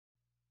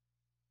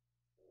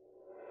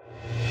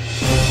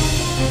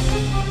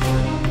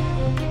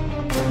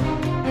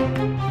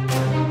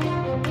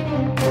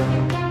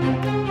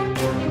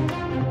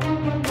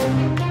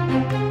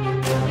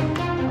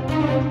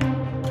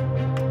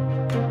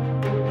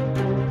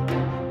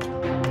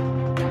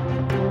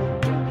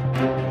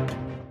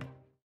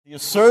The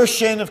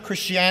assertion of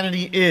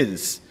Christianity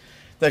is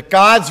that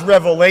God's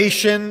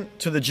revelation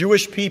to the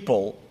Jewish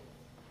people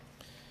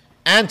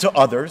and to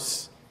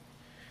others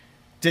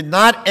did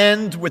not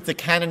end with the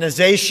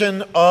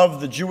canonization of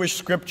the Jewish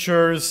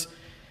scriptures,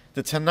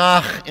 the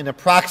Tenach, in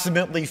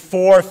approximately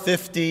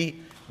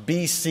 450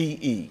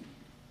 BCE.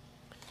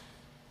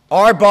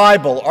 Our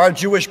Bible, our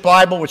Jewish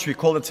Bible, which we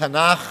call the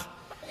Tenach,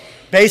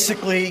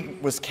 basically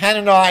was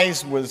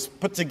canonized, was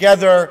put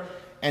together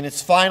in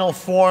its final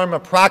form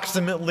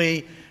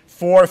approximately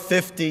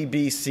 450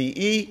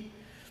 BCE.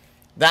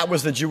 That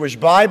was the Jewish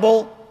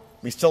Bible.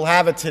 We still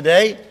have it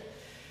today.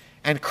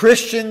 And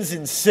Christians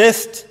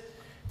insist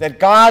that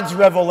God's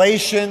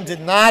revelation did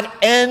not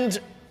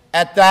end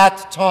at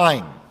that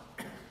time.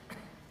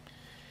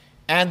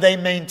 And they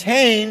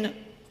maintain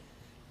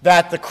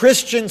that the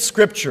Christian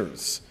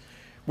scriptures,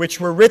 which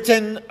were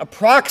written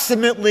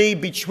approximately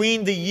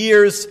between the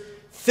years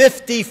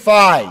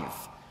 55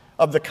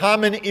 of the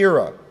Common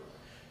Era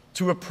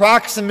to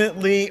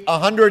approximately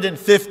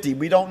 150.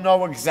 We don't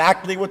know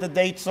exactly what the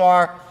dates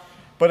are,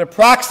 but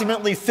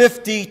approximately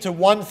 50 to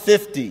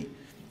 150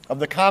 of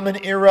the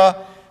Common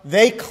Era,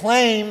 they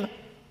claim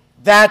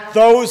that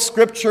those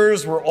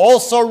scriptures were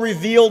also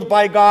revealed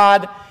by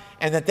God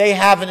and that they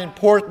have an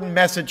important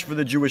message for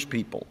the Jewish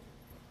people.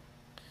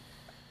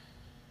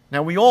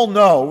 Now, we all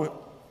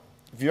know,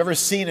 if you've ever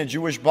seen a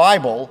Jewish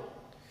Bible,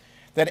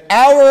 that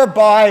our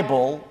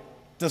Bible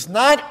does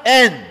not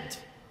end.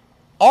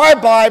 Our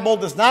Bible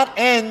does not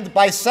end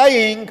by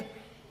saying,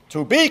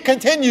 "to be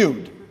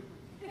continued."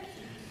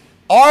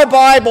 Our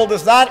Bible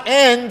does not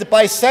end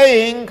by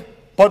saying,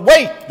 "but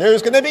wait,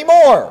 there's going to be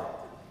more."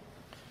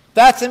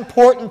 That's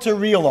important to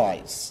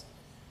realize.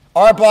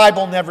 Our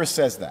Bible never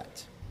says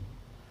that.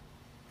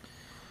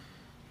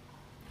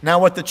 Now,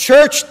 what the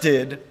church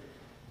did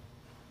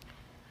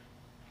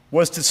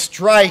was to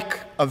strike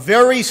a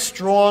very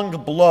strong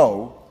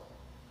blow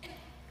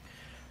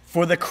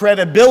for the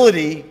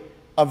credibility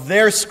of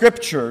their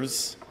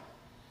scriptures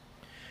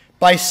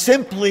by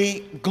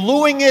simply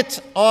gluing it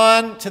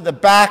on to the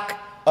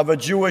back of a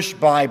Jewish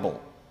Bible.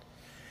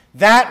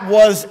 That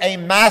was a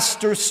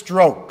master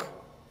stroke.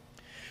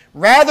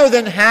 Rather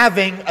than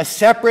having a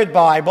separate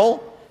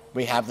Bible,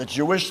 we have the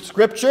Jewish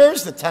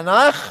scriptures, the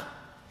Tenach,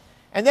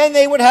 and then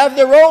they would have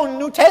their own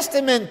New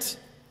Testament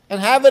and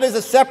have it as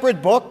a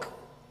separate book.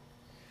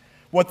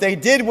 What they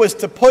did was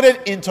to put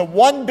it into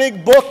one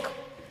big book.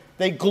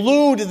 They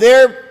glued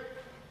their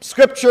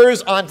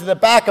scriptures onto the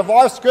back of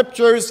our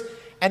scriptures,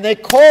 and they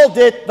called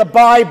it the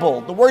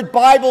Bible. The word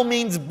Bible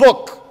means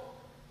book.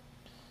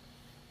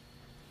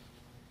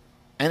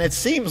 And it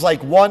seems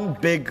like one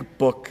big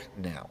book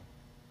now.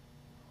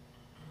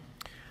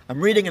 I'm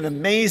reading an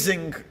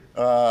amazing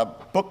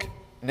book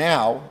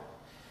now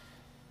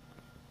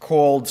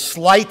called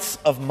Sleights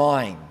of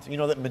Mind. You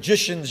know that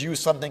magicians use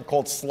something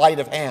called sleight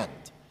of hand.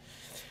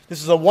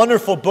 This is a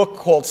wonderful book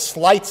called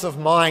Sleights of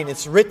Mind.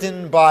 It's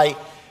written by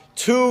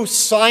two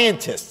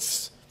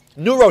scientists,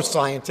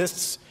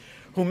 neuroscientists,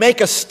 who make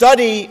a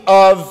study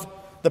of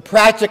the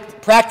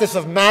practice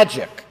of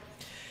magic.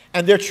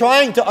 And they're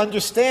trying to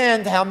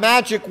understand how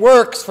magic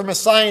works from a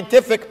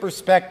scientific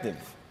perspective.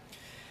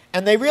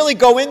 And they really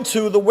go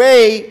into the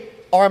way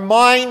our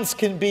minds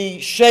can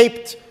be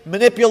shaped,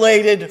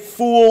 manipulated,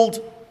 fooled.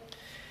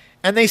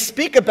 And they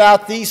speak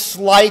about these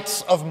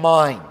sleights of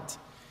mind.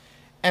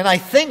 And I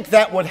think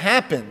that what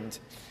happened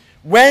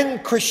when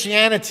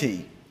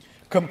Christianity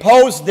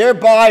composed their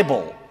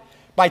Bible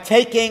by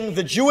taking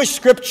the Jewish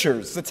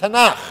scriptures, the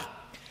Tenach,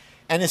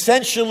 and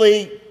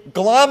essentially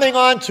glomming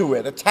onto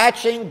it,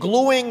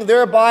 gluing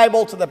their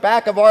Bible to the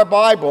back of our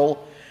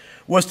Bible,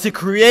 was to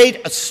create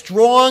a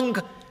strong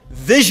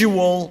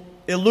visual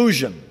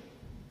illusion.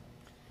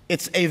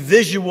 It's a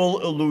visual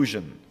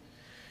illusion.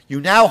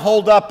 You now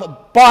hold up a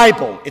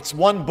Bible. It's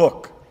one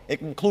book. It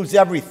includes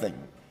everything.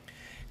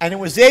 And it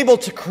was able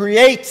to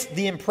create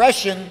the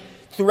impression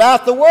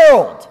throughout the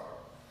world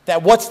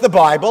that what's the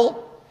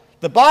Bible?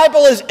 The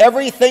Bible is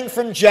everything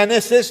from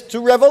Genesis to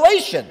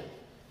Revelation.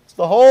 It's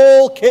the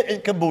whole kit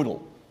and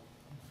caboodle.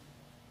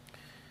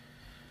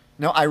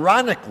 Now,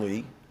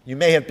 ironically, you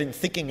may have been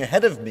thinking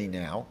ahead of me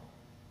now,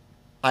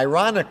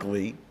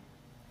 ironically,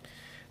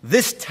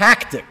 this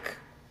tactic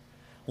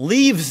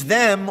leaves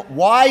them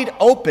wide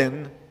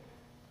open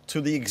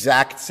to the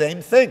exact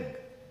same thing.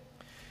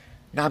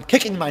 Now, I'm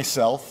kicking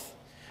myself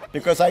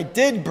because I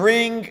did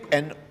bring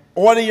an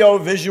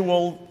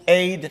audio-visual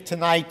aid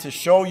tonight to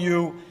show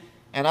you,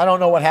 and I don't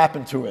know what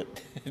happened to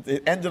it.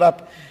 It ended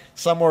up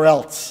somewhere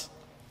else.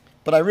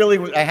 But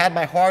I had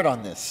my heart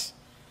on this.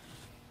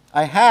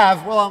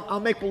 I'll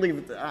make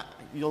believe,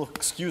 you'll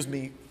excuse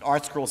me,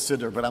 Art Scroll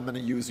Siddur, but I'm going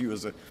to use you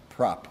as a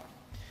prop.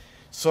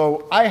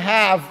 So I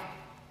have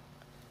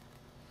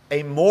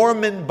a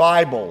Mormon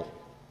Bible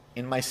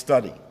in my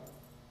study.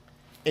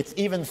 It's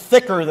even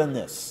thicker than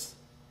this.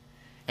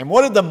 And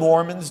what did the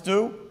Mormons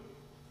do?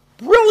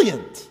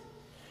 Brilliant.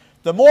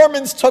 The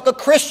Mormons took a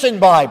Christian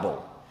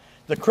Bible,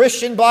 the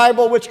Christian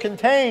Bible which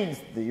contains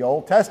the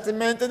Old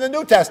Testament and the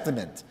New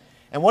Testament.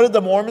 And what did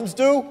the Mormons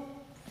do?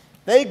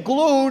 They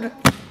glued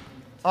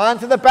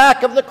onto the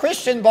back of the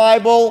Christian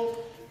Bible,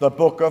 the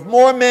Book of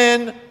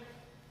Mormon,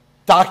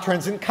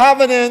 Doctrines and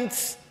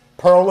Covenants,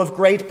 Pearl of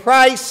Great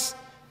Price,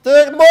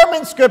 the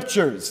Mormon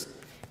scriptures.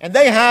 And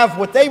they have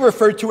what they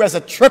refer to as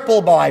a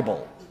triple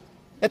Bible.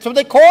 That's what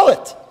they call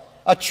it,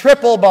 a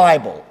triple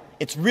Bible.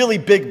 It's really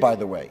big, by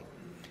the way.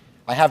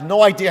 I have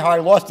no idea how I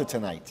lost it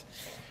tonight.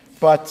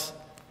 But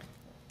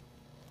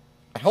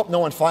I hope no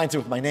one finds it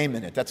with my name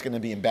in it. That's going to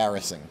be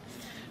embarrassing.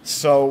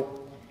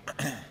 So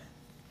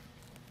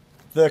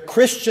the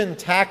Christian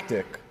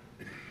tactic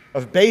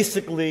of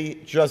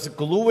basically just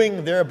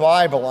gluing their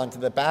Bible onto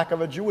the back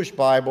of a Jewish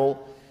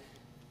Bible,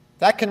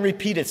 that can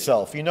repeat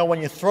itself. You know,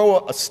 when you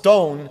throw a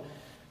stone,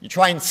 you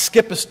try and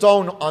skip a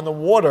stone on the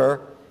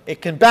water,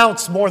 it can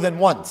bounce more than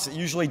once. It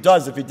usually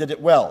does if you did it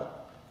well.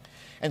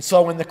 And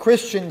so when the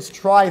Christians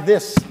try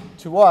this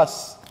to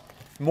us,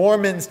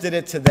 Mormons did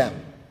it to them.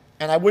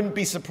 And I wouldn't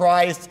be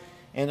surprised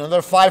in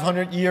another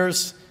 500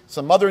 years,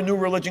 some other new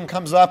religion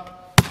comes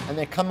up, and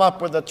they come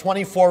up with a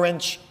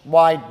 24-inch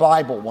wide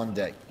Bible one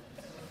day.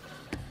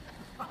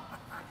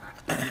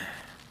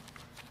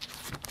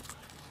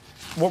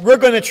 What we're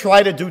going to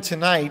try to do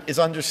tonight is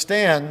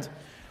understand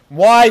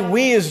why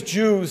we as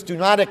Jews do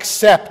not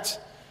accept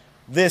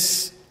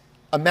this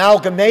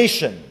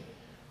amalgamation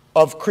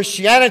of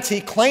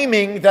Christianity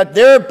claiming that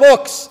their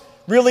books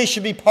really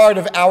should be part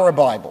of our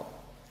Bible.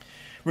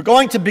 We're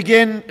going to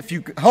begin, if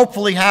you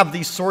hopefully have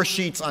these source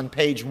sheets on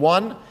page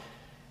 1.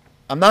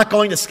 I'm not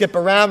going to skip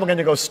around, we're going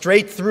to go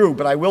straight through,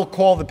 but I will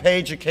call the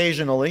page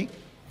occasionally.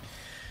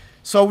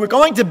 So we're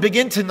going to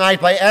begin tonight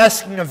by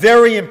asking a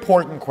very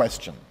important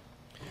question.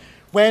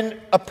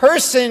 When a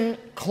person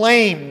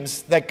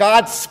claims that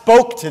God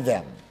spoke to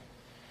them,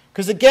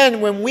 because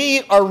again, when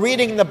we are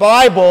reading the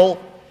Bible,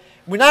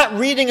 we're not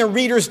reading a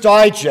Reader's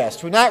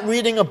Digest. We're not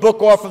reading a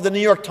book off of the New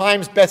York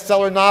Times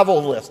bestseller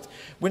novel list.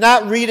 We're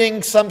not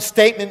reading some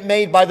statement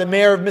made by the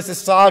mayor of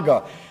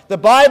Mississauga. The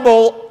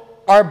Bible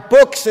are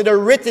books that are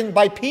written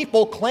by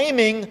people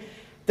claiming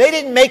they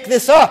didn't make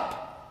this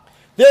up.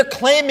 They're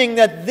claiming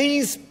that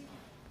these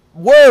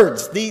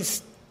words,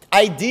 these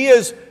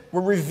ideas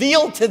were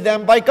revealed to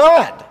them by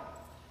God.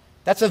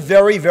 That's a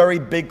very, very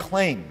big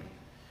claim.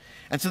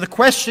 And so the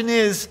question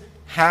is,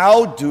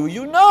 how do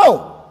you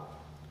know?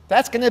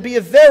 That's going to be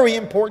a very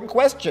important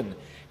question.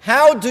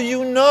 How do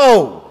you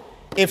know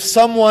if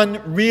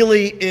someone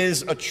really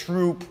is a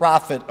true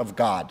prophet of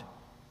God?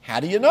 How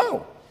do you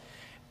know?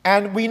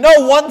 And we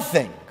know one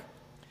thing,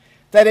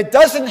 that it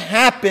doesn't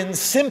happen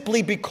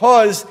simply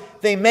because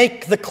they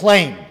make the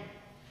claim.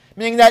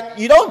 Meaning that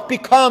you don't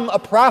become a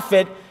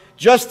prophet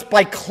just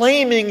by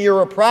claiming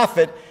you're a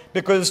prophet,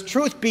 because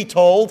truth be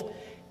told,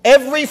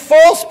 every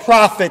false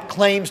prophet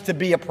claims to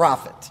be a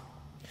prophet.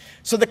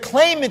 So the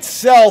claim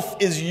itself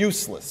is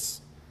useless.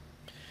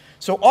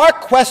 So our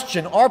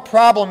question, our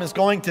problem is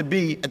going to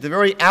be, at the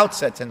very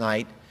outset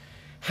tonight,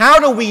 how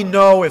do we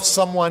know if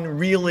someone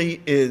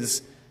really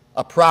is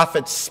a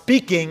prophet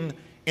speaking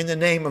in the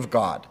name of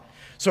God?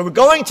 So we're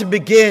going to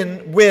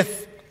begin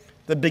with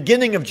the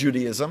beginning of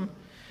Judaism.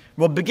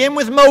 We'll begin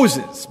with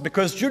Moses,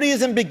 because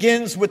Judaism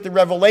begins with the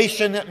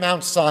revelation at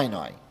Mount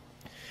Sinai.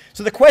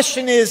 So the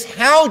question is,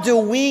 how do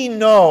we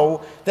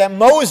know that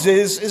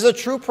Moses is a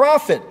true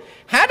prophet?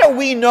 How do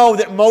we know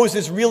that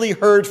Moses really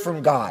heard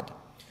from God?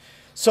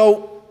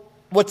 So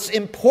what's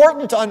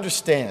important to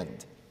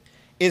understand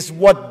is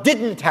what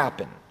didn't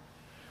happen.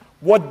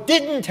 What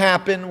didn't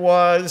happen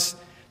was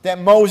that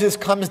Moses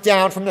comes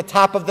down from the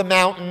top of the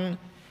mountain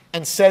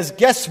and says,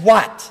 guess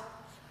what?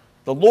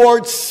 The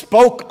Lord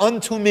spoke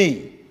unto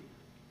me,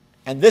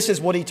 and this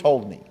is what he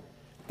told me.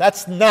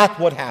 That's not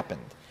what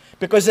happened.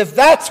 Because if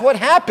that's what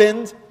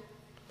happened,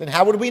 then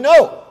how would we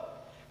know?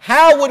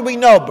 How would we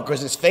know?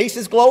 Because his face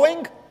is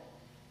glowing?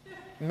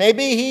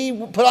 Maybe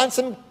he put on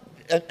some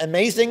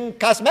amazing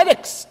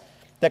cosmetics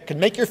that can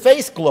make your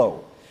face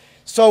glow.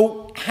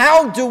 So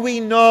how do we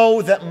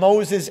know that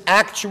Moses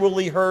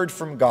actually heard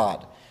from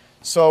God?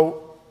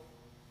 So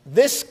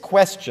this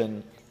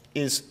question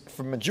is,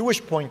 from a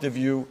Jewish point of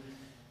view,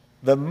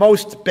 the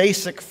most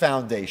basic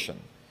foundation.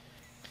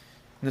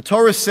 And the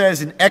Torah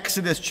says in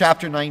Exodus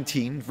chapter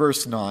 19,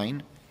 verse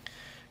 9,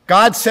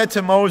 God said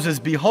to Moses,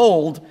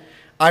 behold,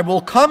 I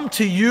will come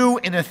to you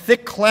in a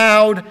thick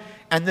cloud,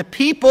 and the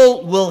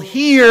people will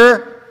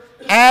hear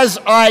as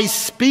I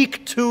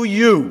speak to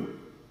you,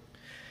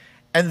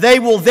 and they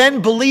will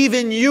then believe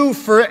in you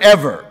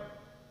forever.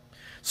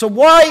 So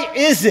why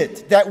is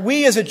it that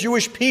we as a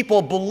Jewish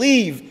people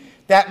believe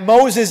that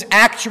Moses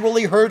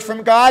actually heard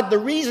from God? The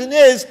reason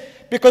is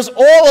because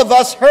all of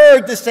us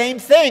heard the same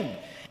thing.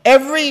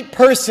 Every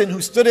person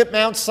who stood at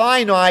Mount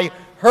Sinai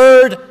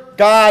heard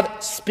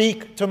God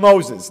speak to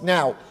Moses.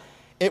 Now,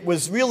 it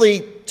was really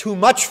too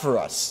much for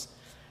us.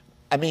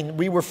 I mean,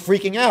 we were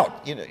freaking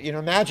out. You know,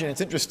 imagine, it's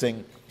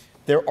interesting.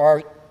 There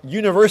are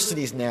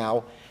universities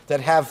now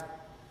that have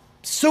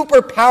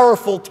super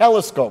powerful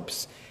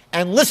telescopes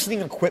and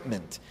listening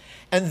equipment.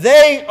 And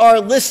they are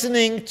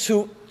listening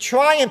to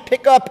try and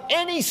pick up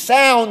any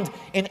sound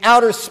in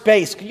outer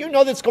space. You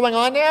know that's going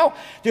on now?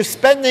 They're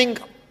spending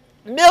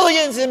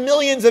millions and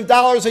millions of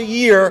dollars a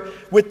year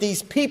with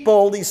these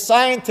people, these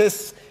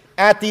scientists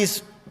at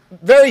these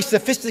very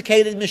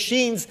sophisticated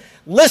machines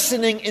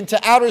listening into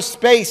outer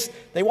space.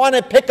 They want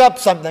to pick up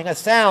something, a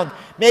sound,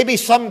 maybe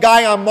some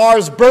guy on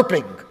Mars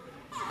burping.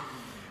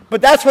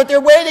 But that's what they're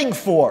waiting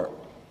for.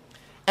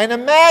 And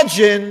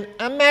imagine,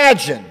 I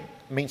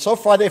mean, so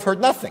far they've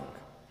heard nothing,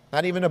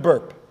 not even a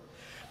burp.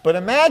 But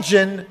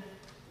imagine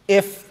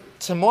if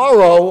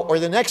tomorrow or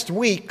the next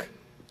week,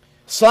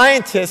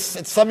 scientists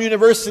at some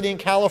university in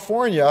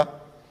California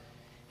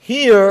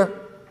hear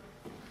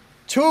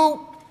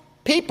two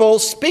people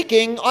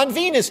speaking on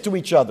Venus to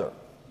each other.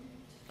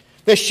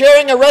 They're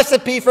sharing a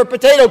recipe for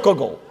potato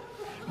kugel.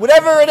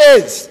 Whatever it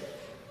is,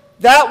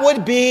 that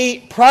would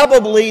be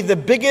probably the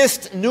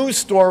biggest news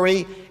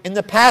story in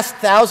the past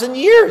 1,000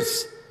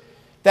 years,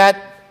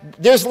 that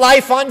there's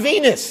life on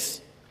Venus.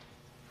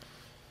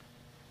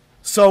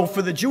 So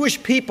for the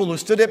Jewish people who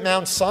stood at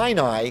Mount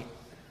Sinai,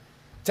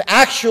 to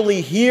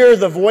actually hear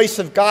the voice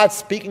of God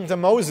speaking to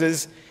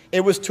Moses,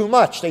 it was too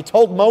much. They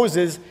told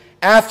Moses,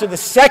 after the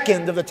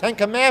second of the Ten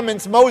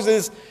Commandments,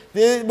 Moses,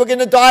 we're going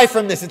to die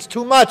from this. It's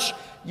too much.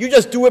 You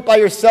just do it by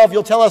yourself.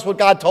 You'll tell us what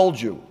God told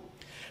you.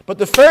 But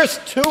the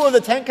first two of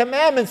the Ten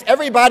Commandments,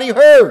 everybody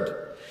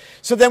heard.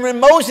 So then when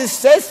Moses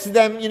says to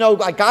them, you know,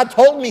 God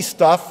told me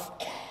stuff,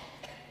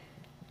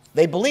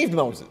 they believed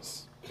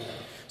Moses.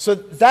 So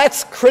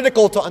that's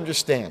critical to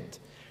understand,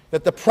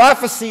 that the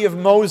prophecy of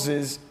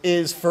Moses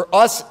is for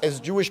us as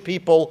Jewish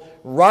people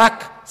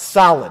rock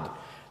solid.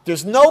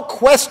 There's no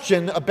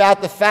question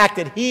about the fact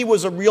that he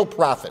was a real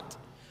prophet.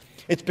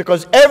 It's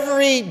because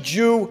every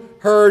Jew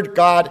heard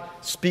God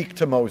speak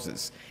to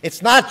Moses.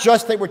 It's not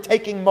just they were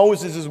taking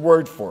Moses'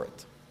 word for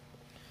it.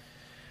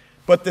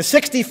 But the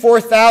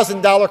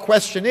 $64,000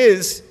 question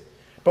is,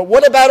 but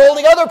what about all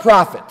the other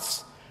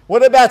prophets?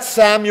 What about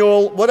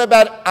Samuel? What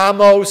about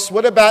Amos?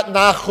 What about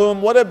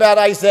Nahum? What about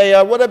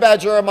Isaiah? What about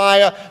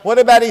Jeremiah? What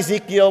about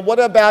Ezekiel? What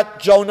about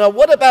Jonah?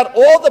 What about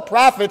all the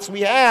prophets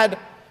we had?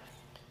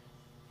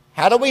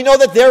 How do we know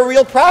that they're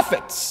real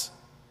prophets?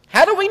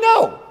 How do we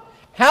know?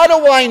 How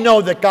do I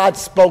know that God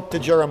spoke to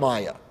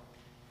Jeremiah?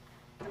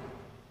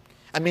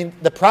 I mean,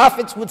 the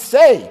prophets would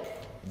say,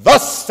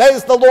 "Thus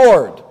says the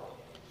Lord."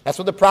 That's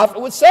what the prophet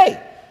would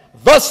say.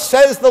 "Thus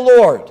says the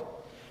Lord."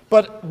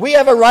 But we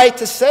have a right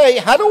to say,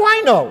 how do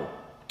I know?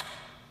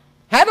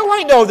 How do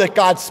I know that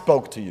God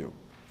spoke to you?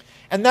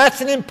 And that's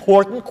an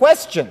important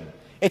question.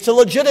 It's a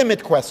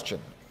legitimate question.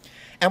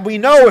 And we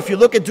know, if you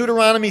look at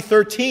Deuteronomy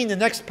 13, the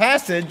next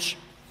passage,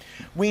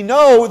 we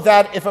know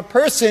that if a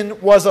person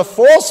was a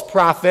false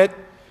prophet,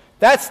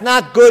 that's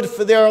not good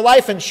for their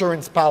life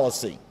insurance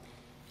policy.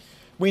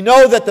 We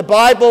know that the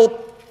Bible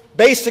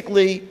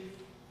basically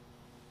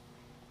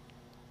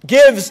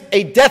gives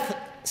a death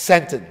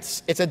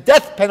sentence. It's a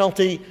death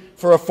penalty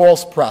for a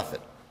false prophet.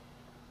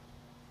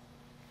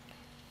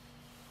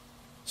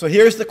 So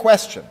here's the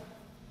question.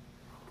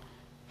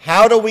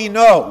 How do we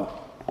know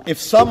if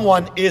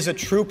someone is a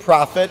true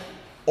prophet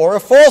or a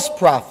false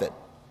prophet?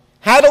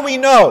 How do we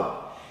know?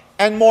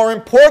 And more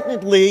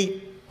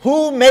importantly,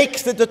 who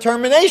makes the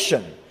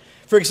determination?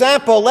 For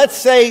example, let's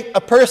say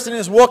a person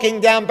is walking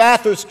down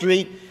Bathurst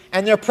Street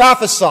and they're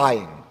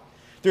prophesying.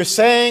 They're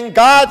saying,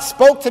 God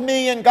spoke to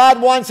me and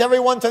God wants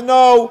everyone to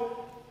know.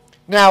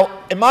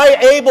 Now, am I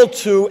able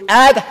to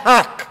ad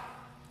hoc,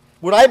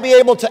 would I be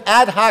able to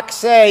ad hoc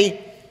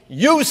say,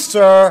 you,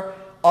 sir,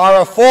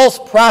 are a false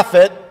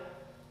prophet,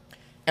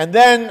 and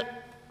then,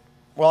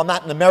 well, I'm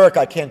not in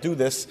America, I can't do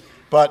this,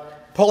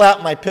 but pull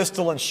out my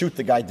pistol and shoot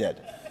the guy dead?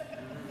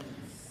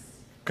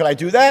 Could I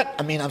do that?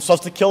 I mean, I'm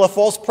supposed to kill a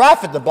false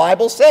prophet, the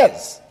Bible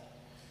says.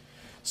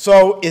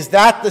 So is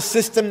that the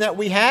system that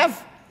we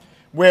have,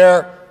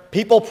 where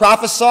people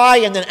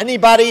prophesy and then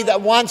anybody that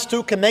wants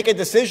to can make a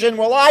decision,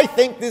 well, I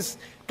think this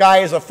guy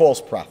is a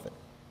false prophet.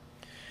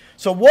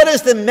 So what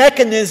is the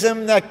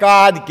mechanism that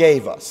God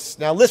gave us?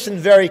 Now listen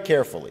very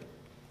carefully.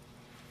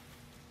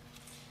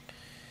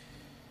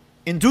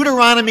 In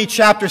Deuteronomy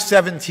chapter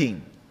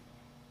 17,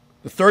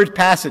 the third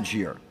passage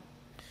here,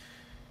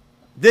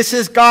 this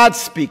is God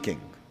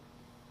speaking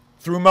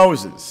through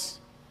Moses.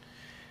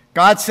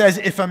 God says,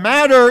 if a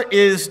matter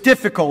is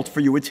difficult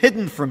for you, it's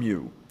hidden from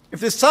you, if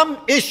there's some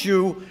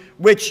issue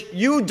which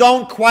you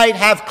don't quite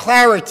have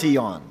clarity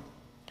on,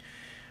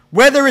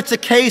 whether it's a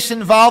case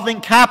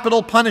involving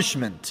capital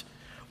punishment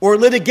or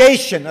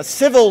litigation, a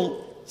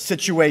civil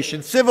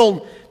situation,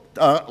 civil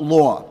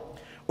law,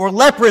 or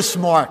leprous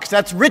marks,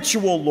 that's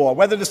ritual law,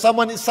 whether is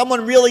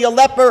someone really a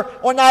leper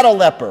or not a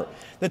leper.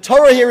 The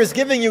Torah here is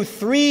giving you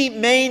three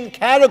main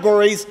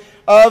categories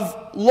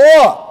of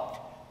law: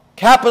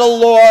 capital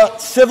law,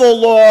 civil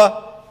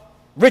law,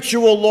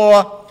 ritual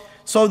law.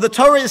 So the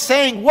Torah is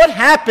saying, what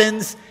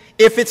happens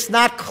if it's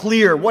not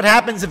clear? What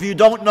happens if you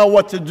don't know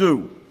what to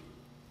do?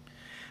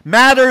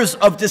 Matters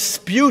of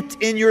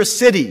dispute in your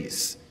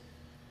cities.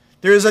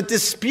 There is a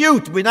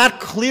dispute. We're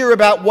not clear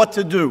about what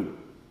to do.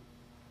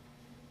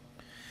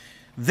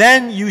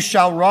 Then you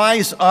shall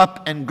rise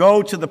up and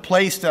go to the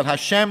place that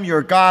Hashem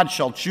your God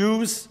shall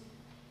choose.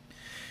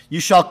 You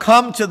shall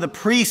come to the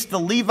priests, the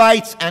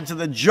Levites, and to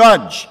the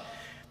judge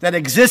that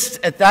exists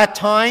at that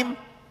time,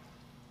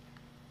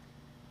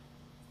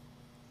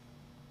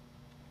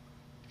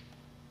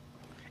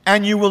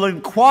 and you will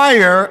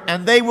inquire,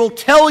 and they will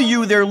tell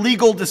you their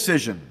legal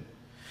decision.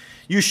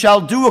 You shall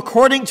do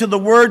according to the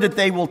word that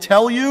they will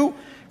tell you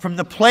from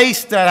the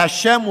place that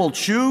Hashem will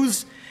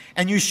choose,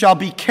 and you shall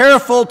be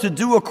careful to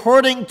do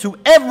according to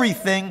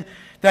everything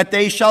that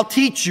they shall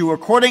teach you,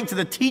 according to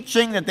the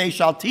teaching that they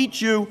shall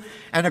teach you,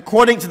 and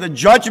according to the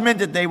judgment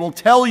that they will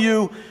tell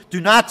you.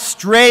 Do not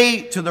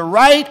stray to the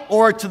right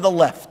or to the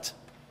left.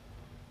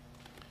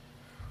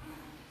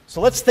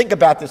 So let's think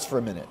about this for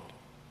a minute.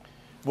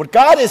 What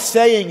God is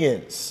saying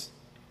is,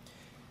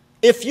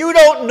 if you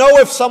don't know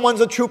if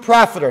someone's a true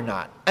prophet or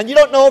not, and you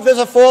don't know if there's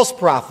a false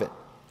prophet,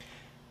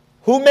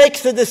 who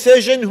makes the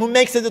decision? Who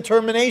makes the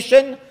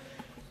determination?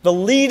 The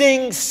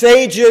leading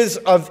sages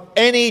of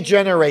any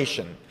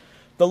generation.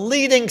 The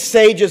leading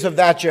sages of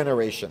that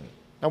generation.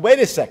 Now wait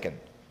a second.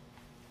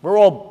 We're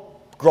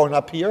all grown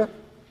up here.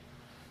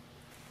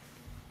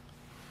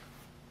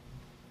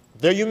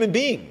 They're human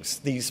beings,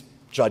 these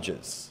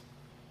judges.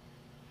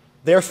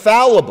 They're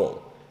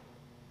fallible.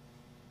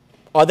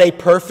 Are they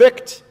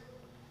perfect?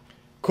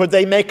 Could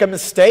they make a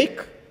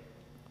mistake?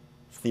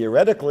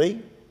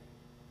 Theoretically.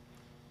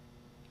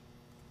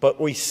 But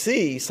we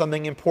see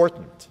something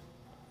important.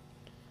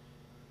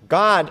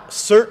 God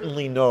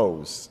certainly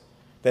knows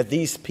that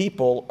these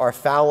people are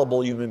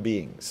fallible human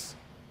beings.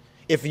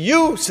 If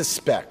you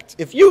suspect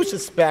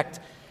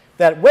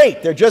that,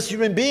 wait, they're just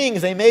human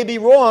beings, they may be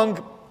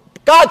wrong,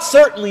 God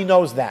certainly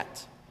knows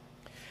that.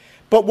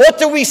 But what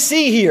do we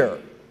see here?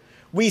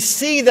 We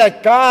see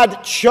that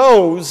God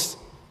chose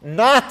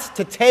not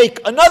to take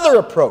another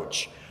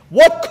approach.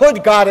 What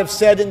could God have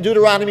said in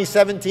Deuteronomy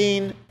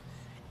 17?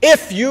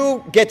 If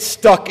you get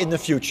stuck in the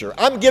future,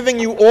 I'm giving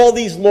you all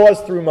these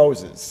laws through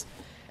Moses.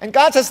 And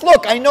God says,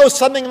 look, I know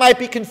something might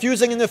be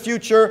confusing in the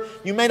future.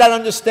 You may not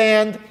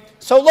understand.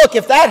 So look,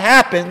 if that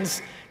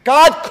happens,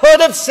 God could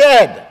have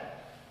said,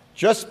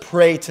 just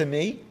pray to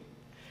me,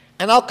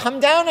 and I'll come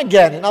down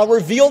again, and I'll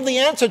reveal the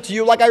answer to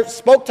you like I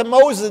spoke to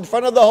Moses in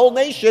front of the whole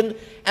nation,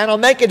 and I'll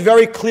make it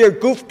very clear,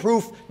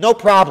 goof-proof, no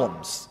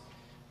problems.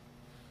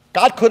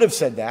 God could have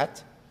said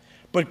that,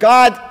 but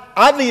God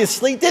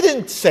obviously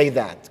didn't say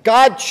that.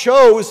 God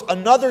chose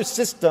another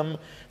system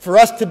for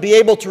us to be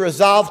able to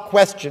resolve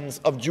questions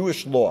of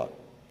Jewish law.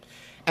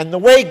 And the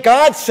way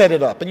God set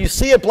it up, and you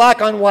see it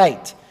black on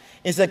white,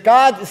 is that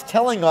God is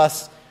telling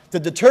us the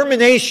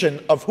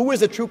determination of who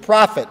is a true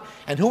prophet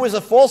and who is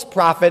a false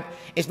prophet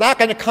is not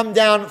going to come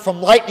down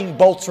from lightning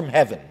bolts from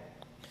heaven.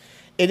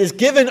 It is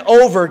given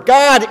over.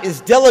 God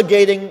is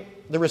delegating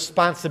the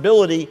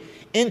responsibility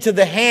into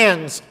the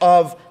hands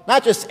of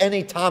not just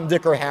any Tom,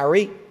 Dick, or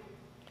Harry.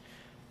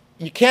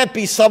 You can't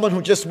be someone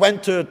who just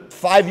went to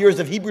 5 years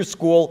of Hebrew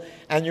school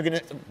and you're going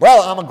to,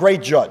 well, I'm a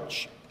great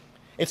judge.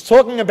 It's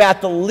talking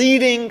about the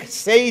leading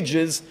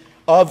sages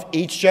of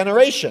each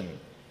generation.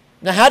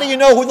 Now, how do you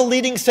know who the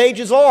leading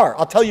sages are?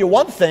 I'll tell you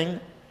one thing.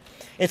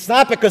 It's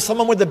not because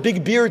someone with a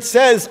big beard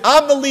says,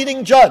 I'm the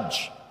leading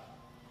judge.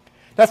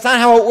 That's not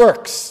how it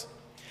works.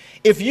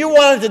 If you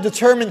wanted to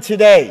determine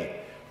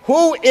today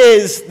who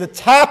is the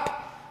top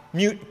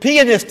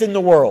pianist in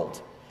the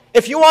world,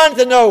 if you wanted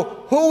to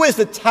know who is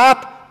the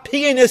top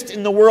pianist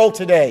in the world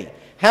today,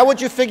 how would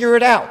you figure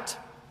it out?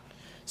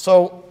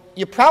 So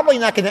you're probably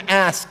not going to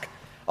ask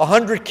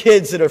 100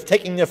 kids that are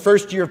taking their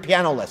first year of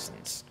piano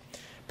lessons.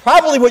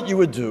 Probably what you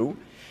would do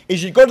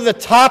is you go to the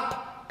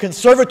top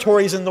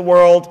conservatories in the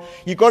world,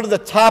 you go to the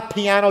top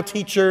piano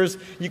teachers,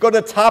 you go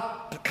to the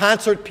top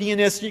concert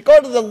pianists, you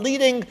go to the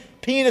leading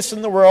pianists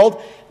in the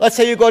world, let's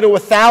say you go to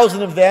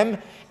 1,000 of them,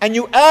 and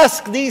you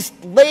ask these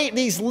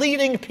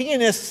leading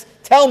pianists,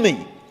 tell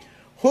me,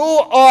 who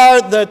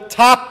are the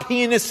top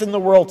pianists in the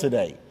world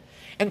today?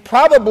 And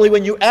probably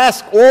when you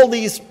ask all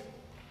these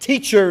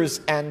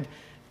teachers and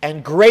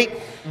great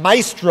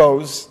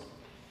maestros,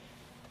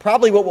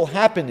 probably what will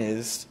happen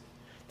is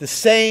the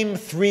same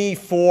 3,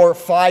 4,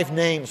 5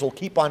 names will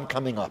keep on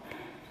coming up.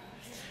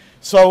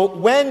 So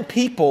when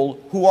people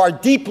who are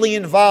deeply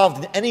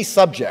involved in any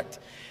subject,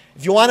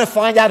 if you want to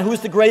find out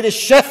who's the greatest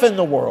chef in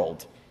the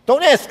world,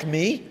 don't ask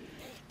me.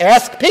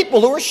 Ask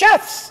people who are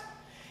chefs.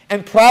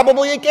 And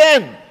probably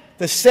again,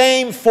 the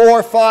same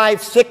 4,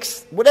 5,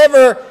 6,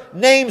 whatever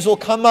names will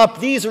come up,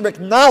 these are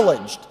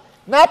acknowledged.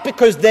 Not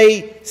because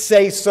they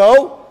say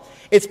so.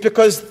 It's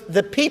because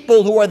the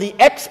people who are the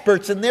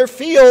experts in their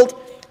field,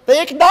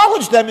 they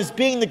acknowledge them as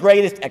being the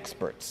greatest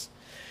experts.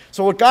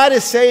 So what God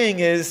is saying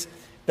is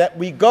that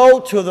we go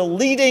to the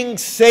leading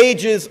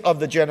sages of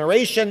the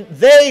generation.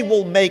 They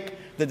will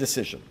make the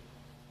decision.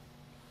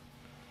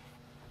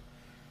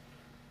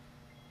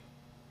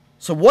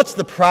 So what's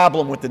the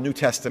problem with the New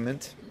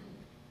Testament?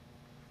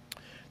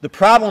 The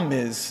problem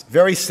is,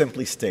 very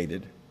simply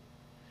stated,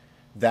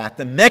 that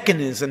the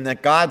mechanism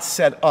that God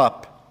set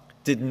up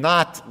did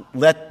not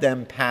let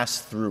them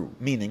pass through.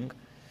 Meaning,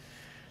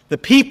 the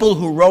people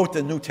who wrote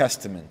the New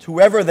Testament,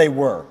 whoever they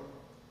were,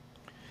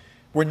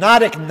 were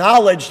not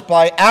acknowledged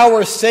by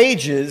our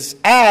sages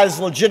as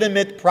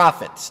legitimate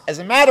prophets. As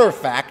a matter of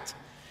fact,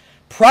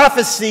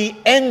 prophecy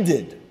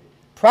ended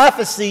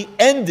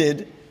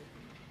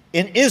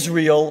in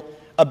Israel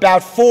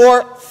about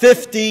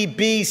 450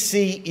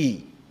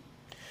 BCE.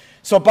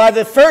 So by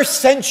the first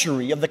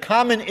century of the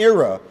Common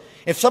Era,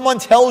 if someone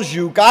tells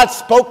you, God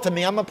spoke to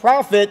me, I'm a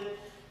prophet,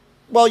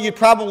 well, you'd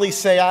probably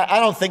say, I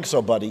don't think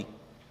so, buddy.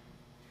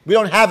 We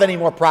don't have any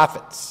more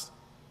prophets.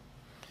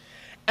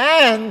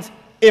 And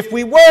if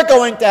we were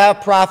going to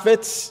have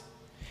prophets,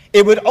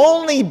 it would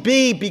only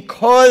be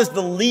because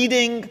the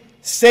leading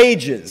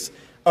sages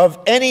of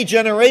any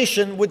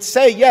generation would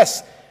say,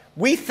 yes,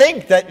 we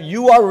think that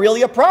you are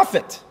really a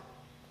prophet.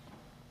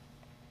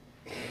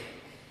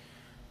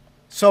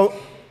 So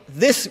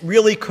this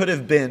really could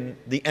have been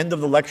the end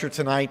of the lecture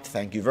tonight.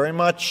 Thank you very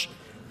much.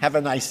 Have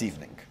a nice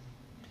evening.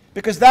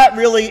 Because that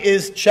really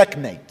is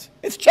checkmate.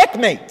 It's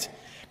checkmate.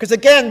 Because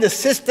again, the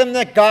system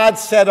that God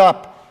set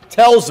up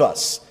tells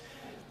us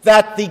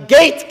that the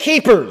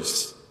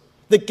gatekeepers,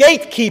 the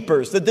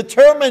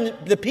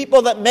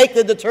people that make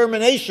the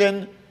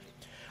determination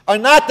are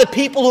not the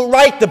people who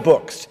write the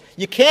books.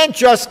 You can't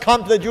just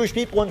come to the Jewish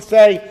people and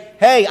say,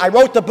 hey, I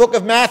wrote the book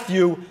of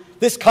Matthew.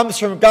 This comes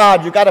from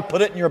God. You've got to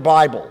put it in your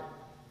Bible.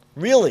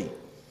 Really?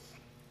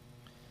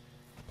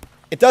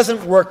 It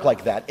doesn't work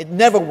like that. It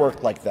never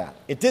worked like that.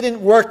 It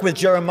didn't work with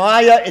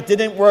Jeremiah. It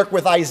didn't work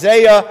with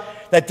Isaiah,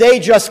 that they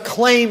just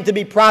claimed to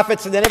be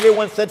prophets and then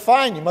everyone said,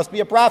 fine, you must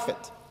be a prophet.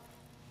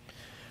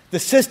 The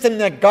system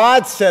that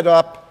God set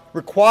up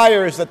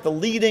requires that the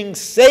leading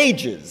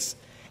sages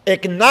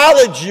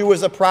acknowledge you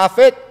as a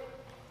prophet,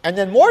 and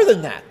then more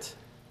than that,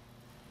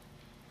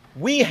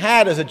 we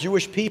had as a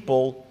Jewish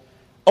people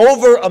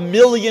over 1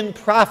 million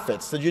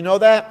prophets. Did you know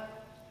that?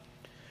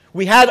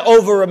 We had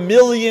over 1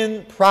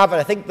 million prophets.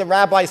 I think the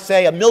rabbis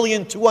say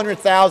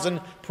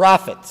 1,200,000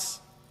 prophets.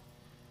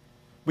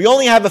 We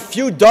only have a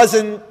few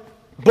dozen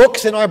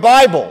books in our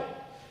Bible.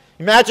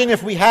 Imagine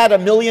if we had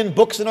 1 million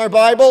books in our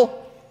Bible.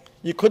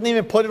 You couldn't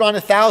even put it on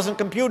 1,000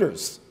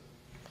 computers.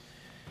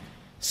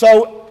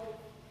 So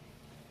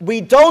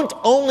we don't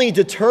only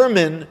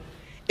determine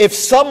if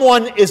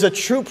someone is a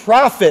true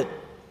prophet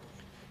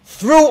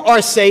through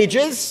our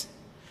sages,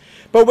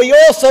 but we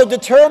also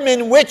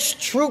determine which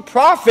true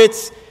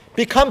prophets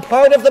become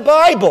part of the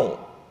Bible.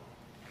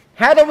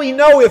 How do we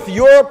know if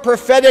your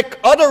prophetic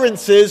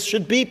utterances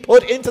should be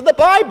put into the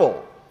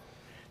Bible?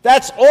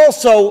 That's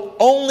also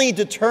only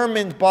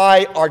determined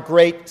by our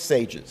great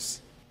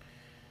sages.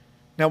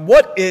 Now,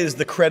 what is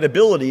the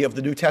credibility of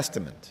the New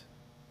Testament?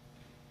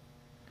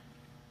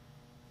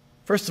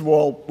 First of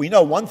all, we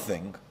know one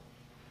thing,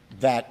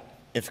 that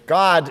if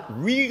God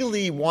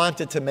really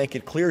wanted to make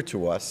it clear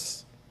to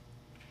us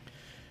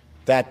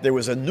that there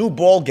was a new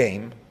ball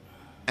game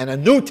and a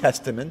New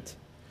Testament,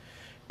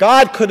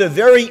 God could have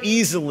very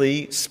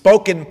easily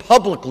spoken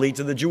publicly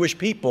to the Jewish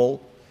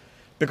people,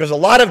 because a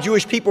lot of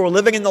Jewish people were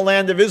living in the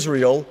land of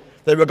Israel.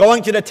 They were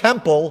going to the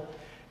temple.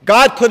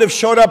 God could have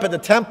showed up at the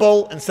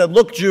temple and said,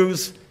 look,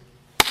 Jews,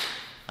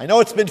 I know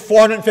it's been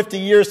 450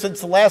 years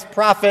since the last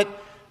prophet.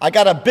 I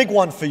got a big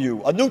one for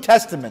you, a New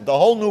Testament, a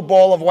whole new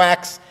ball of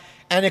wax,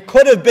 and it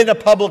could have been a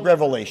public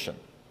revelation.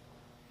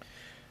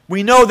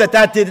 We know that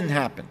that didn't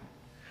happen.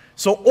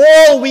 So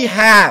all we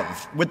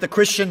have with the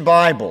Christian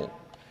Bible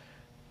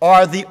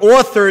are the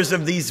authors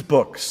of these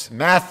books: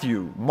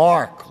 Matthew,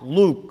 Mark,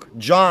 Luke,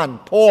 John,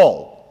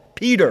 Paul,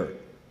 Peter,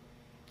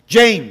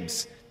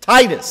 James,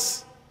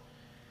 Titus.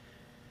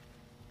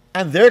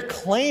 And they're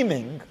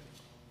claiming,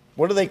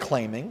 what are they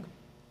claiming?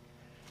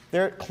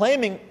 They're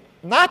claiming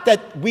not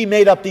that we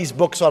made up these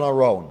books on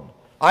our own.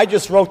 I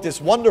just wrote this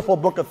wonderful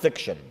book of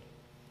fiction.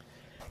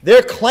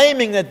 They're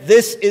claiming that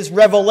this is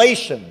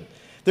revelation.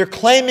 They're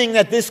claiming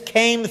that this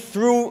came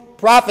through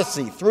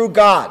prophecy, through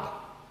God.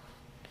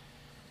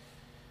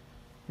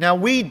 Now,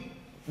 we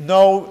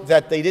know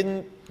that they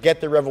didn't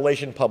get the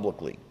revelation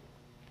publicly.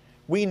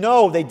 We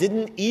know they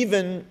didn't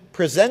even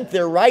present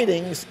their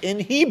writings in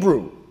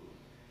Hebrew.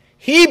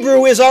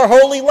 Hebrew is our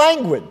holy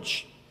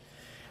language.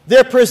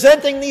 They're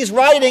presenting these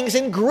writings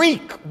in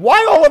Greek.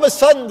 Why all of a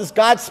sudden is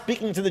God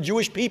speaking to the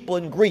Jewish people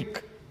in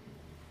Greek?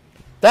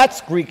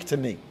 That's Greek to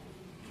me.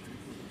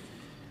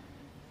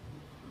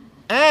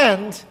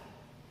 And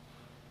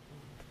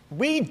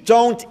we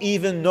don't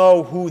even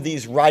know who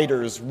these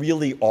writers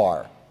really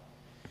are.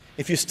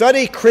 If you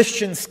study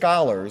Christian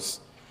scholars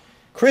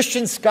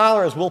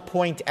will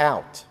point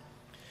out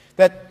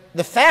that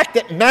the fact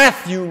that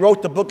Matthew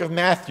wrote the book of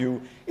Matthew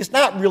is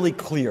not really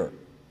clear.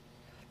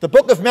 The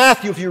book of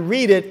Matthew, if you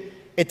read it,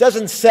 it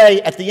doesn't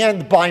say at the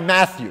end, by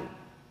Matthew.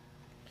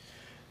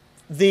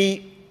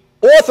 The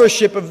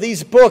authorship of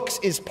these books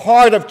is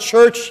part of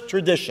church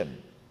tradition.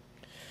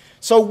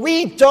 So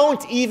we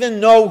don't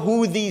even know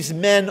who these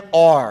men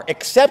are,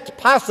 except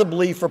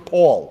possibly for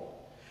Paul.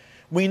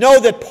 We know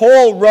that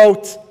Paul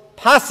wrote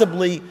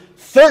possibly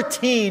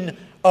 13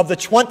 of the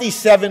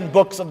 27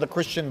 books of the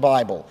Christian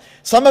Bible.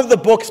 Some of the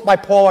books by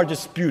Paul are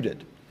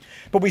disputed.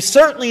 But we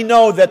certainly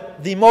know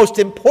that the most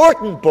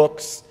important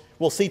books,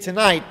 we'll see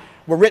tonight,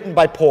 were written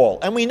by Paul,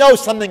 and we know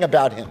something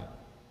about him.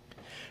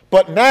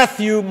 But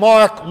Matthew,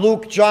 Mark,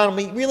 Luke, John,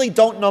 we really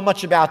don't know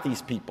much about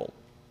these people.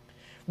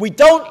 We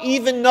don't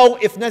even know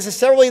if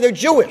necessarily they're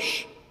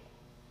Jewish.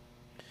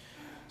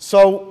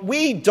 So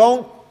we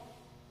don't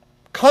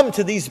come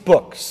to these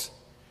books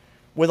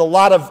with a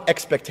lot of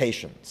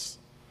expectations.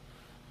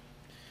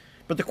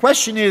 But the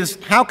question is,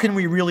 how can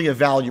we really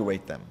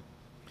evaluate them?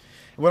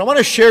 And what I want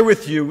to share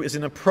with you is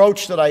an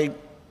approach that I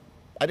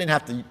didn't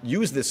have to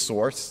use this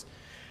source,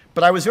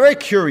 but I was very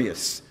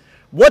curious.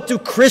 What do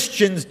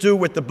Christians do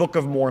with the Book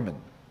of Mormon?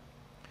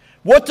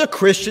 What do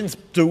Christians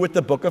do with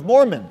the Book of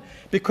Mormon?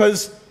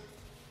 Because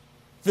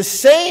the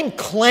same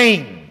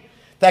claim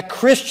that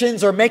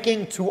Christians are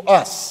making to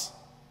us,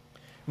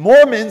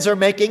 Mormons are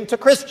making to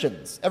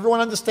Christians.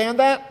 Everyone understand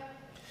that?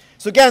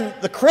 So again,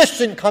 the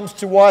Christian comes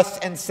to us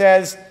and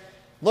says,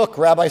 look,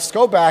 Rabbi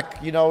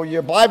Skobac,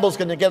 your Bible's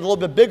going to get a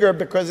little bit bigger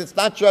because it's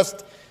not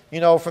just,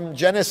 from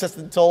Genesis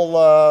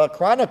until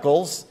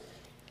Chronicles.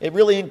 It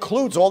really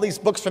includes all these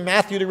books from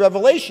Matthew to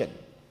Revelation.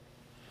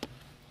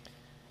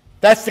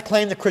 That's the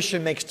claim the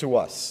Christian makes to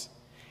us.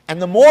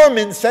 And the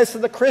Mormon says to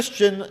the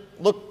Christian,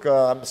 look,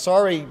 I'm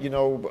sorry,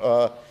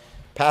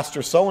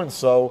 Pastor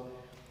so-and-so,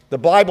 the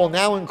Bible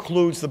now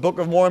includes the Book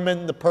of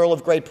Mormon, the Pearl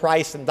of Great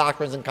Price, and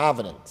Doctrines and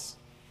Covenants.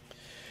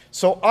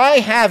 So I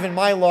have in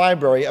my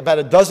library about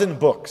a dozen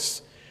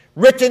books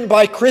written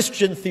by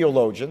Christian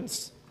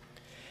theologians,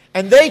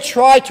 and they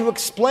try to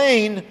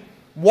explain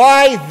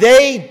why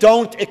they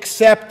don't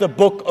accept the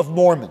Book of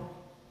Mormon.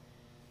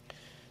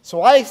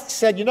 So I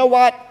said, you know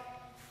what?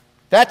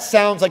 That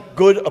sounds like a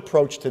good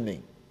approach to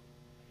me.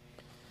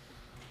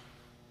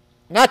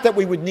 Not that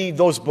we would need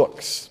those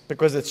books,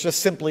 because it just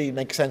simply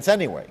makes sense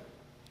anyway.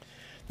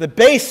 The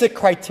basic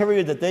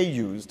criteria that they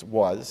used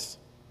was,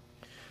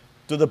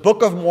 do the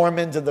Book of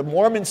Mormon, do the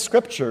Mormon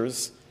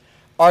scriptures,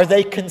 are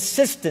they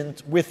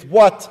consistent with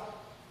what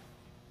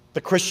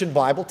the Christian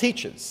Bible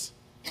teaches?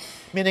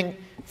 Meaning,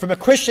 from a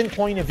Christian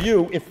point of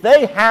view, if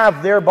they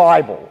have their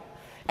Bible,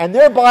 and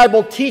their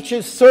Bible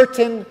teaches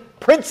certain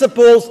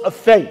principles of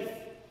faith,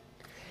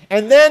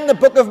 and then the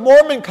Book of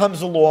Mormon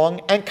comes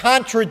along and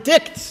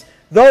contradicts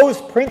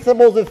those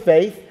principles of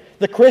faith,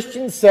 the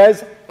Christian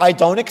says, I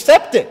don't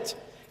accept it.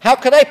 How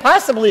could I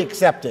possibly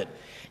accept it?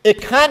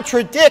 It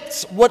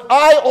contradicts what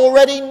I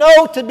already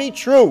know to be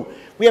true.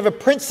 We have a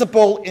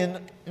principle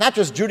in not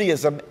just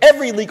Judaism,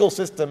 every legal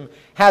system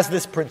has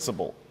this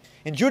principle.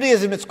 In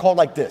Judaism, it's called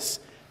like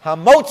this: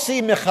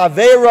 Hamotzi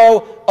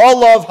mechavero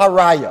olav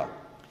haraya.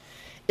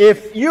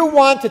 If you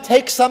want to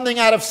take something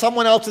out of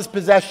someone else's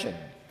possession,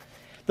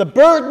 the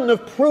burden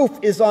of proof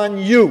is on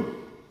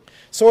you.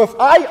 So if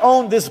I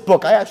own this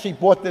book, I actually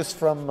bought this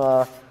from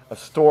a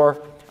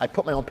store. I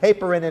put my own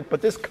paper in it,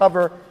 but this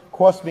cover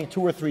cost me $2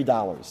 or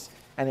 $3,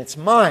 and it's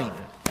mine.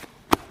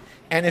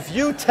 And if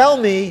you tell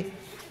me,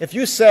 if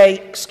you say,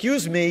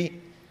 excuse me,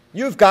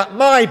 you've got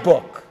my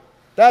book,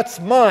 that's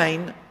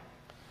mine,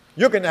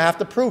 you're going to have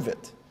to prove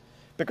it,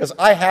 because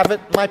I have it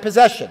in my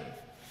possession.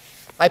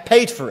 I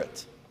paid for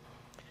it.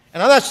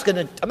 And I'm not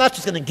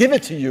just going to give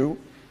it to you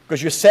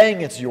because you're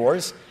saying it's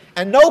yours.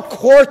 And no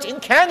court in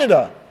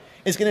Canada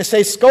is going to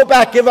say,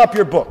 Skobac, give up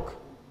your book.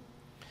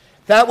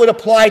 That would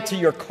apply to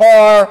your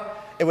car.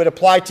 It would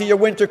apply to your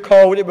winter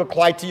coat. It would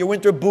apply to your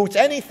winter boots.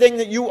 Anything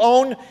that you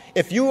own,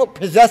 if you are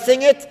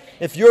possessing it,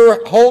 if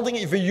you're holding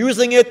it, if you're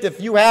using it,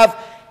 if you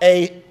have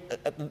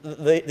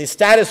the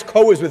status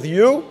quo is with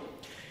you.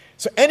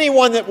 So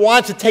anyone that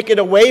wants to take it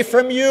away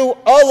from you,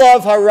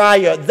 olav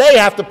haraya, they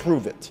have to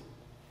prove it.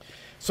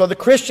 So the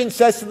Christian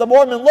says to the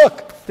Mormon,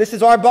 look, this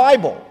is our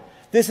Bible.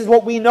 This is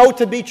what we know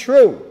to be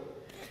true.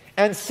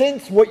 And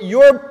since what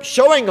you're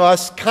showing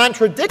us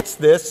contradicts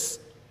this,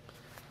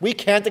 we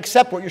can't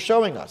accept what you're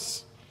showing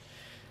us.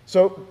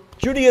 So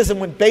Judaism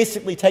would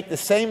basically take the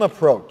same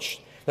approach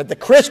that the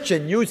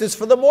Christian uses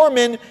for the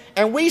Mormon,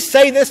 and we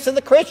say this to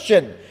the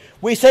Christian.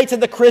 We say to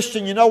the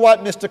Christian, you know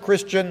what, Mr.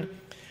 Christian,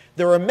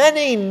 there are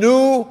many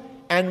new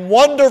and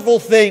wonderful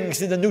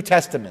things in the New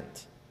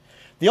Testament.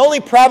 The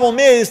only problem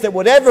is that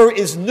whatever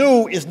is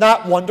new is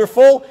not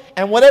wonderful,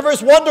 and whatever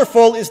is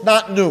wonderful is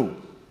not new.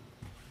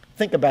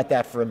 Think about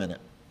that for a minute.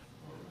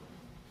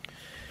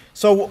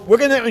 So we're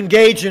going to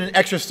engage in an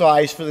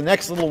exercise for the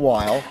next little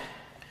while,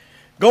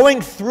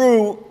 going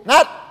through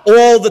not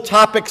all the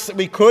topics that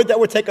we could, that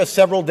would take us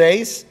several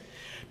days,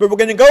 but we're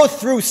going to go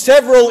through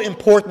several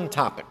important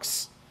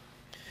topics.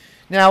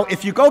 Now,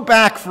 if you go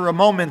back for a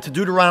moment to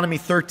Deuteronomy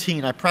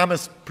 13, I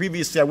promised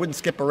previously I wouldn't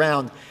skip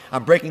around.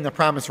 I'm breaking the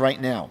promise right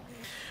now.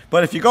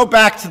 But if you go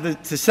back to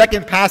the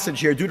second passage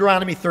here,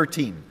 Deuteronomy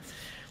 13,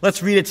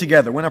 let's read it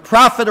together. When a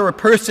prophet or a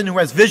person who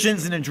has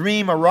visions in a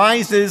dream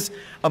arises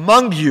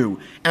among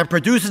you and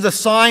produces a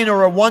sign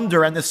or a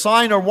wonder, and the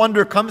sign or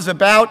wonder comes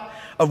about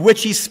of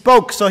which he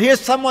spoke. So here's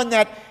someone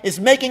that is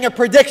making a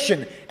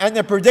prediction, and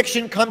the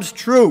prediction comes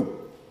true.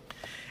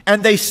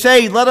 And they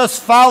say, let us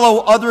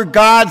follow other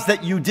gods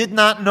that you did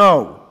not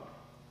know,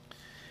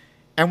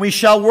 and we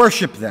shall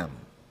worship them.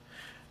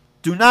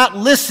 Do not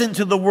listen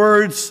to the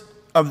words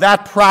of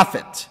that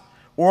prophet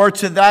or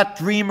to that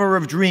dreamer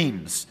of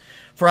dreams,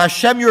 For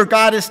Hashem your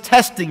God is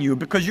testing you.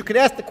 Because you could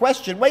ask the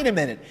question, wait a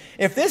minute,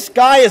 if this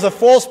guy is a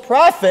false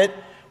prophet,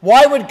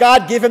 why would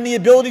God give him the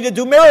ability to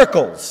do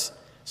miracles?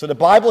 So the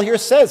Bible here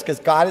says,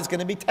 because God is going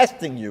to be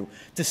testing you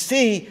to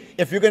see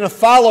if you're going to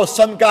follow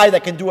some guy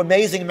that can do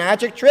amazing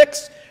magic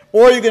tricks,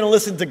 or you're going to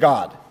listen to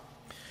God.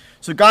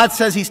 So God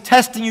says he's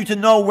testing you to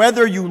know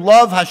whether you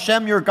love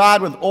Hashem your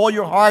God with all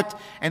your heart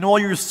and all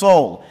your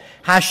soul.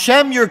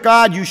 Hashem your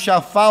God you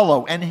shall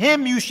follow, and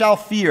him you shall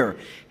fear.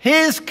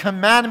 His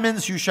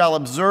commandments you shall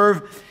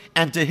observe,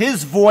 and to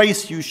his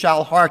voice you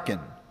shall hearken.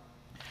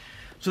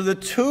 So the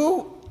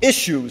two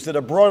issues that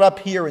are brought up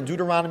here in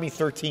Deuteronomy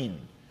 13,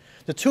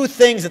 the two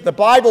things that the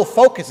Bible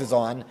focuses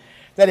on,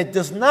 that it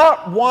does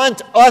not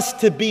want us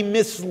to be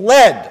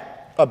misled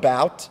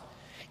about,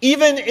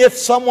 even if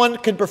someone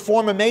can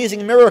perform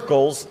amazing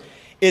miracles,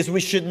 is we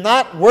should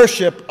not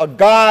worship a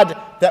God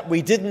that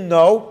we didn't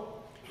know.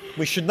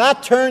 We should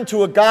not turn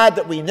to a God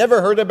that we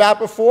never heard about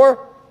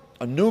before,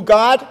 a new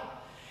God,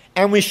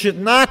 and we should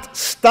not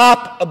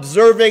stop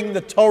observing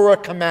the Torah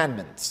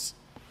commandments.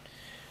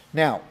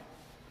 Now,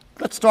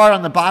 let's start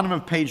on the bottom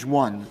of page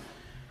 1.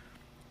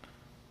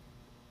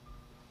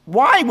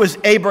 Why was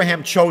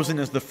Abraham chosen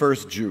as the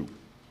first Jew?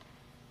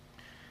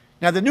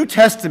 Now, the New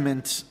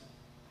Testament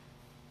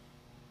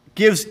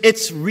gives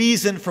its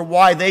reason for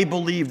why they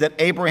believe that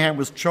Abraham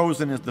was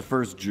chosen as the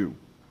first Jew.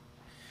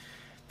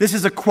 This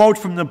is a quote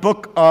from the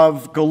book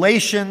of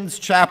Galatians,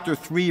 chapter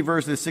 3,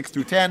 verses 6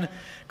 through 10.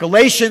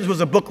 Galatians was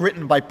a book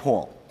written by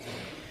Paul.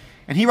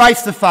 And he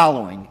writes the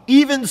following,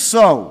 even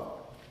so,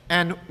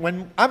 and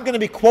when I'm going to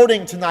be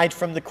quoting tonight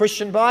from the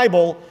Christian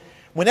Bible,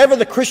 whenever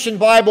the Christian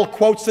Bible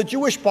quotes the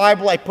Jewish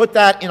Bible, I put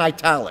that in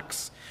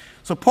italics.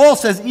 So Paul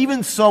says,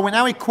 even so, and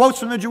now he quotes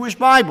from the Jewish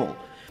Bible.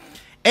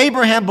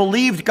 Abraham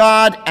believed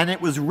God, and it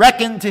was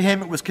reckoned to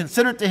him, it was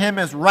considered to him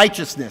as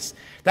righteousness.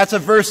 That's a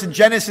verse in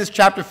Genesis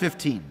chapter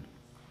 15.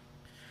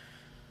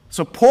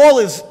 So Paul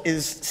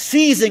is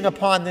seizing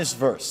upon this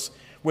verse,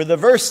 where the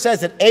verse says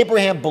that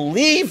Abraham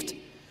believed,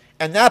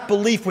 and that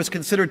belief was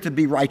considered to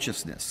be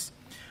righteousness.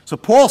 So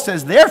Paul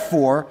says,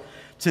 therefore,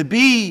 to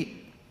be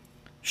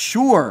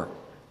sure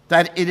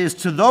that it is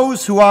to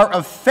those who are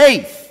of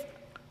faith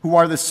who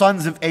are the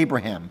sons of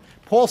Abraham.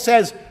 Paul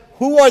says,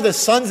 who are the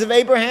sons of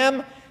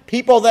Abraham?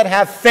 People that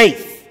have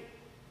faith.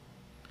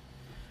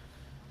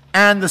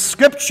 And the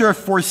scripture,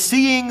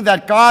 foreseeing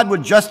that God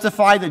would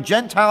justify the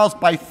Gentiles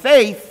by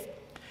faith,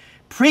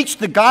 preached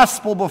the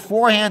gospel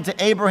beforehand to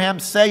Abraham,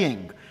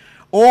 saying,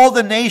 all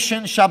the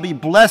nations shall be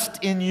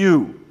blessed in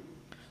you.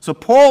 So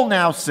Paul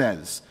now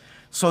says,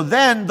 so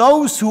then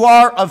those who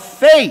are of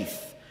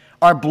faith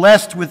are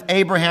blessed with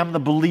Abraham the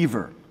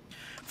believer.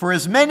 For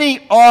as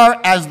many are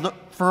of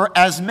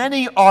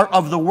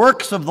the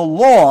works of the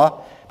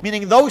law,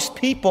 meaning those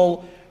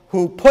people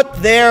who put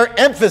their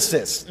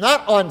emphasis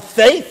not on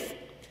faith,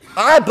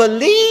 I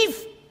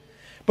believe,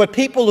 but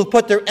people who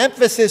put their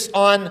emphasis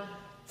on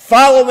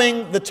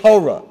following the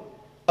Torah,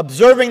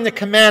 observing the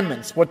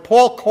commandments, what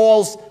Paul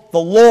calls the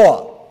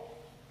law.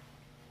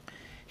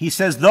 He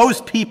says those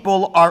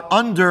people are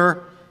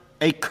under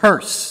a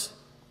curse.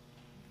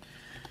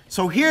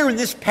 So here in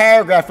this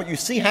paragraph, what you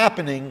see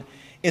happening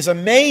is a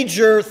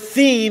major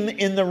theme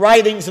in the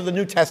writings of the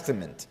New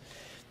Testament.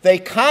 They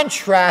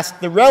contrast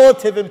the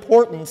relative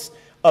importance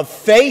of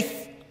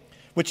faith,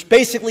 which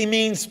basically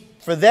means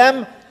for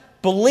them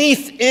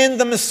belief in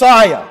the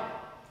Messiah.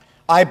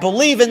 I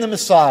believe in the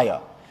Messiah.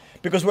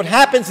 Because what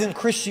happens in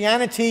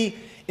Christianity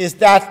is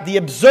that the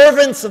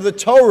observance of the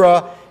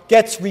Torah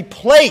gets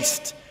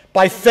replaced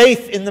by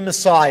faith in the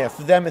Messiah.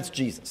 For them, it's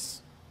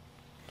Jesus.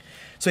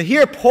 So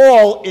here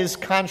Paul is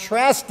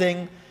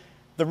contrasting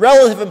the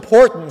relative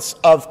importance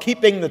of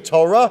keeping the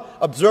Torah,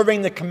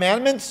 observing the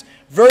commandments,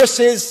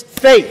 versus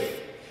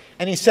faith.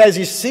 And he says,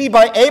 you see,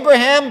 by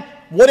Abraham,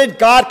 what did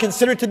God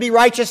consider to be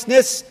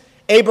righteousness?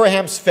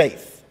 Abraham's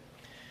faith.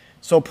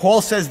 So Paul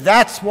says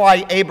that's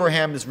why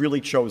Abraham is really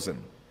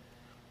chosen,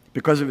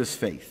 because of his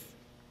faith.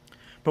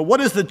 But what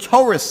does the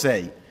Torah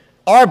say,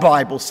 our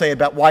Bible say,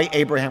 about why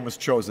Abraham was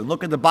chosen?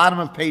 Look at the bottom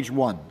of page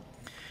 1.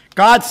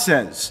 God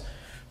says,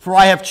 for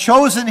I have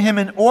chosen him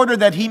in order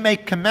that he may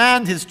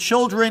command his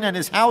children and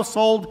his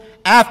household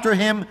after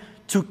him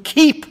to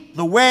keep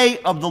the way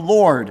of the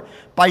Lord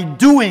by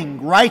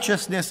doing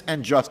righteousness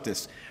and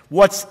justice.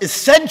 What's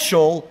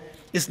essential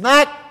is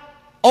not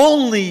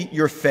only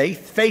your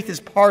faith. Faith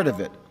is part of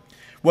it.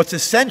 What's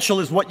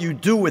essential is what you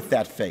do with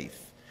that faith.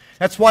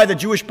 That's why the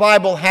Jewish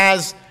Bible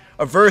has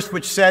a verse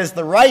which says,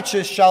 the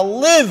righteous shall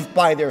live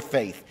by their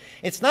faith.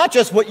 It's not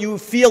just what you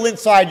feel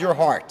inside your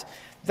heart.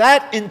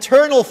 That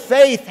internal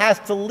faith has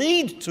to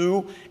lead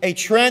to a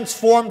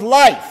transformed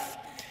life.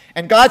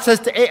 And God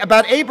says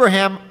about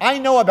Abraham, I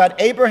know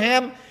about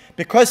Abraham,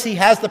 because he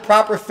has the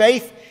proper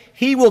faith,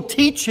 he will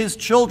teach his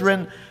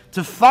children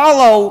to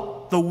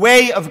follow the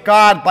way of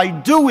God by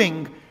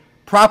doing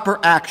proper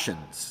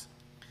actions.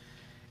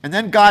 And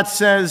then God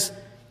says,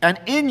 and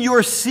in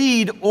your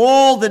seed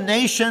all the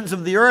nations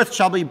of the earth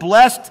shall be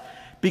blessed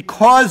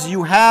because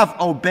you have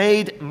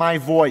obeyed my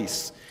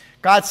voice.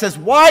 God says,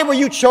 why were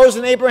you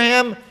chosen,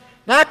 Abraham?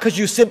 not because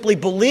you simply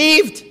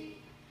believed,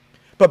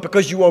 but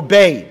because you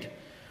obeyed.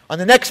 On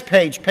the next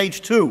page,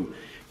 page 2,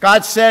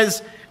 God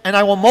says, "And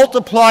I will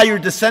multiply your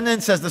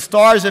descendants as the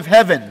stars of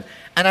heaven,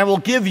 and I will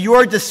give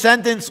your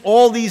descendants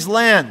all these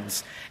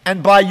lands,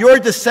 and by your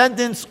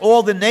descendants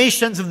all the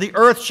nations of the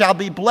earth shall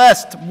be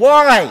blessed."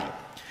 Why?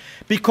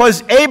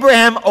 Because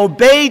Abraham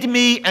obeyed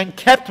me and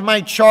kept my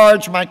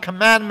charge, my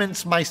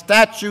commandments, my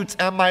statutes,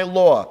 and my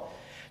law.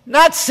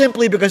 Not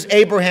simply because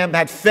Abraham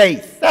had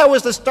faith. That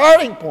was the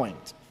starting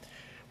point.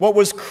 What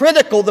was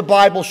critical, the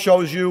Bible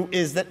shows you,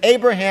 is that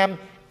Abraham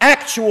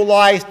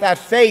actualized that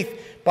faith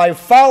by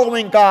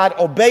following God,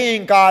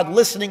 obeying God,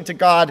 listening to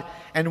God,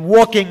 and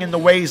walking in the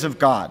ways of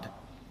God.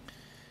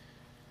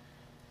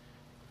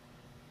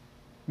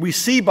 We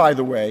see, by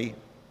the way,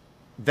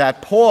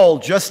 that Paul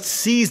just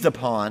seized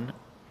upon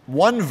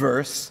one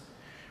verse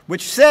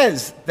which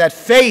says that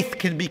faith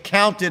can be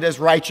counted as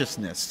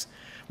righteousness.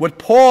 What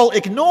Paul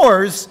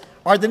ignores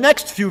are the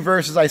next few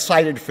verses I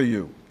cited for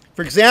you.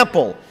 For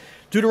example,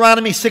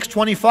 Deuteronomy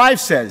 6:25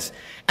 says,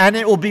 "And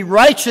it will be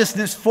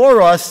righteousness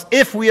for us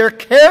if we are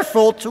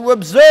careful to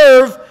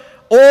observe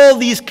all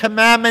these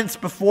commandments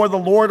before the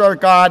Lord our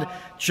God,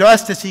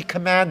 just as he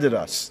commanded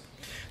us."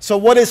 So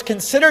what is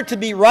considered to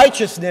be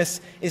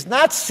righteousness is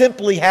not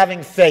simply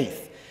having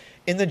faith.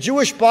 In the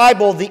Jewish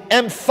Bible, the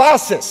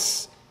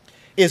emphasis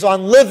is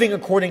on living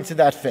according to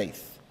that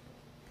faith.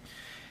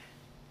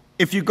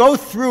 If you go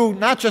through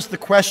not just the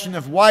question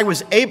of why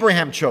was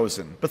Abraham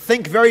chosen, but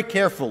think very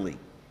carefully.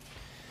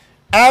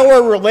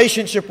 Our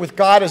relationship with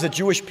God as a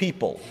Jewish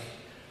people.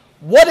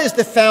 What is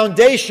the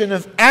foundation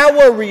of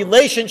our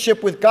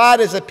relationship with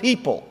God as a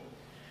people?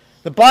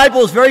 The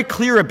Bible is very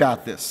clear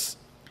about this.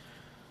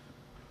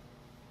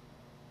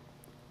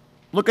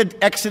 Look at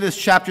Exodus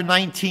chapter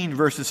 19,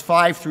 verses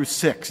 5 through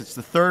 6. It's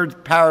the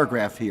third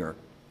paragraph here.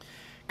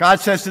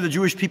 God says to the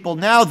Jewish people,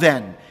 "Now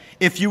then,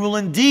 if you will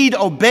indeed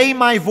obey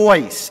my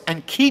voice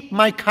and keep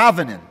my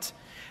covenant,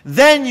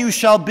 then you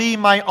shall be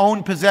my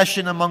own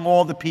possession among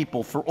all the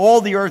people, for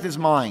all the earth is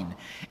mine.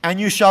 And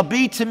you shall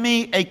be to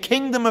me a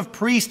kingdom of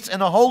priests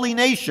and a holy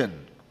nation."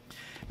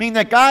 Meaning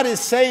that God is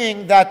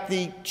saying that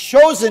the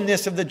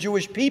chosenness of the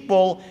Jewish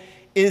people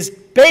is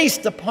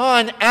based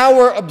upon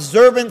our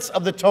observance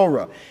of the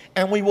Torah.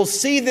 And we will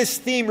see this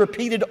theme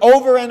repeated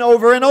over and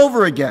over and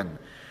over again.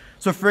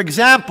 So for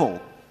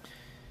example,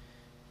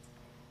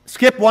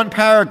 skip one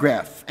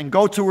paragraph and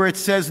go to where it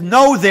says,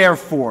 "Know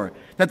therefore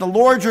that the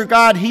Lord your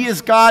God, he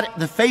is God,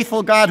 the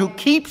faithful God, who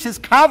keeps his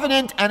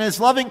covenant and his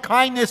loving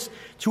kindness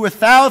to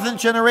 1,000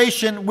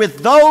 generations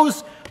with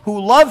those who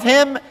love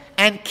him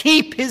and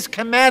keep his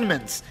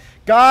commandments."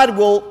 God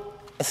will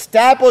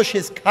establish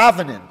his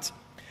covenant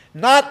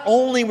not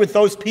only with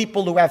those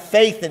people who have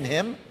faith in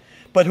him,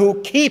 but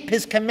who keep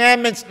his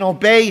commandments and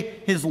obey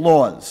his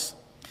laws.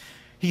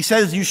 He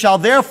says, "You shall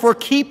therefore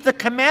keep the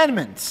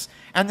commandments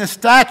and the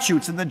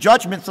statutes and the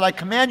judgments that I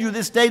command you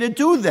this day to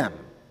do them.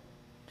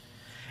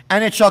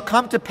 And it shall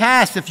come to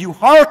pass, if you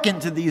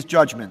hearken to these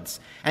judgments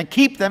and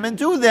keep them and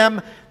do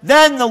them,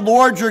 then the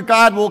Lord your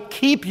God will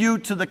keep you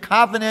to the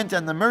covenant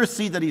and the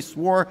mercy that he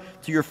swore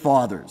to your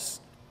fathers."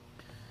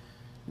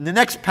 In the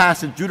next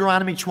passage,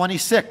 Deuteronomy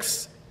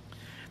 26,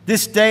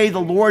 "This day the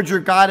Lord your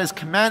God has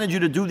commanded you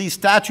to do these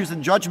statutes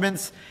and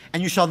judgments,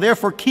 and you shall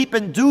therefore keep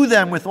and do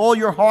them with all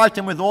your heart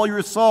and with all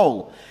your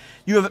soul.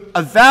 You have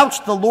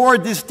avouched the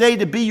Lord this day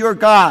to be your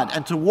God,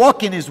 and to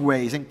walk in his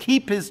ways, and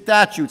keep his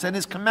statutes and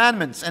his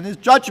commandments and his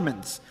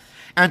judgments,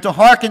 and to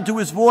hearken to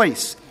his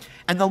voice.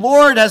 And the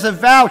Lord has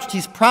avouched,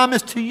 he's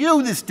promised to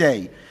you this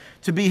day,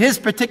 to be his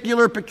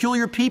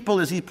peculiar people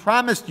as he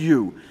promised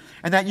you,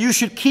 and that you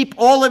should keep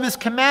all of his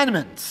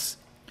commandments."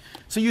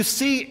 So you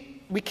see,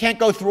 we can't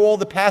go through all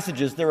the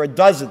passages. There are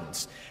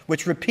dozens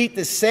which repeat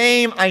the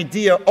same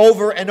idea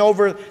over and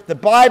over. The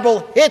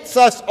Bible hits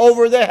us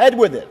over the head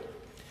with it.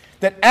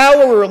 That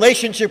our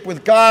relationship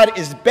with God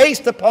is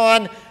based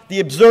upon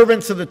the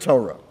observance of the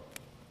Torah.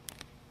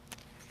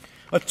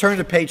 Let's turn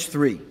to page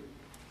 3.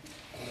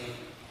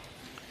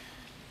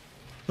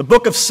 The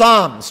book of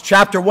Psalms,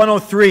 chapter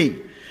 103.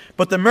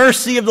 "But the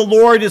mercy of the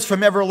Lord is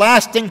from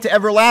everlasting to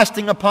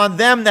everlasting upon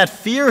them that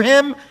fear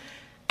him,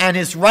 and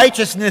his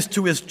righteousness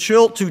to his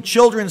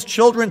children's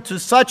children, to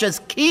such as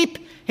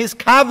keep his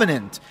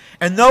covenant,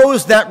 and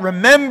those that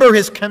remember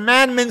his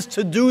commandments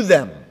to do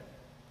them."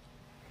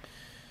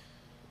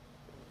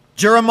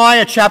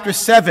 Jeremiah chapter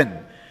 7,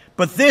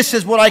 "But this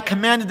is what I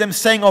commanded them,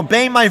 saying,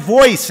 obey my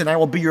voice, and I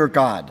will be your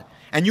God,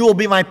 and you will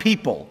be my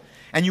people,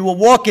 and you will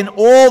walk in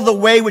all the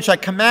way which I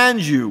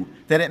command you,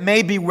 that it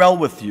may be well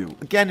with you."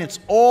 Again, it's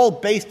all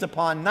based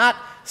upon not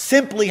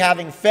simply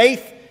having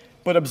faith,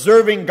 but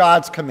observing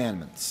God's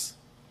commandments.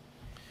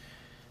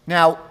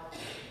 Now,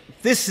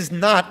 this is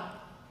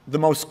not the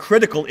most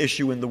critical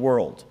issue in the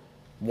world.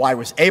 Why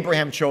was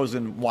Abraham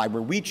chosen? Why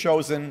were we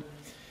chosen?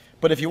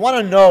 But if you want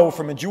to know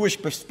from a Jewish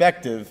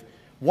perspective,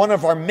 one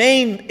of our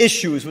main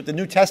issues with the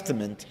New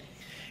Testament,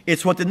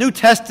 it's what the New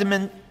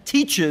Testament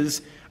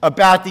teaches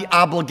about the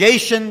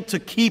obligation to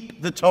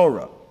keep the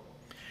Torah.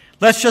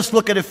 Let's just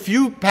look at a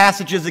few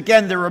passages.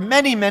 Again, there are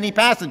many, many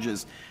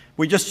passages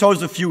We just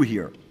chose a few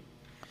here.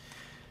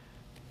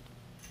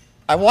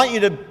 I want you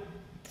to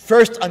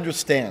first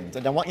understand,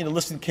 and I want you to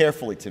listen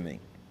carefully to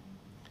me,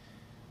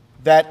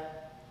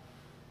 that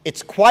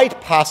it's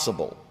quite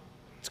possible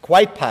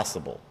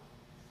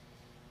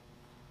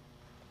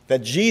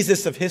that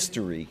Jesus of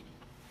history,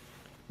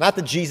 not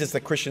the Jesus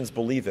that Christians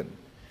believe in,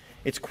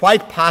 it's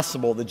quite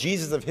possible that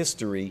Jesus of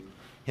history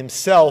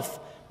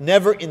himself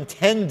never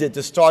intended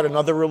to start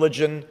another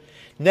religion,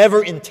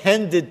 never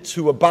intended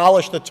to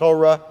abolish the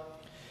Torah,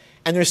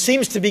 and there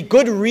seems to be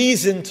good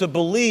reason to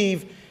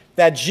believe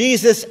that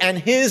Jesus and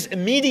his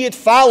immediate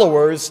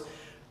followers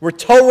were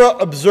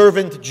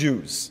Torah-observant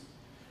Jews.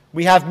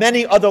 We have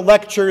many other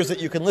lectures that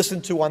you can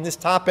listen to on this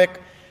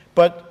topic,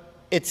 but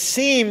it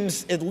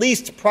seems, at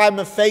least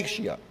prima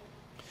facie,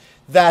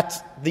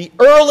 that the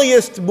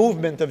earliest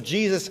movement of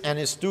Jesus and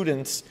his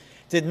students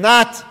did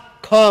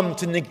not come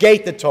to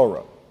negate the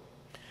Torah.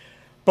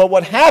 But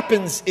what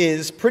happens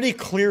is, pretty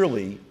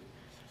clearly,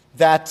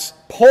 that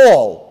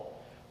Paul,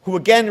 who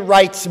again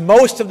writes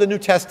most of the New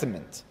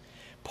Testament,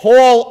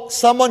 Paul,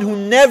 someone who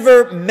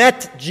never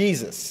met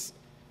Jesus,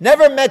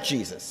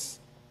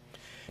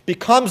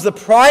 becomes the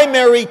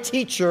primary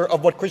teacher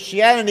of what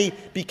Christianity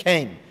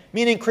became.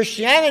 Meaning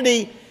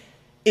Christianity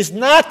is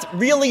not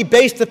really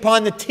based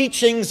upon the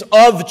teachings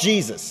of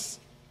Jesus.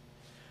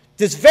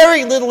 There's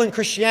very little in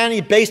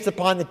Christianity based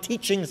upon the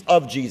teachings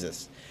of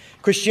Jesus.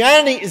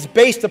 Christianity is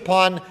based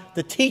upon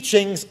the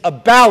teachings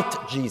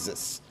about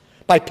Jesus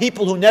by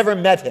people who never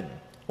met him,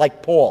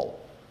 like Paul.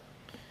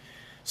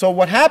 So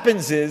what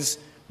happens is,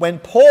 when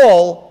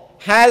Paul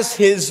has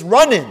his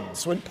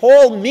run-ins, when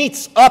Paul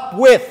meets up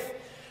with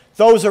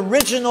those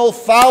original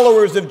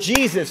followers of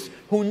Jesus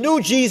who knew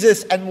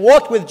Jesus and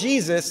walked with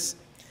Jesus,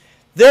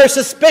 they're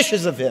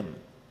suspicious of him.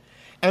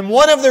 And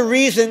one of the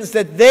reasons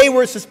that they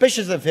were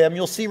suspicious of him,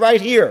 you'll see right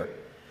here.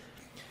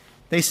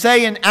 They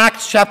say in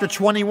Acts chapter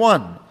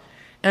 21,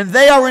 "And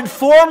they are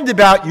informed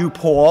about you,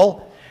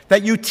 Paul,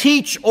 that you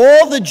teach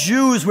all the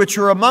Jews which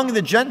are among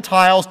the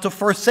Gentiles to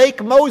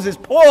forsake Moses."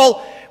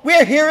 Paul,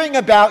 we're hearing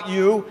about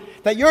you,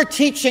 that you're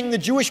teaching the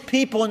Jewish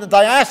people in the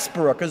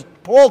diaspora, because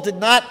Paul did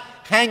not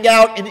hang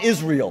out in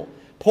Israel.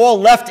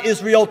 Paul left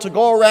Israel to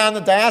go around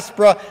the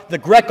diaspora, the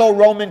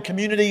Greco-Roman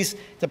communities,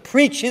 to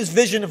preach his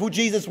vision of who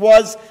Jesus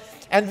was.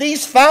 And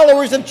these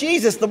followers of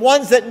Jesus, the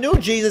ones that knew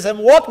Jesus and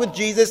walked with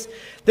Jesus,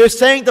 they're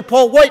saying to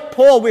Paul, "Wait,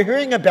 Paul, we're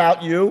hearing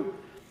about you,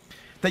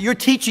 that you're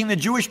teaching the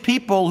Jewish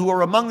people who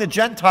are among the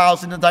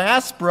Gentiles in the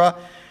diaspora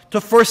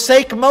to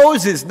forsake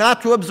Moses,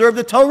 not to observe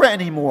the Torah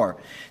anymore,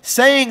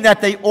 saying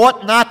that they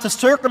ought not to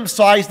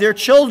circumcise their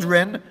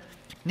children,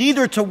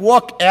 neither to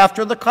walk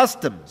after the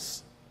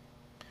customs."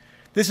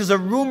 This is a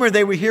rumor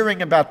they were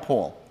hearing about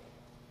Paul.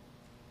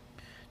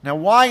 Now,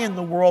 why in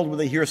the world would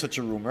they hear such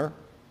a rumor?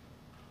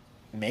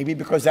 Maybe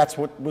because that's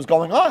what was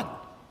going on.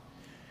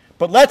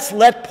 But let's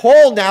let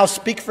Paul now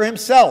speak for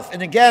himself.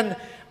 And again,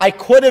 I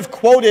could have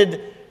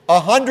quoted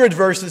 100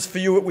 verses for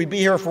you. We'd be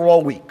here for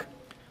all week.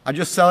 I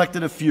just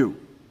selected a few.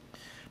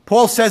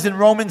 Paul says in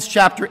Romans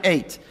chapter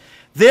 8,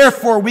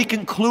 "Therefore we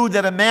conclude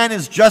that a man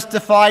is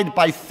justified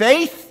by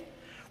faith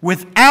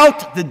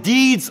without the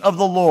deeds of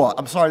the law."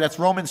 I'm sorry, that's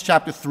Romans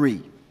chapter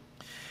 3.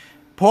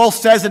 Paul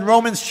says in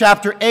Romans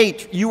chapter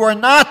 8, "You are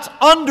not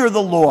under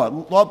the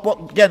law."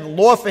 Again,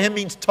 law for him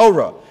means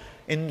Torah.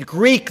 In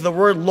Greek, the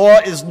word law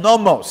is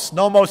nomos.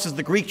 Nomos is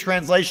the Greek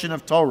translation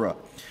of Torah.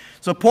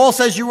 So Paul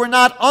says, "You are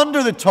not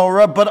under the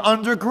Torah, but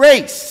under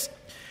grace.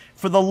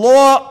 For the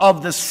law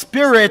of the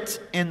Spirit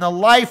in the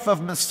life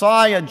of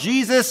Messiah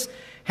Jesus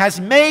has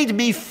made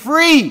me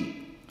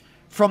free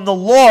from the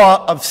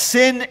law of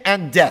sin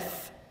and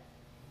death."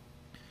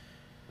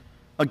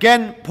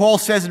 Again, Paul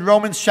says in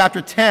Romans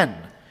chapter 10,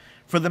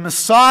 "For the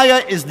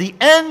Messiah is the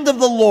end of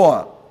the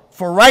law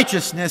for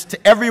righteousness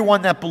to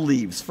everyone that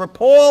believes." For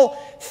Paul,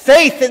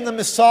 faith in the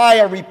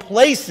Messiah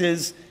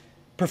replaces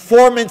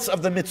performance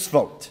of the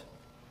mitzvot.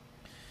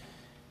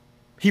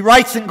 He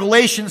writes in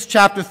Galatians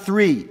chapter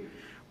 3,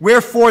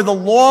 "Wherefore the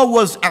law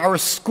was our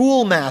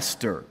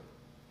schoolmaster."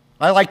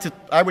 I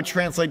would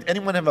translate,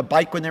 anyone have a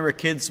bike when they were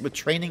kids with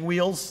training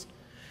wheels?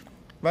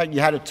 Right? You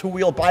had a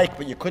two-wheel bike,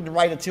 but you couldn't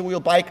ride a two-wheel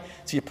bike,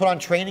 so you put on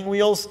training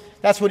wheels.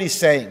 That's what he's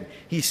saying.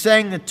 He's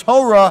saying the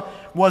Torah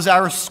was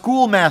our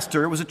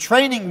schoolmaster. It was a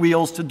training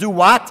wheels to do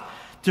what?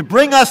 To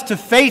bring us to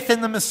faith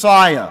in the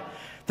Messiah,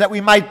 that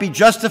we might be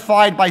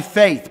justified by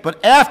faith.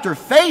 But after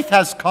faith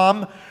has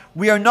come,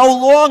 we are no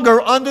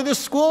longer under the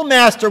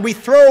schoolmaster. We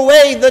throw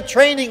away the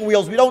training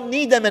wheels. We don't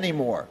need them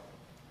anymore.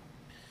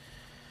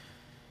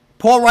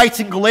 Paul writes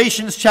in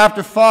Galatians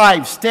chapter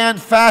 5,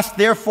 "Stand fast,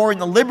 therefore, in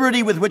the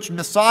liberty with which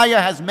Messiah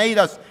has made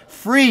us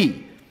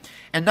free,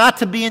 and not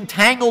to be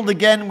entangled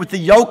again with the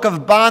yoke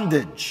of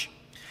bondage.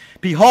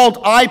 Behold,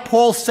 I,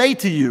 Paul, say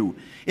to you,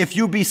 if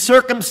you be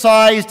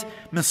circumcised,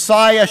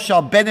 Messiah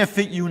shall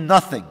benefit you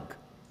nothing."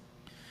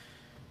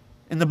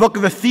 In the book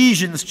of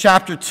Ephesians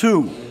chapter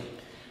 2,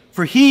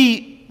 "For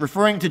he,"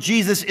 referring to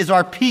Jesus, "is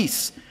our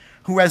peace,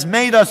 who has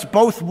made us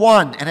both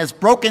one and has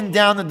broken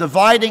down the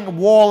dividing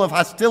wall of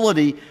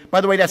hostility. By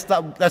the way, that's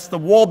the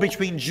wall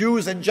between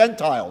Jews and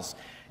Gentiles.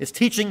 It's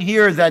teaching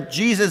here that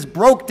Jesus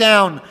broke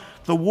down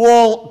the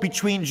wall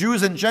between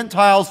Jews and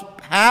Gentiles.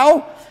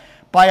 How?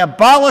 By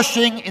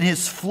abolishing in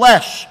his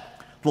flesh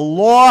the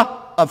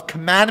law of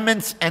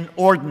commandments and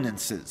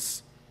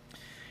ordinances.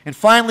 And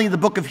finally, the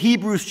book of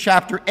Hebrews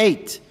chapter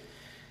 8,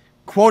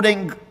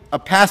 quoting a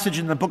passage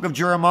in the book of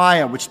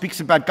Jeremiah, which speaks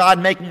about God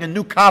making a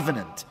new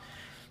covenant.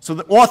 So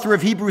the author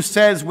of Hebrews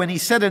says, when he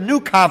said a new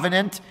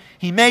covenant,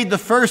 he made the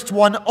first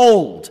one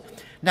old.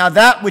 Now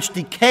that which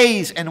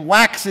decays and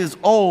waxes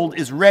old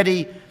is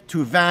ready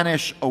to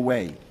vanish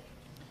away.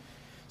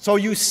 So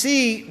you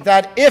see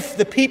that if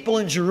the people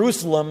in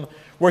Jerusalem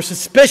were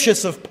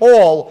suspicious of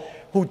Paul,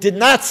 who did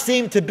not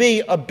seem to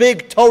be a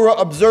big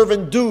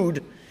Torah-observant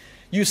dude,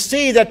 you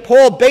see that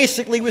Paul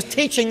basically was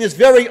teaching this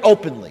very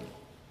openly.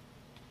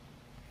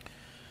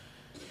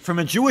 From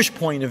a Jewish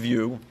point of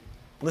view,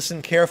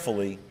 listen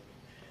carefully,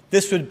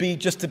 this would be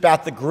just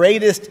about the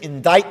greatest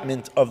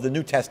indictment of the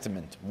New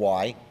Testament.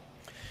 Why?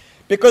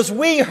 Because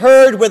we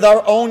heard with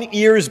our own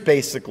ears,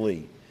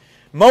 basically,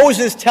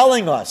 Moses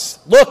telling us,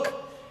 look,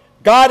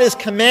 God is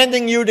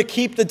commanding you to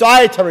keep the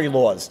dietary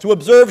laws, to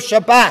observe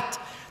Shabbat,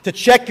 to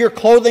check your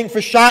clothing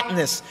for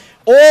shotness.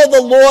 All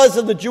the laws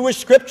of the Jewish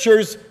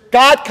scriptures,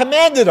 God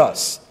commanded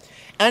us.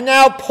 And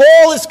now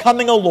Paul is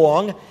coming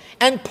along,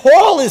 and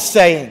Paul is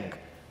saying,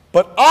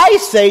 but I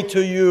say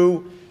to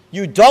you,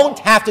 you don't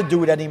have to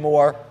do it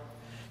anymore.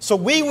 So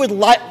we would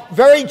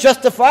very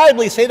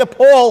justifiably say to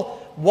Paul,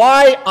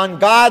 why on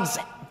God's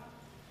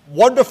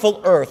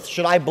wonderful earth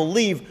should I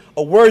believe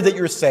a word that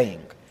you're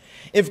saying?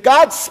 If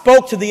God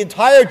spoke to the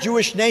entire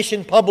Jewish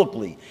nation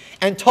publicly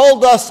and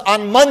told us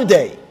on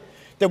Monday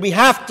that we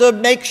have to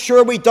make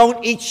sure we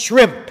don't eat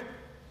shrimp,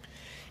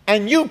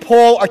 and you,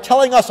 Paul, are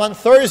telling us on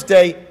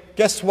Thursday,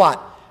 guess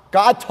what?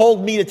 God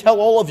told me to tell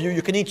all of you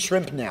you can eat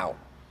shrimp now.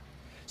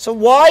 So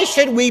why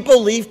should we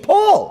believe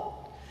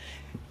Paul?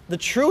 The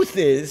truth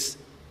is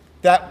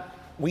that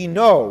we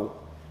know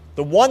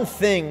the one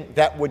thing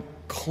that would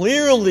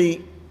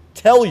clearly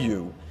tell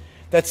you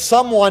that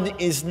someone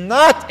is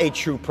not a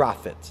true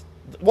prophet,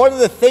 one of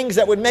the things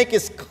that would make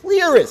us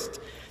clearest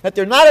that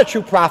they're not a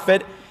true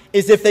prophet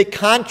is if they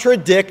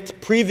contradict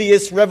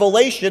previous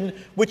revelation,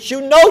 which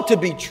you know to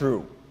be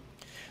true.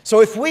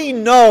 So if we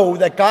know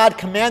that God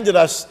commanded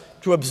us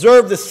to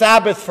observe the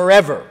Sabbath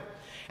forever,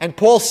 and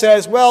Paul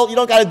says, well, you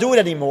don't got to do it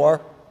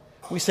anymore,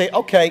 we say,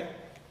 okay,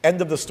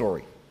 end of the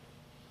story.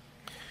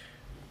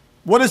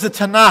 What does the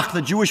Tenach,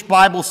 the Jewish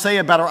Bible, say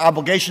about our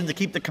obligation to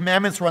keep the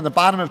commandments? We're on the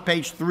bottom of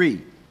page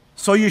 3.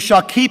 So you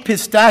shall keep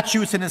his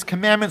statutes and his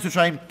commandments, which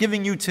I am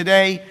giving you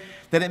today,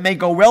 that it may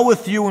go well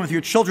with you and with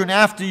your children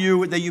after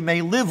you, that you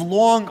may live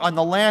long on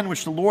the land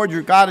which the Lord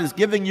your God is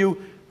giving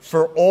you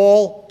for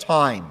all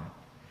time.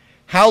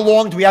 How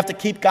long do we have to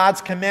keep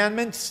God's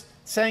commandments?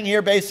 It's saying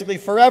here basically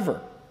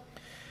forever.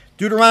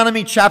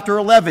 Deuteronomy chapter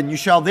 11, you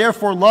shall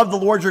therefore love the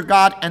Lord your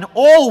God and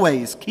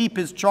always keep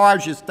his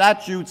charge, his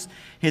statutes,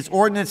 his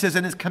ordinances,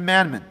 and his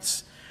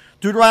commandments.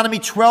 Deuteronomy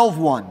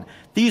 12:1,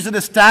 these are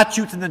the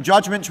statutes and the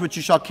judgments which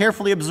you shall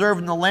carefully observe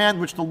in the land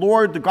which the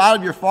Lord, the God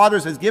of your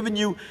fathers, has given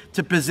you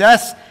to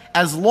possess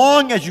as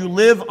long as you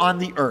live on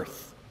the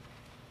earth.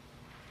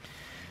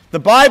 The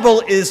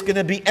Bible is going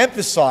to be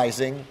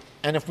emphasizing,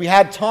 and if we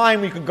had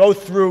time we could go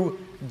through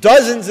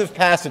dozens of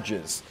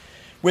passages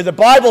where the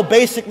Bible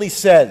basically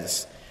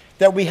says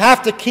that we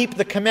have to keep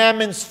the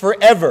commandments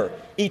forever,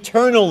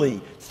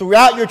 eternally,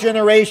 throughout your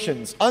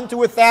generations, unto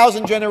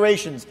 1,000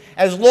 generations,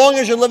 as long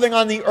as you're living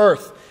on the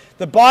earth.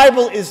 The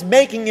Bible is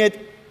making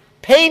it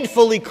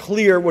painfully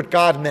clear what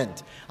God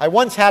meant. I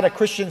once had a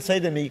Christian say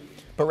to me,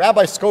 but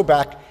Rabbi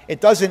Skobac,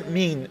 it doesn't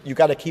mean you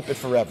got to keep it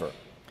forever.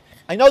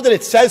 I know that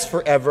it says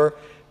forever,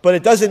 but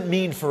it doesn't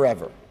mean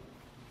forever.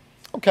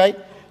 Okay,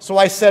 so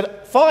I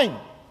said, fine.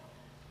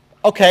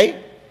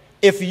 Okay,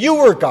 if you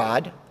were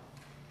God,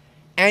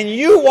 and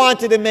you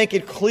wanted to make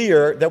it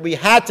clear that we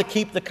had to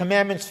keep the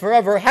commandments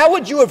forever, how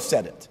would you have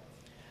said it?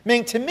 I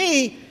mean, to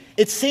me,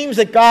 it seems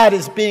that God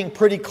is being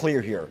pretty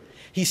clear here.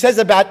 He says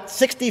about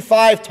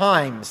 65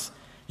 times,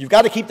 you've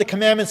got to keep the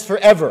commandments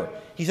forever.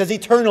 He says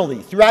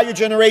eternally, throughout your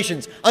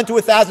generations, unto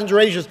 1,000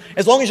 generations,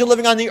 as long as you're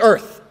living on the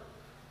earth.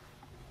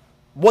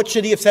 What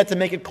should he have said to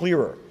make it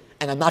clearer?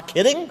 And I'm not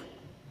kidding.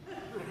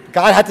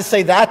 God had to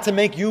say that to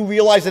make you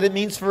realize that it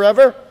means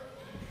forever?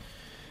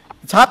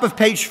 The top of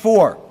page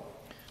 4.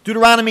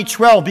 Deuteronomy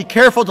 12, be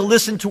careful to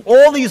listen to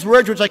all these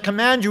words which I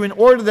command you in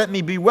order that it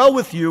may be well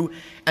with you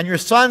and your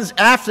sons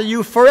after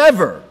you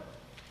forever.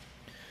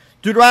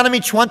 Deuteronomy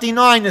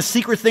 29, the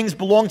secret things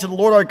belong to the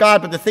Lord our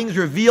God, but the things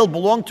revealed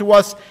belong to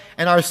us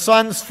and our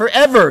sons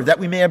forever, that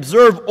we may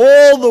observe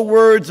all the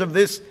words of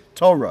this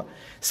Torah.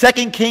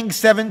 2 Kings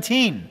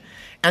 17,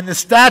 and the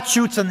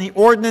statutes and the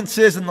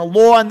ordinances and the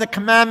law and the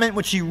commandment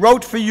which he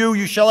wrote for you,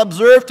 you shall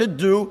observe to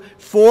do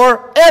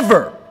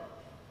forever.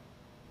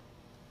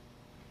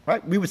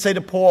 Right? We would say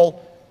to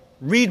Paul,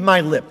 read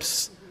my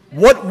lips.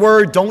 What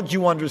word don't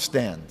you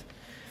understand?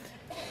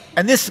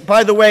 And this,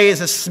 by the way,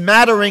 is a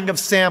smattering of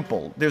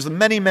sample. There's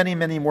many, many,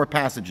 many more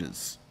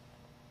passages.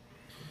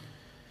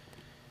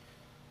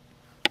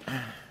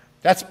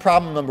 That's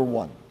problem number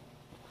one.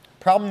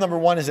 Problem number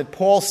one is that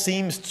Paul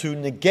seems to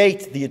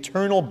negate the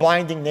eternal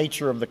binding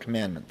nature of the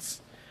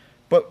commandments.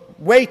 But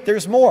wait,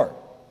 there's more.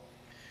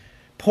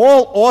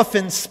 Paul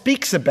often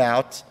speaks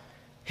about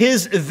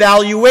his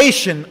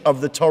evaluation of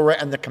the Torah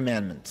and the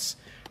commandments.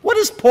 What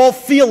does Paul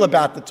feel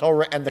about the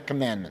Torah and the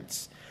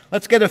commandments?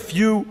 Let's get a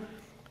few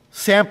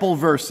sample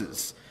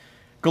verses.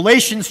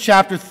 Galatians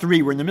chapter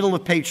 3, we're in the middle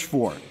of page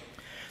 4.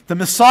 The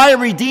Messiah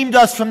redeemed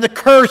us from the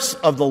curse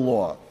of the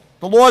law.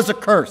 The law is a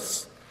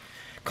curse.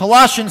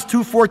 Colossians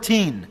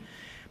 2:14,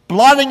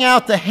 blotting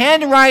out the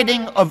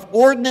handwriting of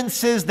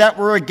ordinances that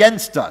were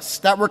against us,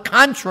 that were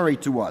contrary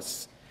to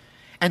us,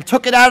 and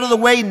took it out of the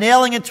way,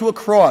 nailing it to a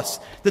cross.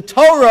 The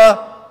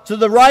Torah, to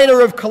the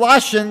writer of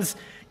Colossians,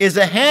 is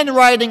a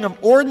handwriting of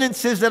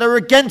ordinances that are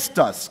against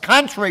us,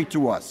 contrary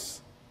to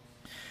us.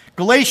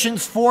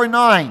 Galatians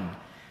 4:9,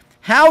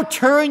 how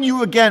turn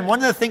you again? One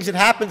of the things that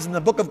happens in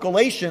the book of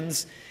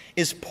Galatians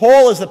is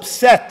Paul is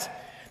upset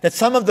that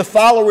some of the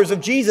followers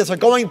of Jesus are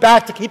going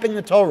back to keeping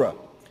the Torah.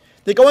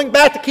 They're going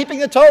back to keeping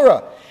the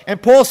Torah.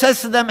 And Paul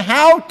says to them,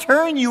 how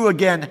turn you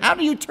again? How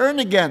do you turn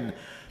again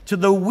to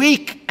the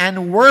weak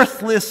and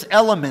worthless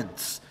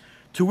elements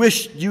to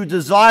which you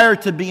desire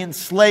to be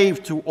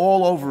enslaved to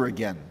all over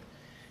again?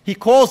 He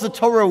calls the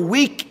Torah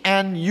weak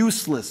and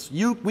useless,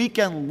 weak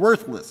and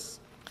worthless.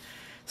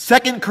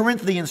 2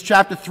 Corinthians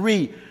chapter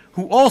 3,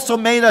 who also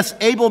made us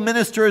able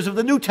ministers of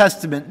the New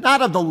Testament,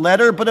 not of the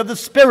letter, but of the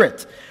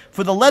Spirit.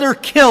 For the letter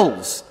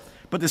kills,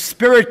 but the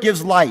Spirit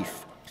gives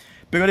life.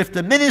 But if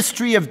the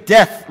ministry of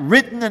death,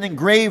 written and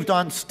engraved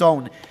on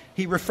stone,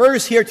 he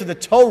refers here to the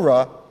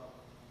Torah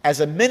as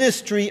a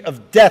ministry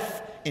of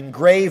death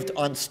engraved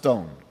on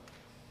stone.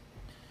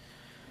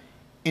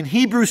 In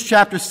Hebrews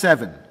chapter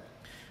 7,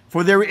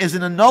 for there is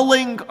an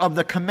annulling of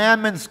the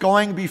commandments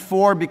going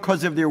before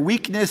because of their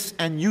weakness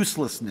and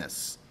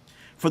uselessness.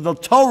 For the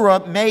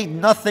Torah made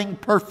nothing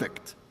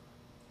perfect.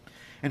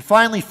 And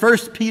finally, 1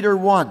 Peter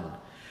 1,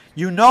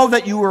 you know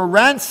that you were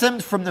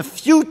ransomed from the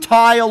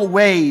futile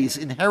ways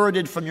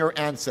inherited from your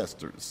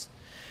ancestors.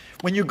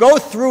 When you go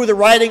through the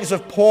writings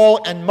of Paul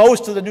and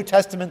most of the New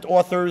Testament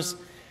authors,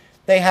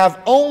 they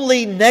have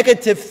only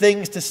negative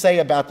things to say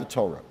about the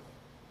Torah,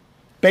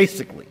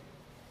 basically.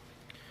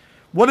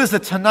 What does the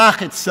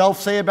Tenach itself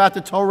say about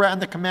the Torah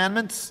and the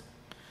commandments?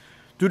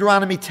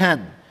 Deuteronomy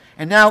 10.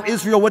 And now,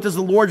 Israel, what does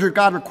the Lord your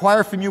God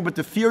require from you but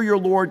to fear your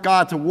Lord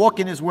God, to walk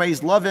in his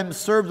ways, love him,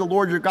 serve the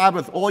Lord your God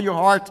with all your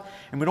heart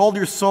and with all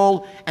your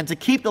soul, and to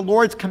keep the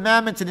Lord's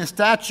commandments and his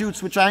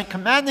statutes, which I am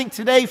commanding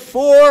today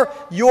for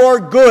your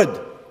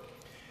good.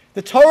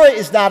 The Torah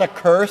is not a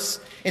curse.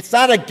 It's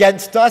not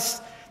against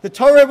us. The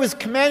Torah was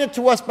commanded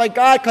to us by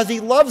God because he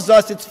loves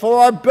us. It's for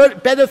our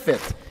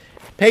benefit.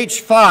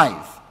 Page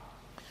 5.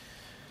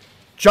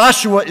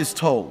 Joshua is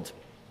told.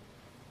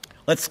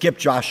 Let's skip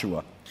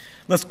Joshua.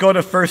 Let's go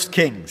to 1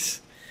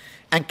 Kings.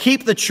 And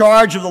keep the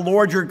charge of the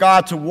Lord your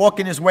God to walk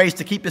in his ways,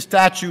 to keep his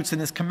statutes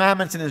and his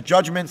commandments and his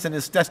judgments and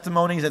his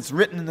testimonies that's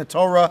written in the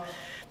Torah,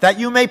 that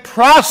you may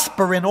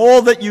prosper in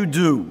all that you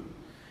do.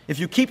 If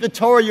you keep the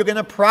Torah, you're going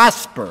to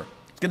prosper.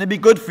 It's going to be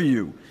good for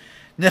you.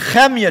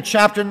 Nehemiah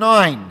chapter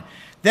 9.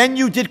 Then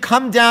you did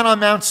come down on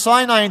Mount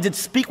Sinai and did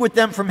speak with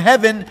them from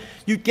heaven.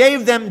 You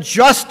gave them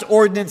just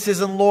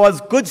ordinances and laws,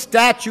 good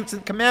statutes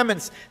and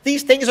commandments.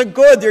 These things are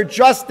good. They're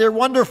just. They're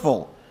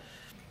wonderful.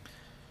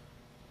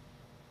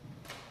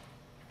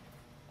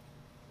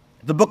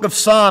 The book of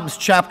Psalms,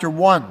 chapter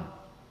 1,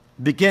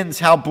 begins,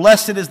 how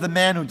blessed is the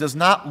man who does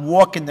not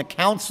walk in the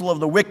counsel of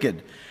the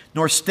wicked,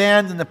 nor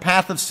stand in the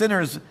path of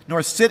sinners,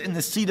 nor sit in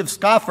the seat of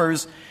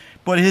scoffers,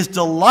 but his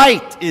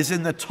delight is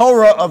in the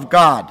Torah of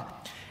God,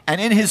 and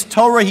in his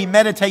Torah he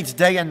meditates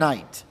day and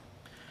night.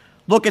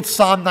 Look at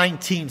Psalm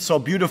 19, so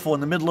beautiful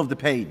in the middle of the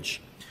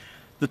page.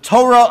 The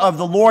Torah of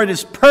the Lord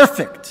is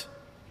perfect.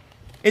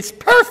 It's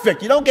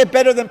perfect. You don't get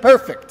better than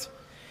perfect.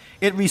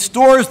 It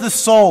restores the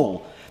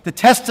soul. The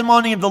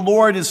testimony of the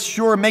Lord is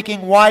sure,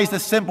 making wise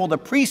the simple. The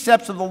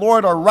precepts of the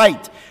Lord are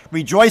right,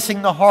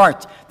 rejoicing the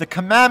heart. The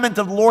commandment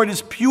of the Lord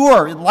is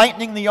pure,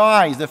 enlightening the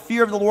eyes. The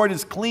fear of the Lord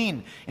is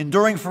clean,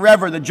 enduring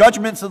forever. The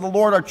judgments of the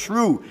Lord are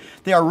true.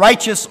 They are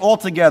righteous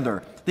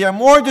altogether. They are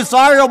more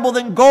desirable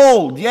than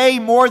gold, yea,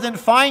 more than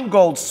fine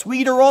gold,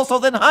 sweeter also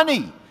than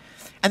honey,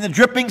 and the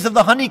drippings of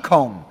the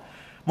honeycomb.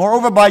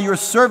 Moreover, by your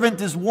servant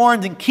is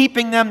warned, in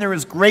keeping them there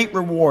is great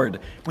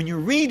reward. When you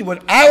read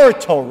what our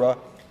Torah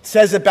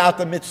says about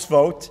the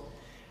mitzvot,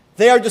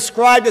 they are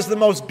described as the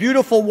most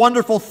beautiful,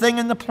 wonderful thing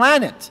in the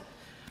planet.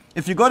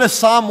 If you go to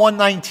Psalm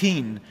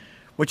 119,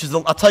 which is,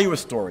 I'll tell you a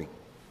story.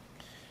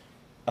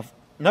 A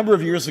number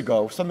of years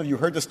ago, some of you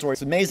heard the story,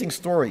 it's an amazing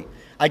story.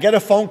 I get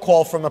a phone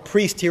call from a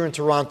priest here in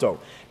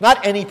Toronto.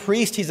 Not any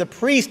priest, he's a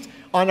priest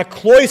on a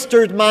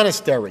cloistered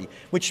monastery,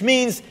 which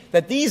means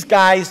that these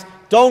guys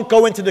don't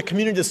go into the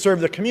community to serve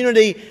the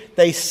community.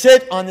 They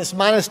sit on this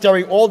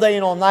monastery all day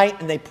and all night,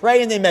 and they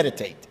pray and they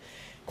meditate.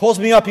 Calls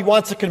me up, he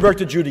wants to convert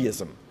to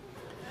Judaism.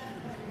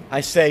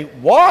 I say,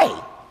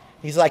 why?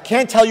 He says, I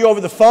can't tell you over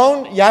the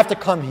phone. You have to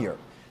come here.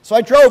 So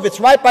I drove.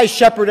 It's right by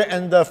Shepherd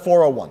and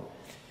 401.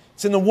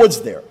 It's in the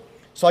woods there.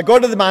 So I go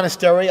to the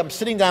monastery. I'm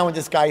sitting down with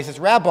this guy. He says,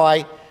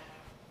 Rabbi,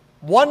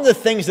 one of the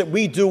things that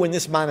we do in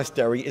this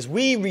monastery is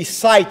we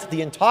recite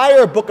the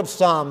entire book of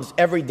Psalms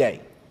every day.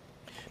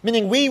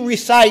 Meaning we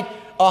recite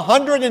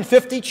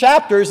 150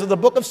 chapters of the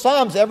book of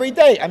Psalms every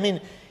day. I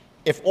mean,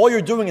 if all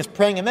you're doing is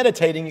praying and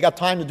meditating, you got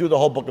time to do the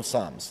whole book of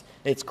Psalms.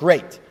 It's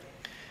great.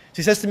 So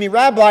he says to me,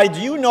 Rabbi,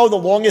 do you know the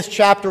longest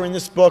chapter in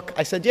this book?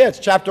 I said, yeah, it's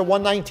chapter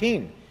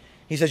 119.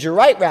 He says, you're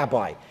right,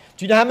 Rabbi.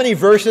 Do you know how many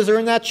verses are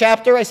in that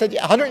chapter? I said,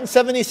 yeah,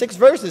 176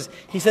 verses.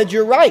 He said,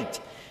 you're right.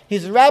 He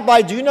said,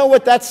 Rabbi, do you know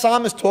what that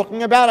psalm is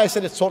talking about? I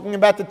said, it's talking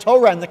about the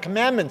Torah and the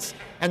commandments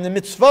and the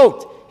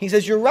mitzvot. He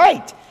says, you're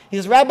right. He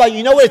says, Rabbi,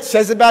 you know what it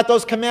says about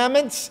those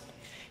commandments?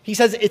 He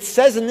says, it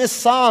says in this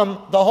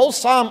psalm, the whole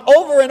psalm,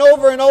 over and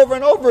over and over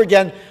and over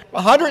again,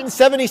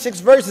 176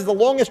 verses, the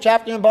longest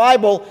chapter in the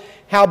Bible,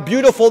 how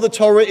beautiful the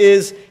Torah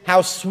is,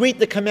 how sweet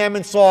the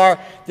commandments are,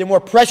 they're more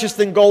precious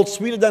than gold,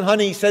 sweeter than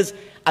honey. He says,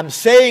 I'm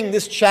saying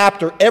this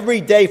chapter every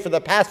day for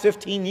the past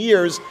 15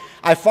 years.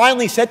 I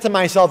finally said to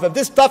myself, if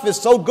this stuff is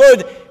so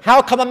good,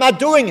 how come I'm not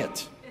doing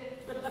it?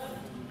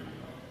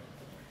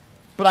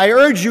 But I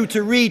urge you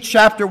to read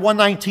chapter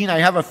 119. I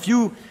have a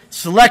few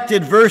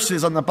selected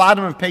verses on the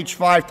bottom of page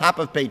 5, top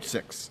of page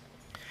 6.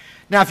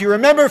 Now, if you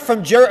remember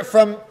from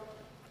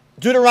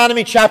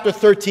Deuteronomy chapter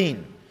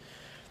 13,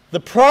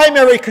 the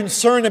primary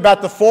concern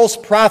about the false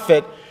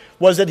prophet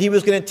was that he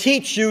was going to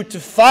teach you to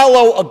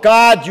follow a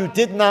God you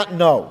did not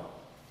know.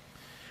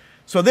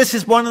 So this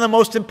is one of the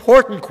most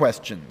important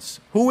questions.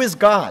 Who is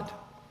God?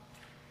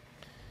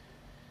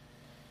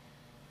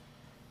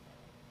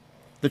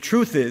 The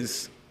truth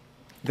is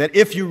that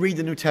if you read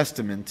the New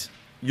Testament,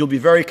 you'll be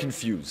very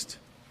confused.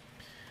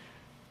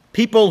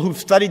 People who've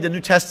studied the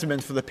New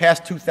Testament for the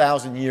past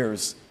 2,000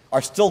 years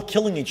are still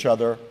killing each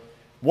other.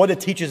 What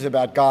it teaches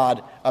about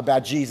God,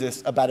 about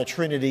Jesus, about a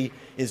Trinity.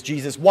 Is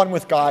Jesus one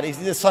with God? Is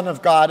he the Son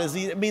of God?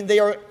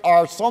 There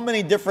are so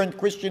many different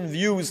Christian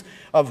views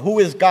of who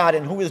is God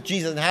and who is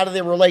Jesus and how do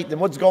they relate and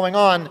what's going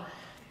on.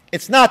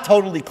 It's not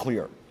totally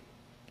clear.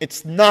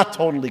 It's not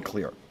totally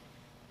clear.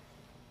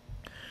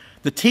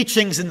 The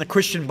teachings in the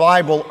Christian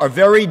Bible are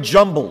very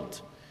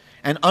jumbled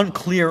and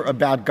unclear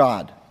about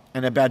God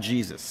and about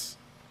Jesus.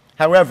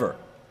 However,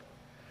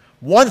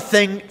 one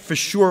thing for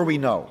sure we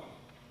know.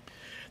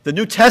 The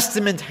New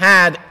Testament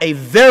had a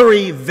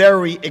very,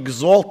 very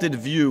exalted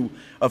view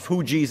of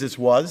who Jesus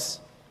was.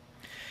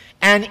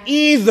 And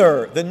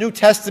either the New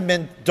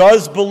Testament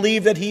does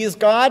believe that he is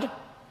God,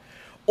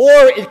 or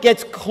it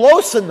gets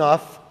close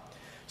enough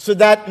so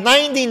that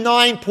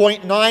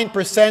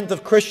 99.9%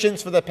 of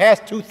Christians for the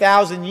past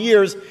 2,000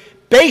 years,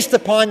 based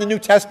upon the New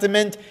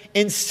Testament,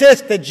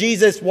 insist that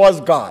Jesus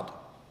was God.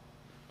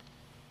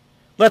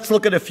 Let's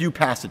look at a few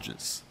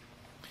passages.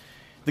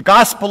 The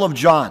Gospel of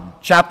John,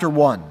 chapter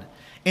 1.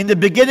 In the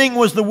beginning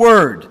was the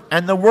Word,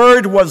 and the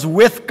Word was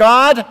with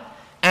God,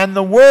 and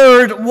the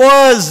Word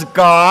was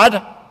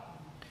God,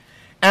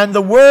 and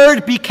the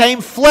Word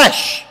became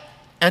flesh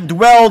and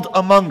dwelled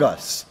among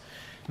us.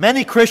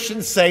 Many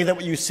Christians say that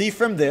what you see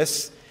from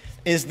this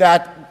is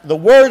that the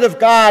Word of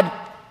God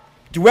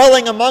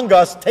dwelling among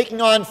us,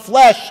 taking on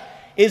flesh,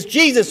 is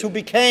Jesus who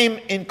became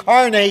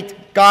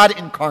incarnate, God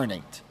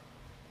incarnate.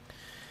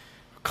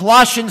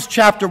 Colossians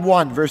chapter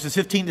 1, verses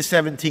 15 to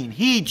 17.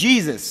 He,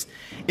 Jesus,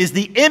 is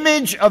the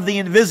image of the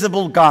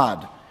invisible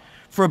God.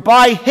 For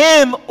by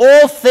him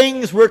all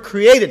things were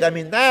created.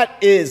 That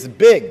is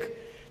big.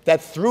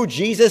 That through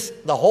Jesus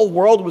the whole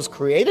world was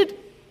created?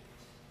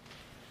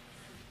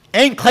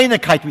 Ein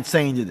Kleinigkeit, we'd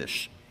say in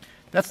Yiddish.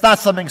 That's not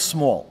something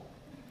small.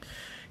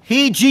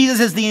 He, Jesus,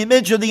 is the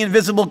image of the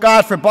invisible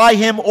God. For by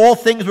him all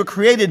things were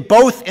created,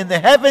 both in the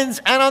heavens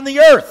and on the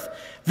earth,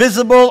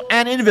 visible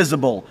and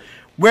invisible.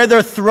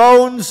 Whether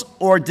thrones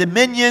or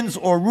dominions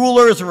or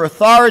rulers or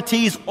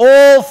authorities,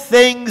 all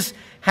things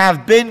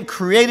have been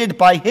created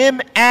by him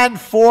and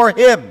for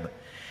him.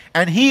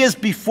 And he is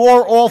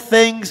before all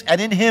things, and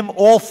in him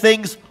all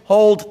things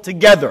hold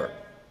together.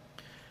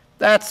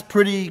 That's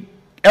pretty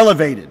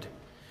elevated.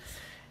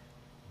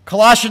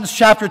 Colossians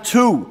chapter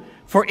 2,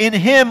 for in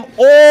him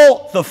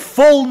all the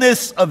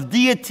fullness of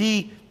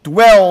deity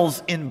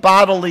dwells in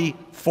bodily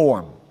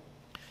form.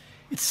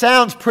 It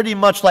sounds pretty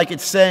much like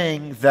it's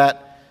saying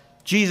that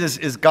Jesus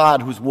is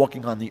God who's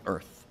walking on the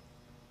earth.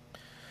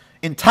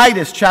 In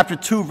Titus chapter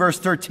 2, verse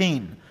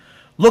 13,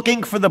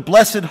 looking for the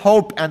blessed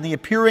hope and the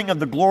appearing of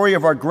the glory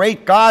of our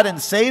great God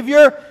and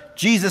Savior,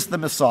 Jesus the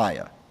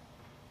Messiah.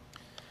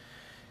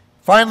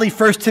 Finally,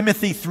 1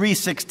 Timothy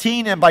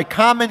 3:16, and by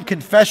common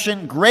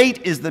confession,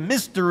 great is the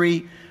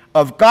mystery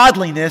of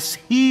godliness,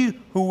 he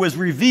who was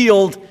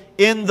revealed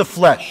in the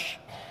flesh.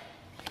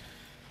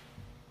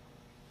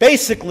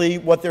 Basically,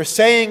 what they're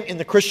saying in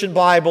the Christian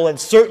Bible, and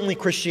certainly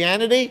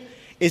Christianity,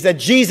 is that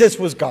Jesus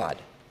was God.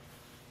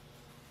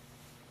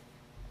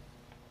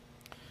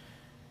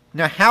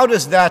 Now, how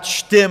does that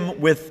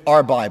stem with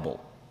our Bible?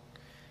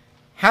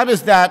 How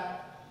does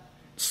that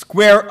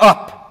square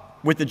up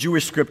with the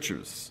Jewish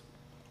scriptures.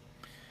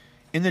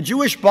 In the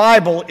Jewish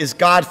Bible, is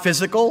God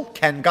physical?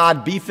 Can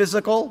God be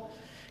physical?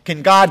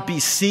 Can God be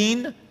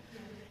seen?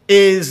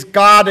 Is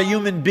God a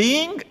human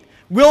being?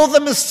 Will the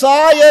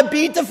Messiah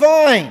be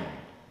divine?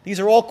 These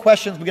are all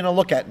questions we're going to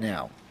look at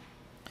now.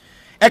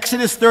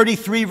 Exodus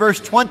 33, verse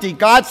 20,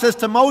 God says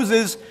to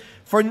Moses,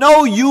 "For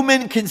no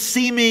human can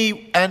see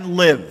me and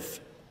live."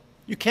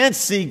 You can't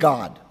see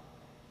God.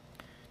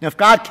 Now, if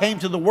God came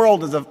to the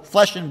world as a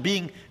flesh and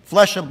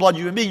blood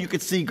human being, you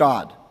could see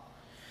God.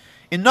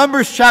 In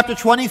Numbers chapter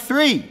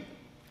 23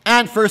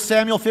 and 1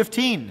 Samuel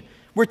 15,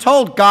 we're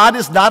told God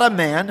is not a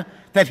man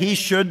that he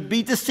should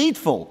be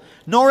deceitful,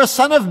 nor a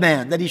son of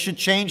man that he should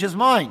change his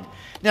mind.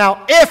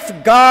 Now,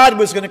 if God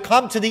was going to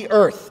come to the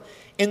earth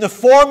in the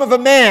form of a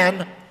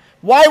man,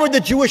 why would the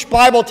Jewish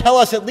Bible tell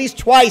us at least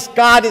twice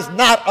God is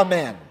not a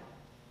man?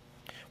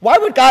 Why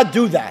would God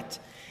do that?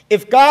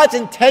 If God's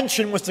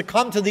intention was to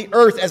come to the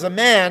earth as a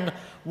man,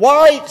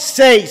 why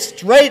say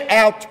straight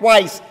out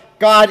twice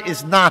God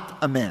is not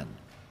a man?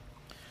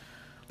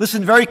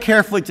 Listen very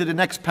carefully to the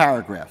next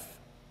paragraph.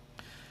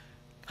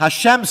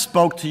 Hashem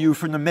spoke to you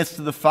from the midst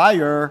of the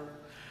fire.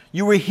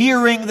 You were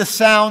hearing the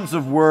sounds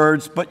of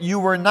words, but you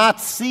were not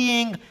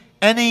seeing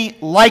any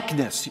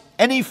likeness,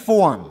 any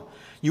form.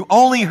 You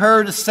only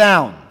heard a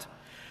sound.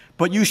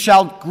 But you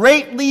shall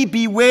greatly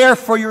beware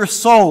for your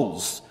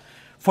souls,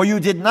 for you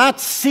did not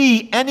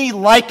see any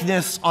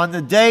likeness on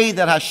the day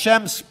that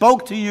Hashem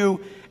spoke to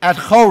you at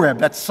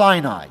Horeb, at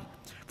Sinai,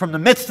 from the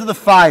midst of the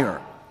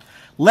fire,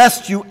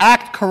 lest you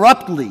act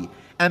corruptly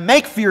and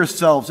make for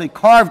yourselves a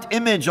carved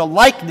image, a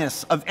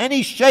likeness of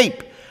any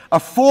shape, a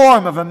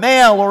form of a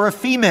male or a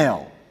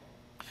female.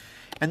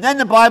 And then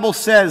the Bible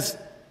says,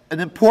 an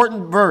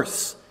important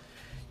verse,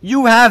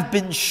 you have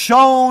been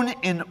shown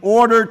in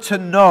order to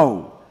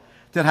know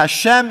that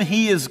Hashem,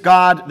 he is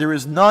God, there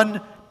is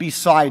none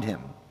beside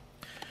him.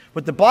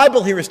 What the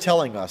Bible here is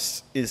telling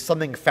us is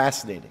something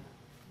fascinating.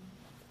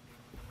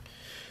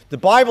 The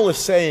Bible is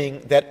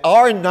saying that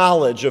our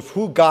knowledge of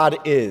who God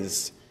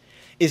is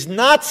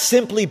not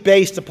simply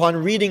based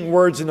upon reading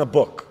words in a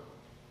book.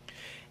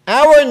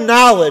 Our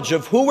knowledge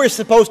of who we're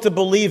supposed to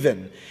believe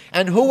in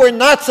and who we're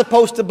not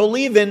supposed to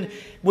believe in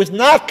was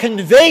not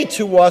conveyed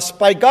to us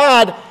by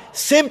God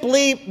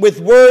simply with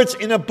words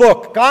in a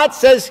book. God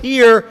says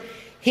here,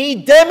 he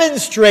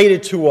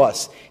demonstrated to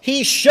us,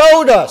 he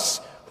showed us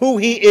who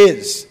he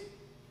is.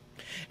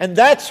 And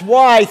that's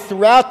why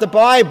throughout the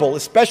Bible,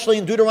 especially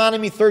in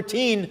Deuteronomy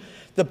 13,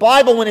 the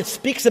Bible, when it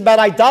speaks about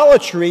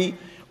idolatry,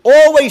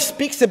 always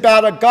speaks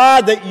about a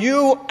God that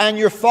you and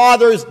your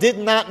fathers did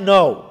not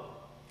know.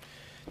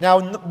 Now,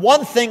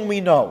 one thing we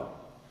know,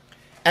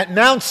 at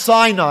Mount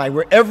Sinai,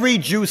 where every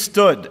Jew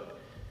stood,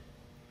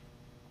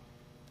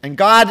 and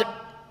God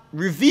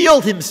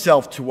revealed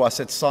himself to us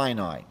at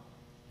Sinai,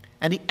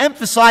 and he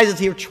emphasizes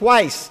here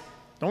twice,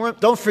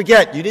 don't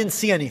forget, you didn't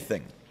see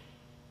anything.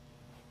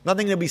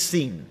 Nothing to be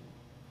seen.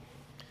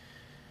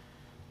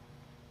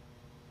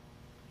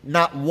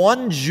 Not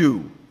one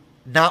Jew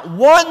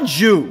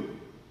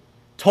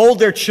told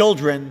their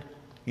children,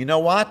 you know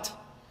what?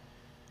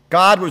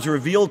 God was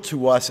revealed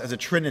to us as a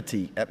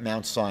Trinity at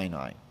Mount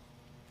Sinai.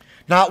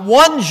 Not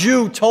one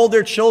Jew told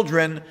their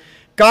children,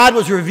 God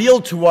was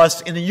revealed to us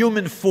in a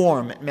human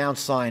form at Mount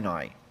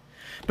Sinai.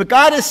 But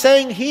God is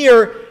saying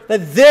here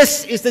that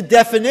this is the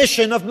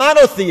definition of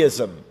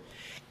monotheism.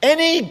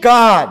 Any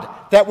God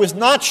that was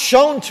not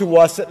shown to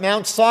us at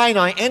Mount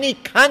Sinai, any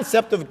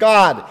concept of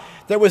God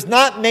that was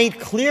not made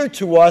clear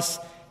to us,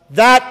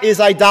 that is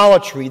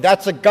idolatry.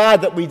 That's a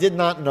God that we did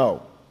not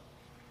know.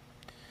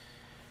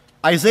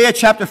 Isaiah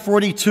chapter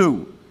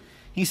 42,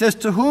 he says,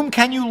 to whom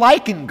can you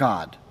liken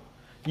God?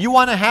 You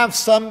want to have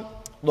some...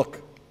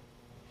 Look,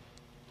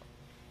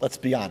 let's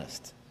be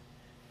honest.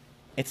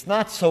 It's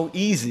not so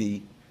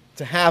easy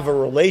to have a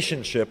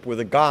relationship with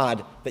a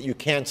God that you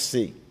can't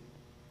see.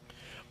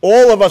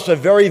 All of us are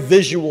very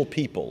visual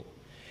people.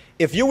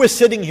 If you were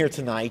sitting here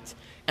tonight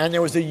and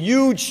there was a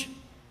huge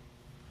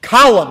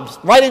column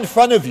right in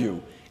front of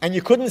you and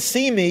you couldn't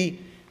see me,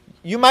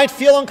 you might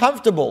feel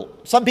uncomfortable.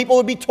 Some people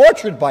would be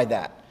tortured by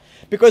that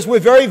because we're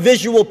very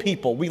visual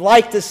people. We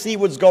like to see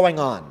what's going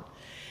on.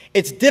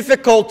 It's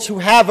difficult to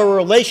have a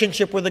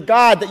relationship with a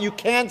God that you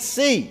can't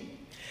see.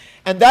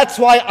 And that's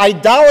why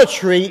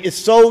idolatry is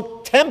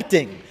so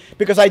tempting,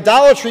 because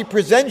idolatry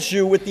presents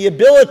you with the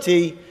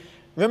ability.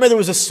 Remember there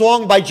was a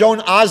song by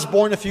Joan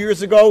Osborne a few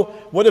years ago,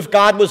 What If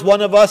God Was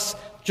One of Us,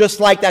 just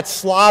like that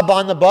slob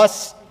on the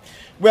bus?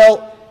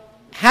 Well,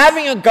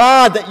 having a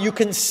God that you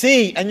can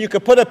see and you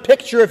can put a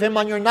picture of him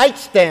on your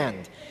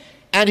nightstand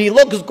and he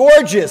looks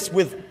gorgeous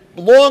with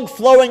long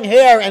flowing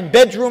hair and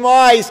bedroom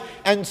eyes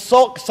and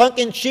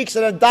sunken cheeks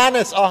and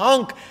Adonis, a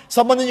hunk,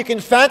 someone that you can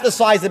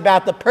fantasize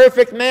about, the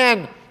perfect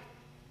man.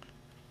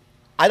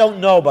 I don't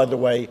know, by the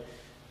way,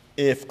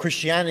 if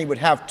Christianity would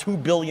have 2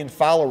 billion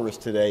followers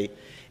today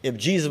if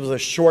Jesus was a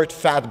short,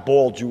 fat,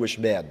 bald Jewish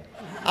man.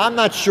 I'm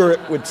not sure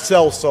it would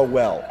sell so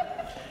well.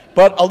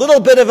 But a little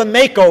bit of a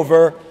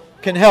makeover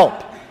can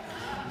help.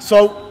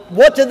 So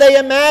what do they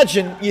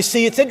imagine? You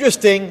see, it's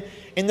interesting.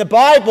 In the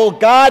Bible,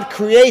 God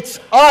creates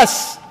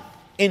us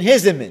in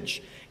his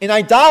image. In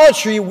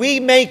idolatry, we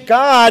make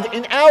God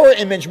in our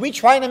image. We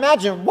try and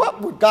imagine,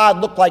 what would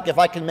God look like if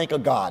I can make a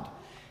God?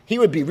 He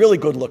would be really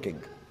good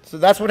looking. So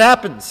that's what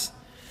happens.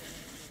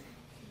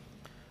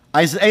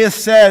 Isaiah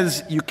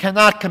says, you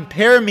cannot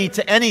compare me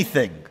to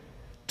anything.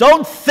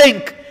 Don't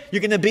think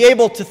you're going to be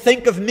able to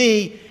think of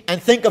me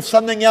and think of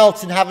something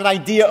else and have an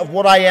idea of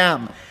what I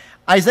am.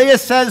 Isaiah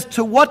says,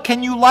 to what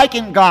can you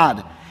liken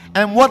God?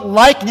 And what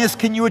likeness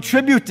can you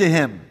attribute to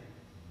him?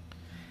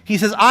 He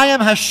says, I am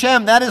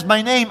Hashem, that is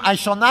my name. I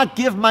shall not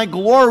give my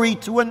glory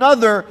to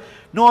another,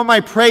 nor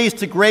my praise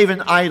to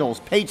graven idols.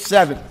 Page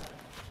 7.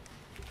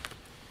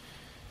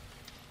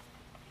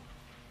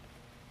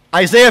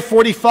 Isaiah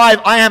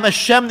 45, I am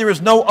Hashem, there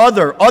is no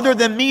other. Other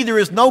than me, there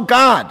is no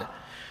God.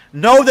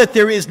 Know that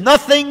there is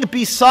nothing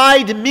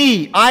beside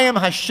me. I am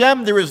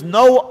Hashem, there is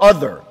no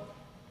other.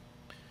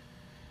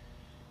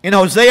 In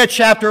Hosea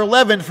chapter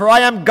 11, for I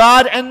am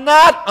God and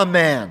not a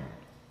man.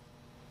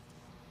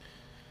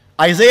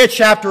 Isaiah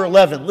chapter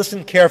 11,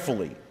 listen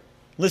carefully.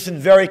 Listen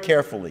very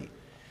carefully.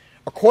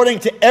 According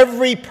to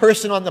every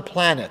person on the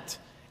planet,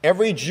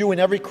 every Jew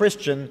and every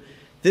Christian,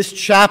 this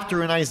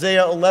chapter in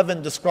Isaiah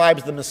 11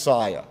 describes the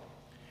Messiah.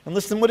 And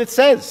listen what it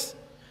says.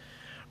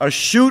 A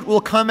shoot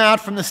will come out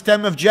from the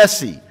stem of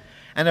Jesse,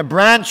 and a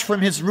branch from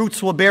his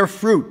roots will bear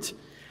fruit.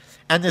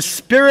 And the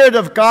Spirit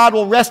of God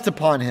will rest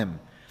upon him,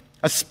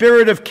 a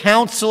spirit of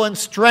counsel and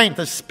strength,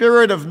 a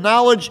spirit of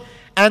knowledge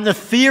and the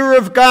fear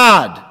of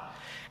God.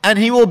 And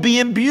he will be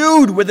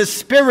imbued with a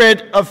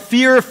spirit of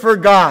fear for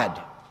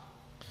God.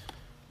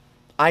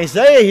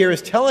 Isaiah here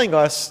is telling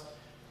us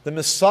the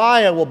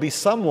Messiah will be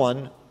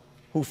someone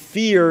who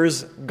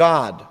fears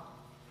God.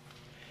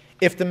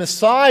 If the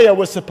Messiah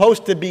was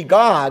supposed to be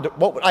God,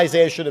 what would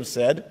Isaiah should have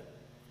said?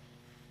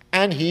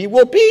 And he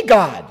will be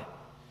God,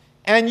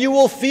 and you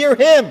will fear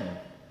him.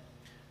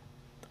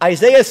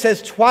 Isaiah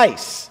says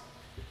twice,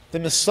 the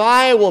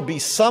Messiah will be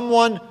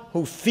someone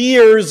who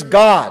fears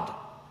God.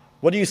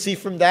 What do you see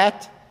from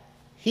that?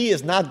 He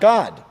is not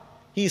God.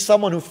 He is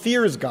someone who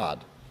fears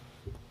God.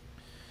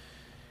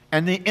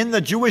 And in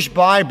the Jewish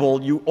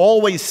Bible, you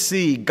always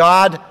see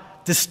God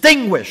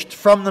distinguished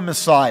from the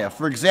Messiah.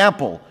 For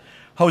example,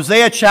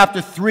 Hosea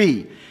chapter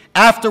 3,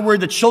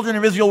 afterward the children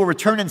of Israel will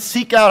return and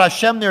seek out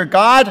Hashem their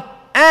God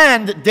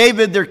and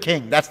David their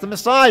king. That's the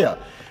Messiah.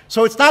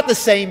 So it's not the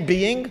same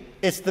being.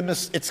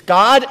 It's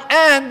God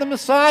and the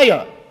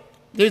Messiah.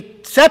 They're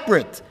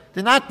separate.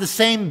 They're not the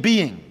same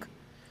being.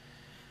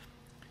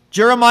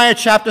 Jeremiah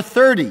chapter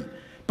 30,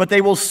 but they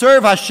will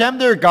serve Hashem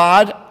their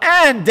God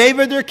and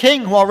David their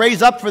king, who I'll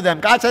raise up for them.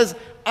 God says,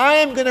 I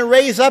am going to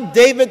raise up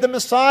David the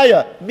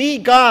Messiah. Me,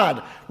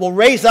 God, will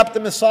raise up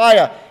the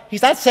Messiah.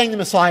 He's not saying the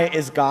Messiah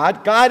is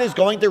God. God is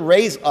going to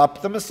raise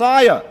up the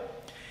Messiah.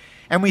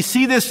 And we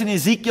see this in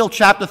Ezekiel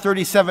chapter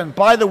 37.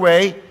 By the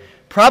way,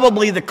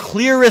 probably the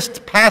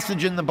clearest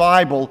passage in the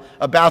Bible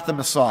about the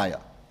Messiah.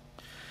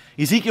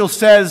 Ezekiel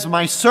says,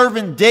 my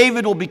servant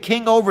David will be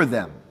king over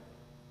them.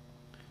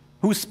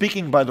 Who's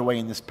speaking, by the way,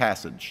 in this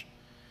passage?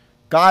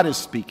 God is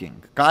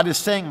speaking. God is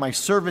saying, my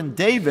servant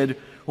David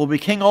will be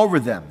king over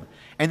them,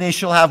 and they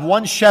shall have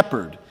one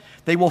shepherd.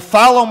 They will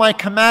follow my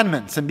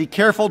commandments and be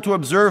careful to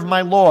observe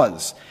my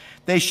laws.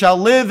 They shall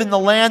live in the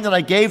land that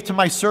I gave to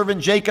my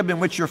servant Jacob, in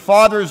which your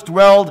fathers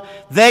dwelled.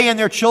 They and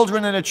their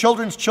children and their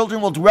children's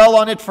children will dwell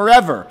on it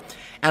forever.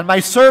 And my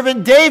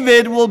servant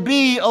David will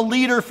be a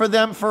leader for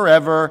them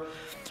forever.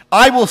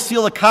 I will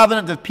seal a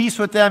covenant of peace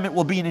with them. It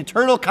will be an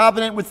eternal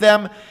covenant with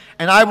them.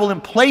 And I will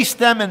emplace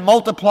them and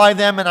multiply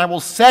them. And I will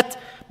set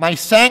my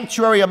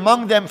sanctuary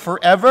among them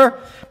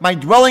forever. My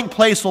dwelling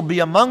place will be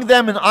among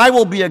them. And I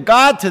will be a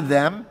God to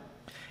them.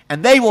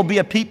 And they will be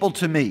a people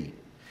to me.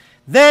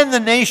 Then the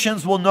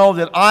nations will know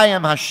that I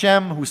am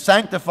Hashem, who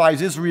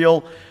sanctifies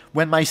Israel,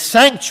 when my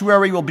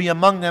sanctuary will be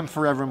among them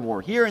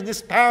forevermore. Here in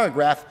this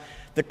paragraph,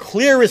 the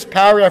clearest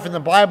paragraph in the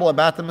Bible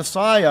about the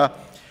Messiah,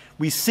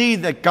 we see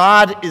that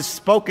God is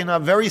spoken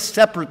of very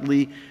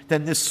separately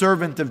than this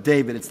servant of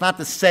David. It's not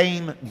the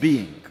same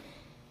being.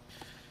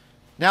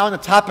 Now, on the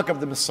topic of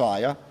the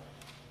Messiah,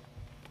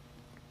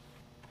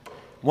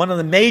 one of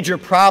the major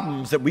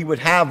problems that we would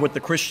have with the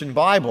Christian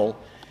Bible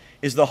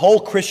is the whole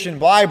Christian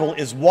Bible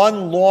is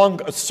one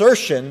long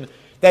assertion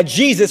that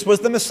Jesus was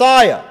the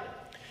Messiah.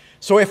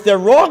 So if they're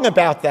wrong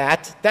about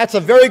that, that's a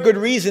very good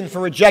reason for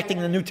rejecting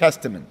the New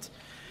Testament.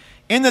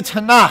 In the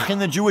Tenach, in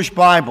the Jewish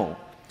Bible,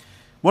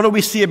 what do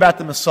we see about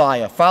the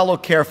Messiah? Follow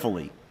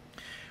carefully.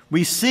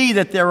 We see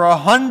that there are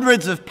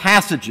hundreds of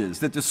passages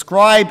that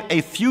describe a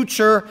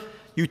future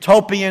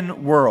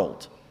utopian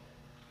world.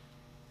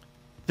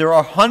 There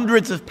are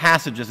hundreds of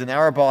passages in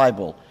our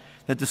Bible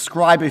that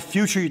describe a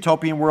future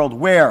utopian world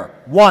where,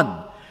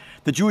 1,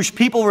 the Jewish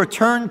people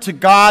return to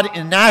God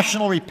in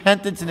national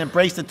repentance and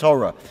embrace the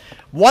Torah.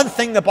 One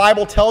thing the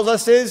Bible tells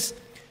us is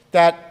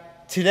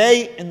that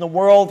today in the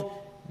world,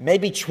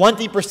 maybe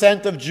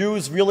 20% of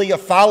Jews really are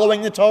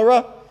following the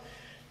Torah.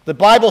 The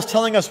Bible is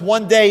telling us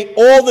one day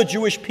all the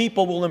Jewish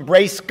people will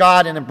embrace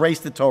God and embrace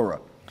the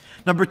Torah.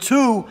 Number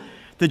 2,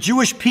 The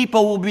Jewish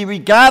people will be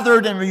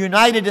regathered and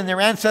reunited in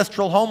their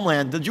ancestral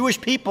homeland. The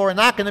Jewish people are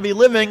not going to be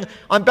living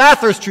on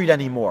Bathurst Street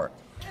anymore.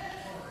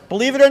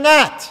 Believe it or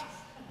not,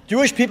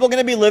 Jewish people are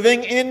going to be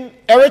living in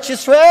Eretz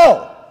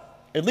Yisrael,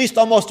 at least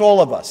almost all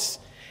of us.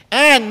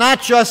 And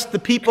not just the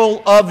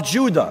people of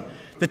Judah.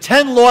 The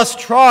 10 lost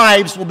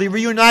tribes will be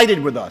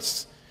reunited with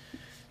us.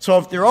 So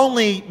if there are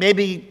only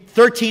maybe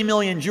 13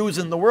 million Jews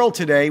in the world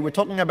today, we're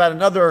talking about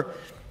another,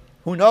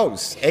 who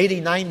knows, 80,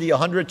 90,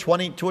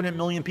 120, 200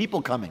 million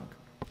people coming.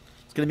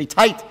 It's going to be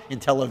tight in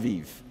Tel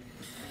Aviv.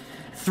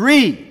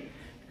 3,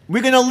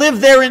 we're going to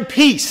live there in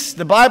peace.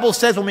 The Bible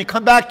says when we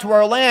come back to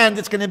our land,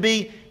 it's going to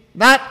be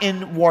not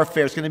in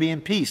warfare, it's going to be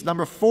in peace.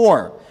 Number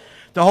 4,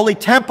 the Holy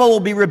Temple will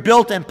be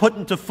rebuilt and put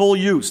into full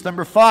use.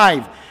 Number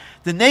 5,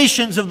 the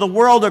nations of the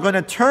world are going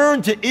to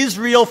turn to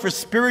Israel for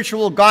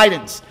spiritual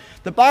guidance.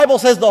 The Bible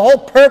says the whole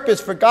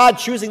purpose for God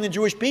choosing the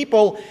Jewish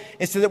people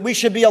is so that we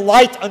should be a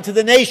light unto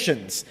the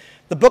nations.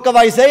 The book of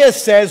Isaiah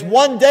says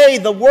one day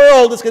the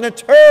world is going to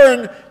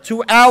turn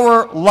to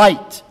our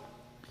light.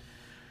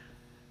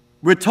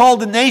 We're told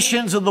the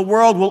nations of the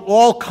world will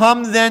all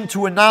come then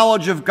to a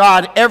knowledge of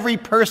God. Every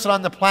person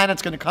on the planet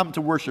is going to come to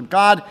worship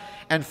God.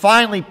 And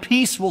finally,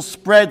 peace will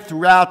spread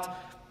throughout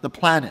the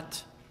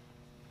planet.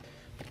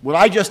 What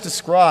I just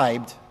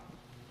described,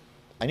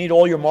 I need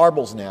all your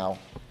marbles now.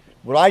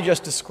 What I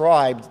just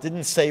described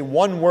didn't say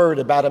one word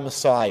about a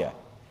Messiah.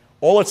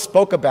 All it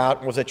spoke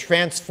about was a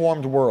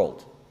transformed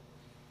world.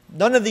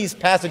 None of these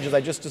passages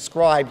I just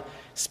described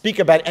speak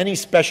about any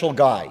special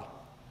guy.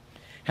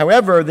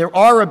 However, there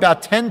are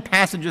about 10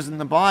 passages in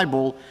the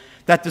Bible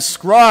that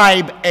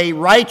describe a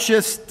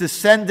righteous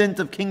descendant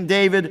of King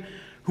David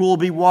who will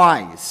be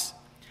wise.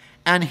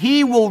 And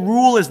he will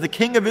rule as the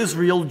king of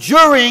Israel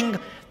during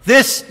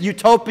this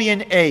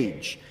utopian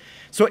age.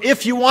 So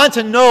if you want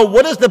to know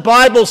what does the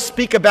Bible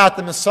speak about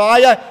the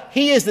Messiah,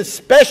 he is the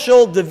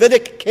special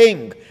Davidic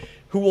king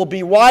who will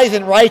be wise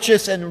and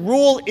righteous and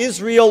rule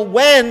Israel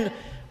when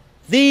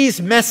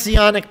these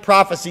messianic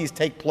prophecies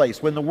take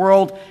place, when the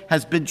world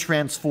has been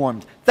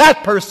transformed.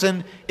 That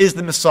person is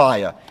the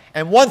Messiah.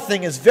 And one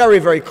thing is very,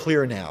 very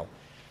clear now.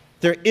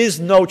 There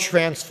is no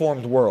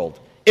transformed world.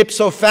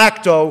 Ipso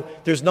facto,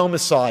 there's no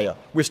Messiah.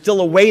 We're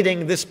still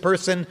awaiting this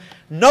person.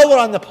 No one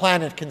on the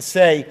planet can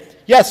say,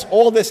 yes,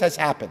 all this has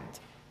happened.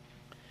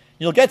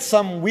 You'll get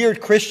some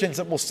weird Christians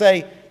that will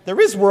say, there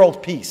is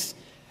world peace.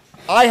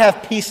 I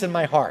have peace in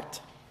my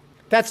heart.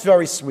 That's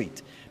very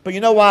sweet. But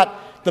you know what?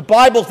 The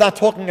Bible's not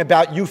talking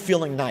about you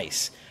feeling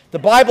nice. The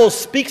Bible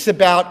speaks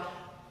about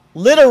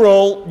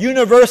literal,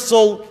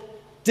 universal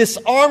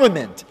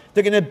disarmament.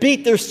 They're going to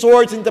beat their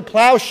swords into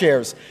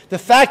plowshares. The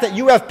fact that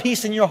you have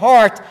peace in your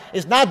heart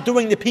is not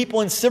doing the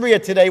people in Syria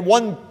today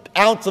 1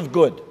 ounce of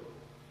good.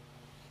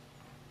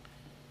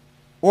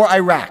 Or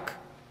Iraq,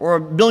 or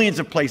millions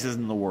of places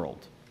in the world.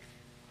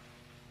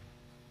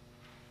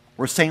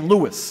 Or St.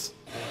 Louis.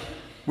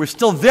 We're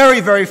still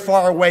very, very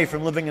far away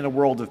from living in a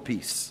world of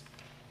peace.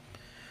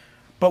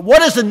 But what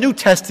does the New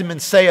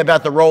Testament say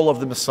about the role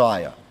of the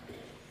Messiah?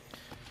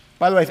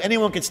 By the way, if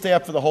anyone could stay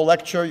up for the whole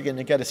lecture, you're going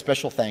to get a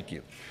special thank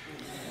you.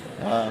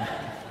 I'm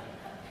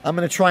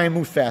going to try and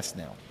move fast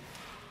now.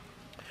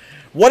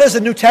 What does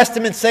the New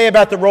Testament say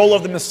about the role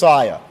of the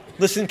Messiah?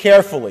 Listen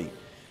carefully.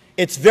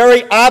 It's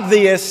very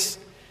obvious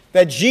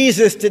that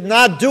Jesus did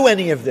not do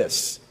any of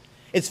this.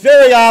 It's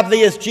very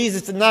obvious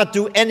Jesus did not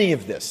do any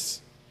of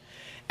this.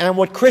 And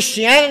what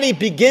Christianity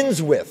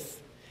begins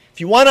with, if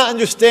you want to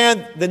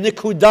understand the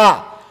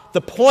nikudah,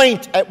 the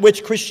point at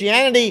which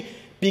Christianity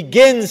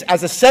begins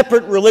as a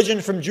separate religion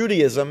from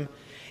Judaism,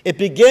 it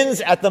begins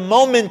at the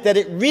moment that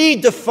it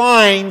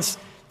redefines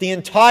the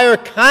entire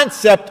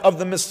concept of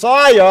the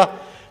Messiah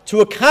to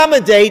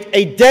accommodate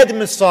a dead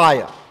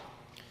Messiah.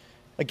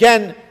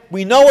 Again,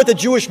 we know what the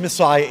Jewish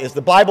Messiah is.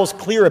 The Bible's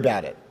clear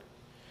about it.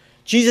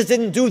 Jesus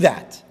didn't do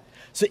that.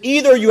 So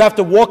either you have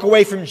to walk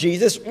away from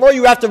Jesus or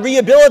you have to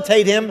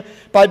rehabilitate him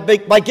by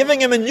giving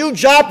him a new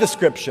job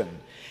description.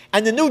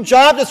 And the new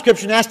job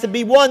description has to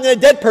be one that a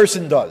dead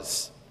person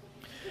does.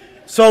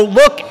 So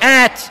look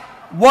at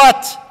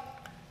what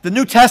the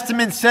New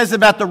Testament says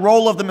about the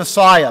role of the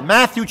Messiah.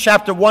 Matthew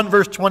chapter 1,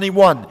 verse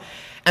 21.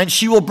 And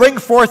she will bring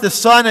forth a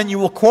son, and you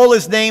will call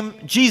his name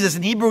Jesus.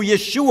 In Hebrew,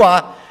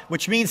 Yeshua,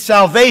 which means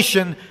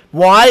salvation.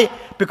 Why?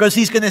 Because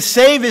he's going to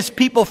save his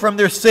people from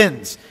their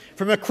sins.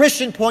 From a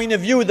Christian point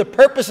of view, the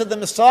purpose of the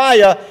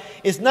Messiah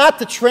is not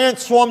to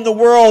transform the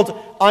world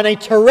on a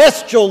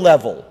terrestrial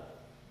level.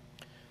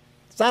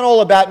 It's not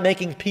all about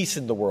making peace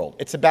in the world.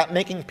 It's about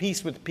making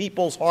peace with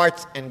people's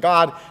hearts and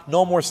God.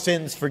 No more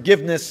sins,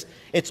 forgiveness.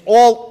 It's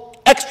all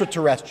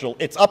extraterrestrial.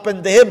 It's up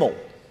in the Himmel.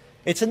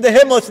 It's in the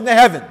Himmel, it's in the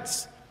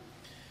heavens.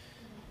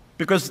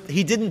 Because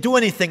he didn't do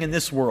anything in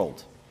this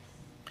world.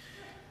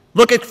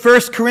 Look at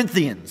 1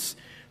 Corinthians.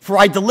 For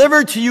I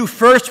delivered to you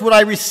first what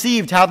I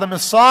received, how the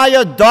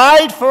Messiah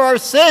died for our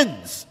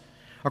sins,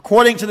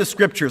 according to the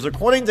Scriptures.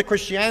 According to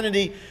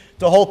Christianity,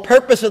 the whole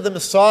purpose of the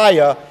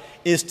Messiah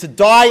is to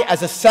die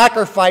as a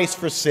sacrifice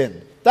for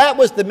sin. That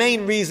was the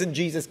main reason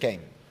Jesus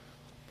came.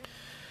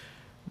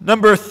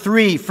 Number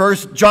 3,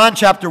 John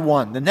chapter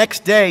 1. The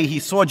next day he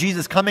saw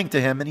Jesus coming to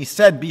him, and he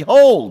said,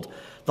 "Behold,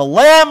 the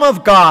Lamb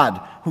of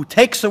God who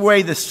takes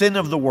away the sin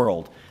of the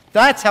world."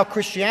 That's how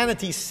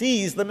Christianity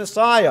sees the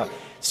Messiah.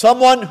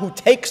 Someone who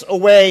takes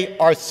away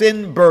our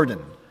sin burden.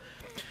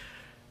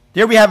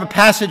 There we have a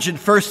passage in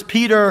 1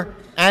 Peter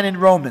and in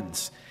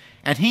Romans.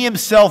 And he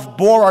himself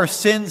bore our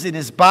sins in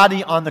his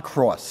body on the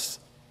cross.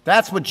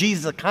 That's what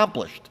Jesus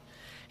accomplished.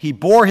 He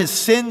bore his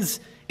sins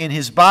in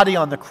his body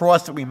on the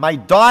cross that we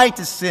might die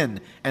to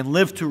sin and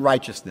live to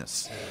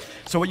righteousness.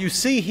 So what you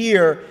see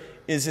here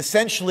is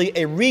essentially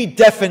a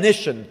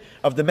redefinition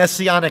of the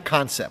messianic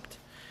concept.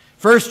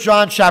 1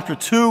 John chapter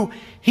 2,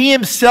 he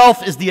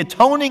himself is the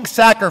atoning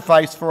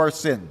sacrifice for our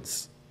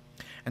sins.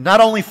 And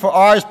not only for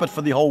ours, but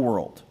for the whole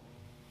world.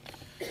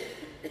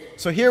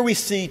 So here we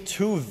see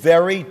two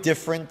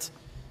different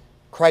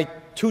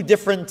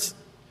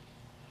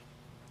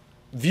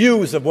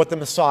views of what the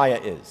Messiah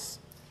is.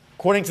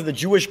 According to the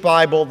Jewish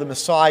Bible, the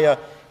Messiah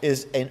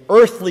is an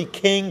earthly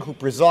king who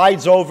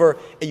presides over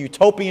a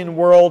utopian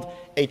world,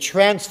 a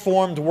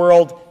transformed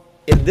world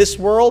in this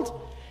world.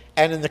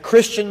 And in the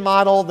Christian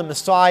model, the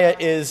Messiah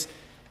is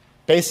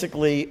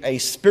basically a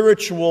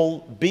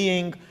spiritual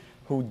being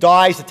who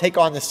dies to take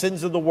on the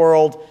sins of the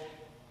world.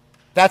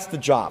 That's the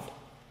job.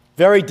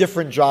 Very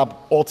different job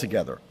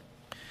altogether.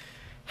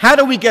 How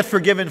do we get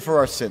forgiven for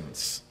our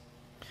sins?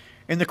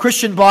 In the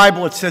Christian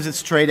Bible, it says it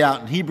straight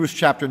out in Hebrews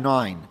chapter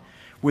 9.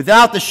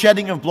 Without the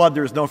shedding of blood,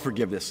 there is no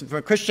forgiveness. For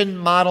a Christian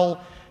model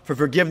for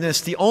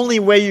forgiveness, the only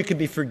way you can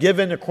be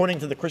forgiven according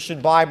to the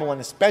Christian Bible, and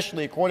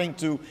especially according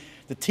to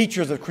the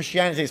teachers of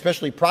Christianity,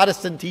 especially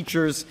Protestant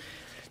teachers,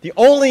 the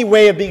only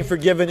way of being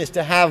forgiven is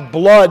to have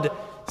blood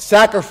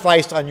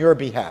sacrificed on your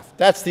behalf.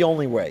 That's the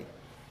only way.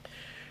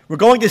 We're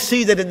going to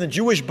see that in the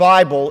Jewish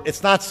Bible,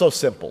 it's not so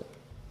simple.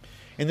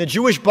 In the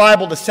Jewish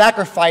Bible, the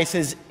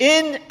sacrifices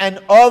in and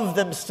of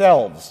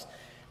themselves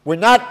were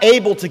not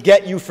able to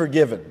get you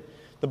forgiven.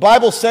 The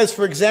Bible says,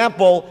 for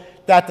example,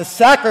 that the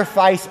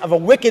sacrifice of a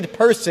wicked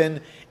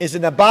person is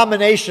an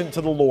abomination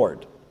to the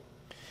Lord.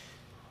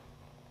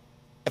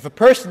 If a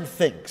person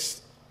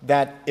thinks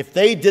that if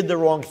they did the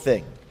wrong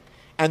thing,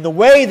 and the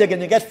way they're going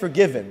to get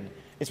forgiven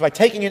is by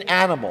taking an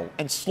animal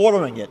and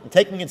slaughtering it and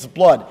taking its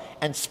blood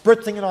and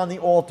spritzing it on the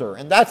altar,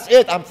 and that's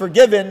it, I'm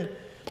forgiven,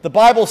 the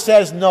Bible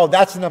says, no,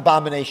 that's an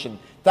abomination.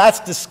 That's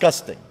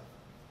disgusting.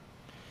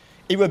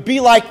 It would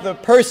be like the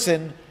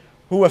person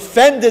who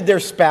offended their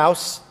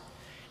spouse,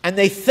 and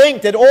they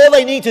think that all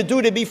they need to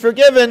do to be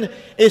forgiven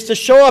is to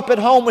show up at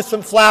home with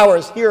some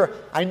flowers. Here,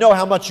 I know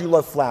how much you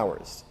love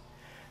flowers.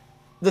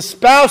 The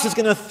spouse is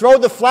going to throw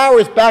the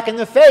flowers back in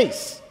the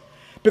face,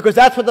 because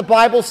that's what the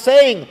Bible's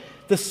saying.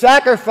 The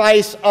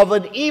sacrifice of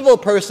an evil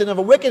person, of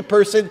a wicked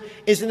person,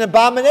 is an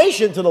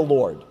abomination to the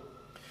Lord.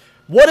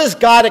 What does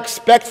God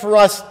expect for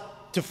us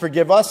to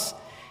forgive us?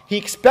 He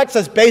expects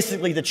us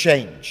basically to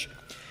change.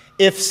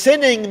 If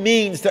sinning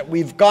means that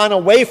we've gone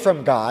away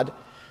from God,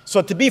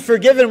 so to be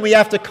forgiven, we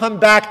have to come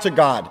back to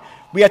God.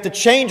 We have to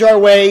change our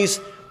ways.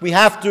 We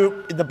have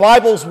to, in the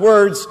Bible's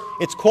words,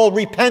 it's called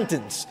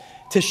repentance.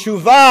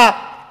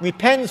 Teshuvah,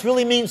 repentance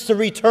really means to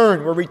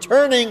return. We're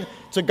returning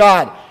to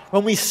God.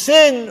 When we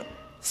sin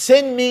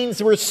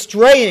means we're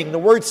straying. The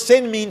word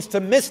sin means to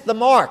miss the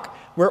mark.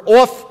 We're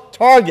off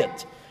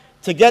target.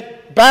 To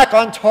get back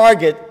on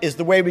target is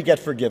the way we get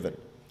forgiven.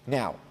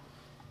 Now,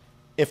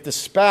 if the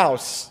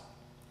spouse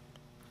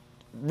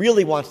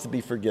really wants to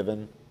be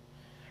forgiven,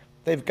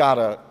 they've got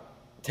to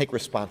take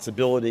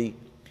responsibility.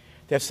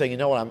 They have to say, you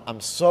know what,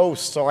 I'm so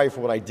sorry for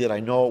what I did.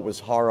 I know it was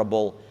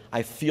horrible.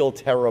 I feel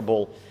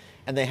terrible.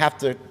 And they have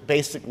to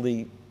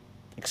basically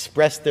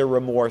express their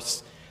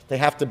remorse. They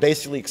have to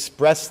basically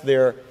express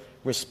their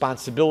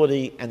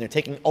responsibility, and they're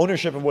taking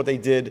ownership of what they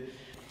did.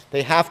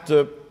 They have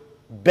to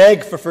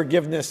beg for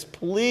forgiveness.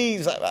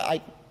 Please,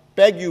 I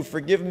beg you,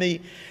 forgive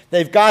me.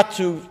 They've got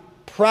to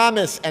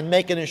promise and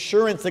make an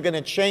assurance they're going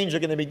to change, they're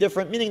going to be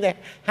different, meaning they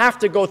have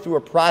to go through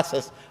a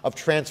process of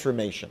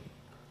transformation.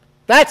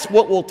 That's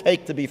what will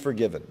take to be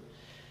forgiven.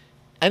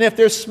 And if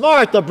they're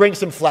smart, they'll bring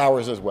some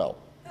flowers as well.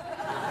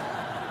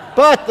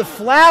 But the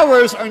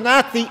flowers are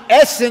not the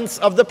essence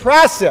of the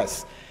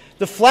process.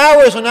 The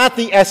flowers are not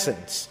the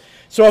essence.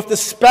 So if the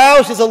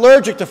spouse is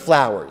allergic to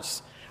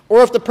flowers,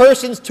 or if the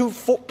person's too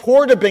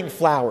poor to bring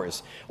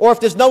flowers, or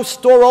if there's no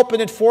store open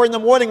at 4 in the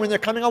morning when they're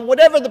coming home,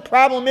 whatever the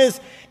problem is,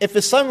 if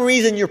for some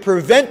reason you're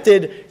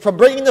prevented from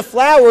bringing the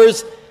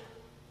flowers,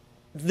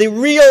 the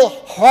real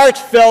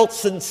heartfelt,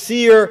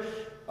 sincere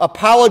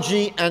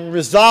apology and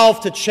resolve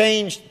to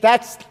change,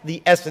 that's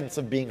the essence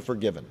of being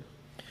forgiven.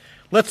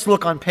 Let's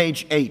look on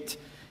page 8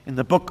 in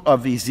the book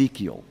of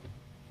Ezekiel.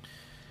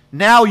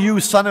 Now you,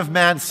 Son of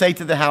Man, say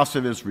to the house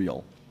of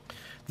Israel,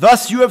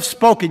 thus you have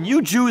spoken,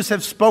 you Jews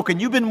have spoken,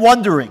 you've been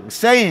wondering,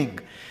 saying,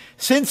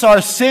 since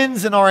our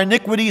sins and our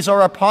iniquities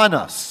are upon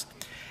us,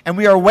 and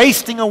we are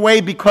wasting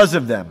away because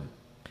of them,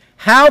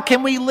 how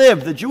can we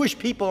live? The Jewish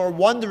people are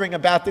wondering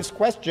about this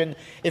question.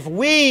 If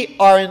we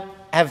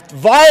have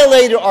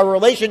violated our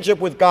relationship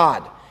with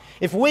God,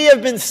 If we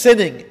have been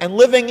sinning and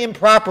living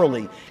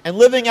improperly and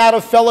living out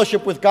of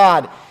fellowship with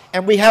God,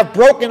 and we have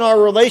broken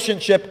our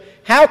relationship,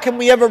 how can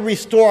we ever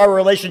restore our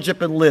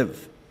relationship and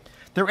live?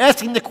 They're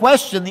asking the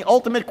question, the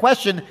ultimate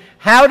question,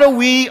 how do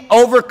we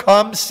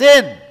overcome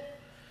sin?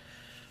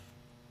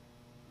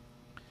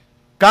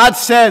 God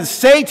says,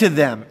 say to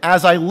them,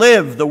 as I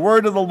live, the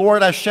word of the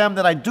Lord Hashem,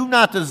 that I do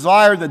not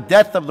desire the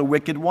death of the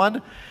wicked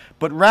one,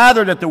 but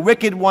rather that the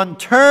wicked one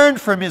turn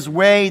from his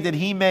way that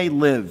he may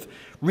live.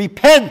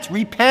 Repent,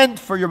 repent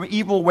for your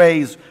evil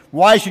ways.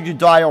 Why should you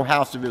die, O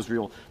house of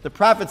Israel? The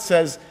prophet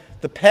says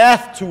the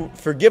path to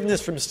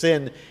forgiveness from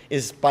sin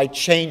is by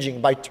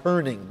changing, by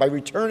turning, by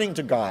returning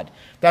to God.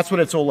 That's what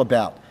it's all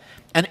about.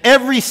 And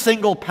every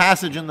single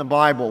passage in the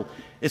Bible,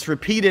 it's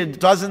repeated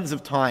dozens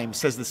of times,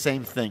 says the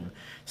same thing.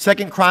 2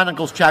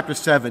 Chronicles chapter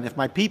 7, if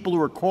my people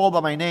who are called by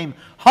my name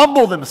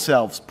humble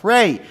themselves,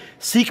 pray,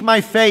 seek my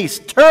face,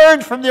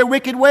 turn from their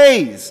wicked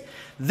ways,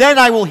 then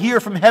I will hear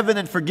from heaven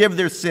and forgive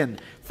their sin.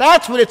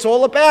 That's what it's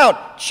all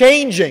about,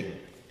 changing.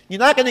 You're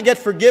not going to get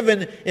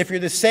forgiven if you're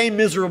the same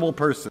miserable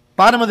person.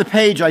 Bottom of the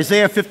page,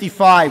 Isaiah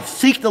 55,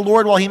 seek the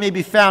Lord while he may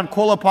be found,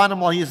 call upon him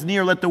while he is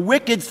near. Let the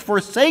wicked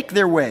forsake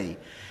their way,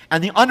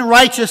 and the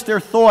unrighteous their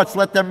thoughts.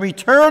 Let them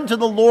return to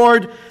the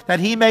Lord, that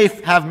he may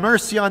have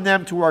mercy on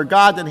them, to our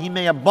God, that he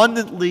may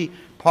abundantly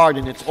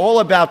pardon. It's all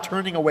about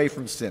turning away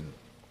from sin.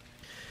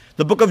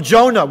 The book of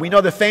Jonah, we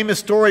know the famous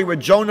story where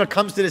Jonah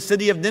comes to the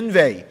city of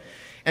Nineveh,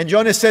 and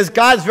Jonah says,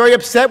 God's very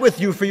upset with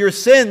you for your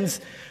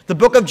sins. The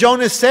book of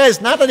Jonah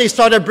says, not that they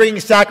started bringing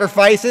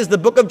sacrifices, the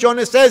book of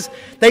Jonah says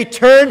they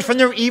turned from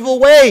their evil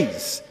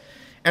ways.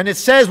 And it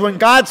says when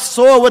God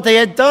saw what they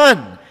had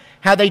done,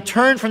 how they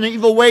turned from their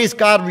evil ways,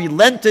 God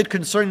relented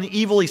concerning the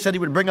evil he said he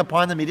would bring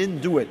upon them. He didn't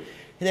do it.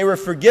 They were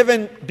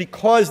forgiven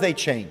because they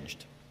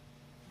changed.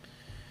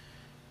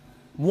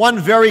 One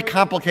very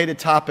complicated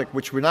topic,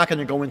 which we're not going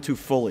to go into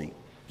fully,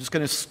 I'm just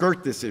going to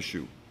skirt this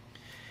issue,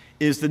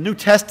 is the New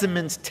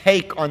Testament's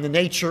take on the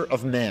nature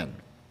of man.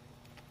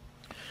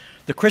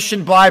 The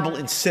Christian Bible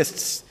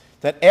insists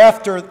that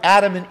after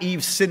Adam and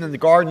Eve sinned in the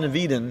Garden of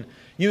Eden,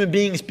 human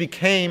beings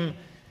became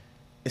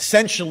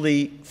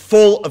essentially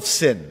full of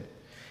sin,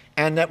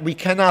 and that we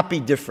cannot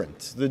be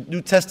different. The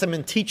New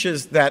Testament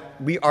teaches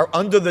that we are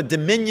under the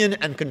dominion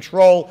and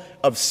control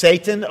of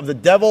Satan, of the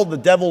devil. The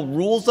devil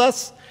rules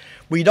us.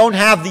 We don't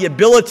have the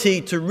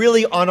ability to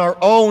really on our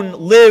own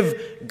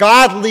live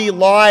godly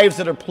lives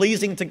that are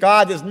pleasing to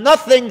God. There's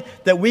nothing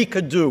that we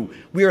could do.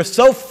 We are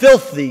so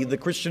filthy, the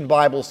Christian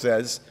Bible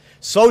says,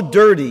 so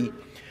dirty,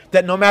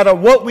 that no matter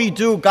what we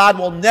do, God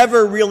will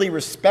never really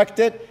respect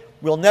it.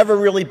 We'll never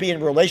really be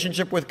in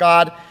relationship with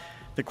God.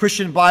 The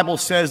Christian Bible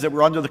says that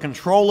we're under the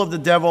control of the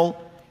devil.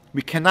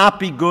 We cannot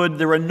be good.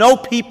 There are no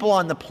people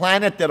on the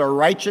planet that are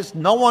righteous.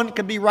 No one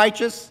can be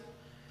righteous.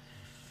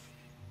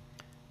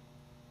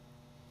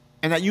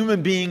 And that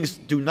human beings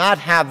do not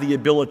have the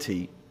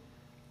ability,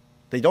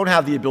 they don't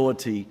have the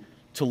ability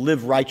to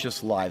live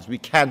righteous lives. We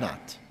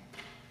cannot.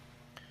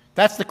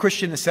 That's the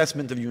Christian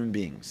assessment of human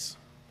beings.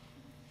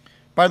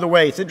 By the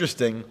way, it's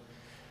interesting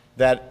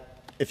that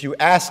if you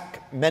ask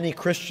many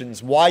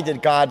Christians, why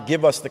did God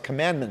give us the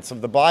commandments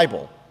of the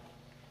Bible?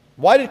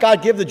 Why did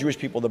God give the Jewish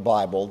people the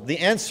Bible? The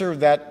answer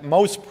that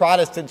most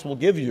Protestants will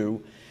give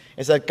you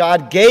is that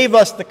God gave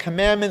us the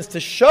commandments to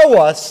show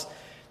us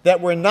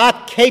that we're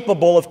not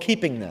capable of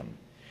keeping them.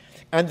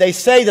 And they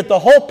say that the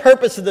whole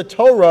purpose of the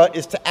Torah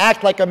is to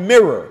act like a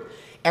mirror.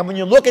 And when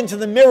you look into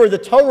the mirror, the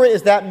Torah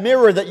is that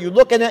mirror that you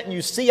look in it and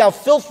you see how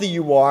filthy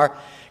you are,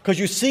 because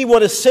you see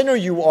what a sinner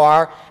you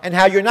are and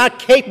how you're not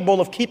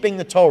capable of keeping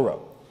the Torah.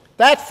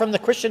 That, from the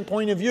Christian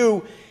point of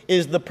view,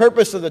 is the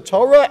purpose of the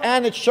Torah,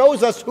 and it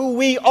shows us who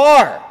we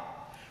are.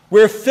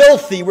 We're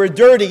filthy, we're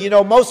dirty. You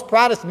know,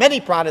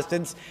 many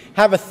Protestants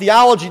have a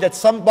theology that's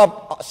summed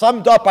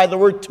up by the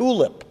word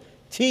tulip,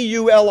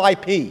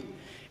 T-U-L-I-P.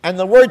 And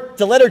the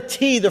letter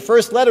T, the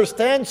first letter,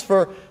 stands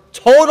for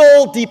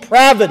total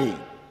depravity.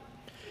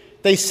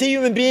 They see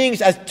human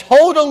beings as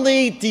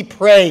totally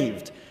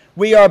depraved.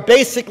 We are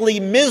basically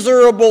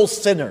miserable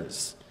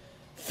sinners.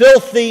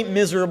 Filthy,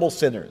 miserable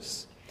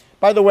sinners.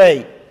 By the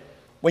way,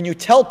 when you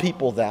tell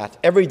people that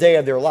every day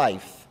of their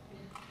life,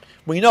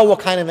 we know what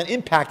kind of an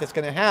impact it's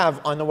going to have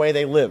on the way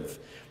they live.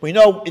 We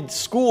know in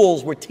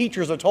schools where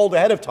teachers are told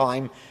ahead of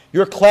time,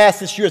 your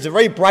class this year is a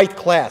very bright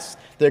class.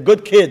 They're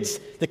good kids.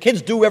 The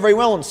kids do very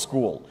well in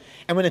school.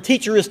 And when a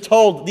teacher is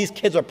told these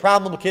kids are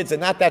problem kids, they're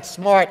not that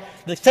smart,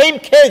 the same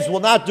kids will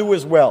not do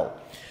as well.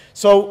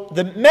 So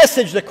the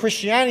message that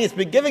Christianity has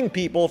been giving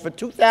people for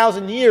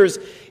 2,000 years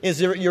is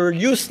you're a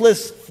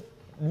useless,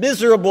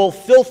 miserable,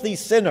 filthy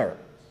sinner.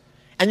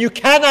 And you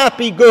cannot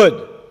be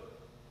good.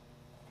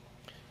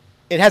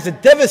 It has a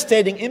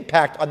devastating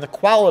impact on the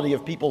quality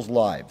of people's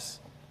lives.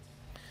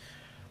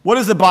 What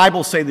does the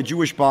Bible say, the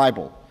Jewish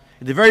Bible?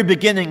 At the very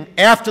beginning,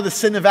 after the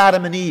sin of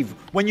Adam and Eve,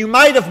 when you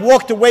might have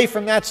walked away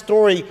from that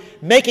story,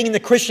 making the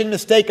Christian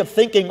mistake of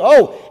thinking,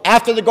 oh,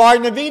 after the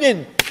Garden of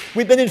Eden,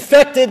 we've been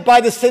infected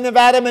by the sin of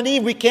Adam and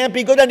Eve, we can't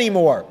be good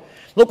anymore.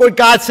 Look what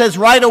God says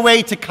right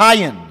away to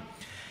Cain.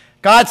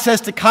 God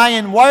says to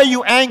Cain, why are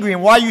you angry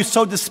and why are you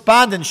so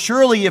despondent?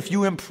 Surely if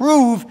you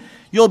improve,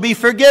 you'll be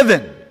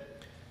forgiven.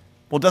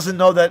 Well,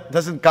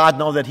 doesn't God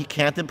know that he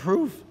can't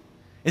improve?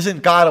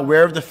 Isn't God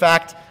aware of the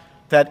fact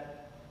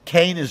that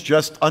Cain is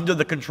just under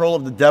the control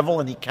of the devil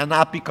and he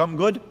cannot become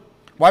good?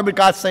 Why would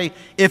God say,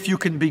 if you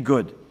can be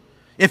good,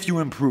 if you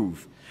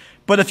improve?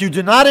 But if you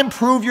do not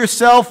improve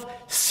yourself,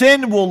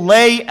 sin will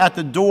lay at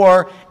the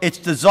door. Its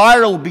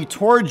desire will be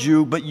towards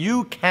you, but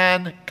you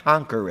can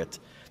conquer it.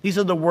 These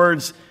are the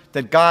words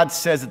that God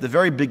says at the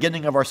very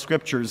beginning of our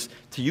scriptures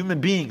to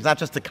human beings, not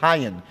just to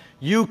Cain.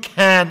 You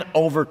can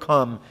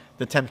overcome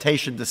the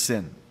temptation to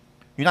sin.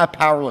 You're not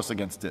powerless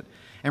against it.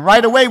 And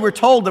right away we're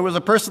told there was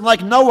a person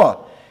like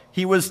Noah.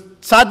 He was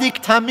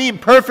tzaddik tamim,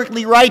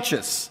 perfectly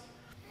righteous.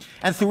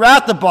 And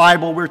throughout the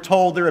Bible we're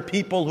told there are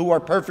people who are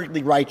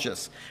perfectly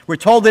righteous. We're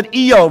told that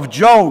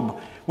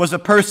Job, was a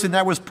person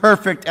that was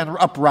perfect and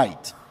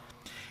upright.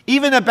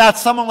 Even about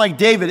someone like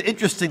David,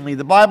 interestingly,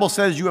 the Bible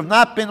says, you have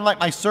not been like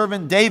my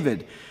servant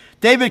David.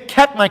 David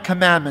kept my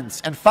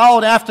commandments and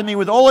followed after me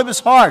with all of his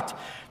heart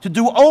to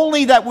do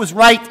only that was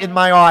right in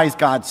my eyes,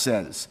 God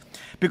says.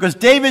 Because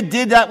David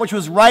did that which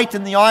was right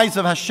in the eyes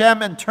of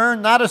Hashem and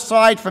turned not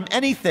aside from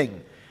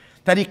anything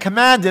that he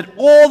commanded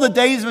all the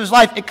days of his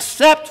life,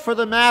 except for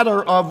the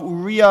matter of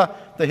Uriah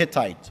the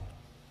Hittite.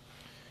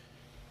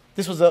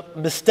 This was a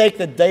mistake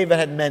that David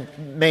had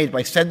made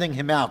by sending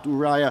him out,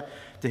 Uriah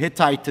the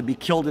Hittite, to be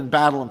killed in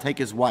battle and take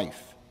his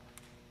wife.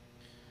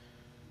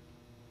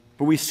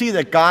 But we see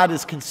that God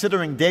is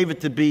considering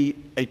David to be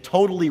a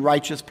totally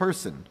righteous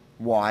person.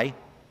 Why?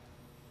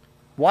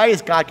 Why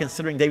is God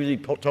considering David to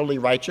be totally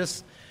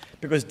righteous?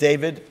 Because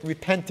David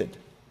repented.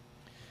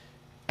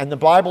 And the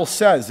Bible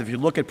says, if you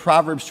look at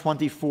Proverbs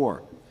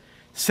 24,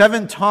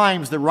 7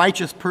 times the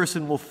righteous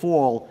person will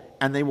fall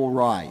and they will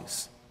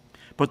rise,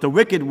 but the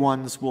wicked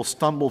ones will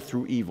stumble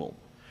through evil.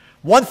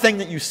 One thing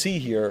that you see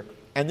here,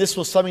 and this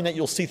was something that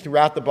you'll see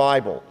throughout the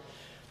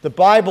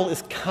Bible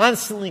is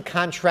constantly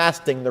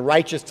contrasting the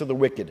righteous to the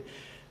wicked,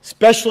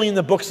 especially in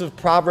the books of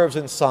Proverbs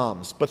and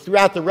Psalms, but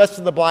throughout the rest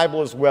of the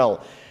Bible as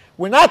well.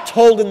 We're not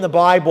told in the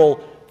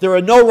Bible, there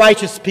are no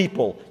righteous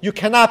people. You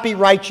cannot be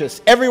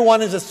righteous.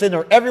 Everyone is a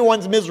sinner.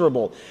 Everyone's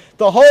miserable.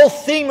 The whole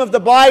theme of the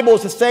Bible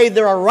is to say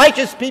there are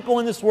righteous people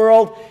in this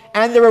world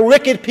and there are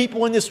wicked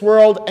people in this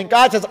world. And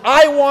God says,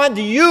 I want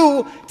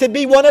you to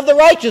be one of the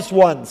righteous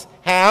ones.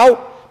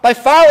 How? By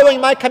following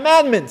my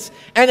commandments.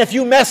 And if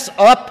you mess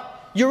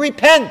up, you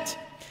repent.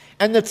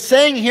 And it's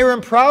saying here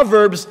in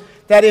Proverbs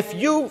that if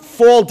you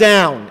fall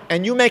down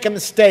and you make a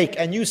mistake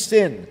and you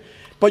sin,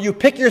 but you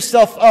pick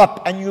yourself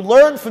up and you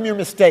learn from your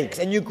mistakes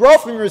and you grow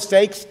from your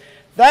mistakes,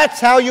 that's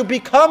how you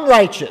become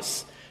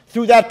righteous,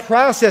 through that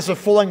process of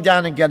falling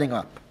down and getting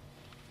up.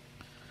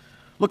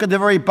 Look at the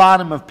very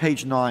bottom of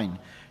page 9.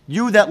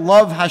 You that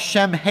love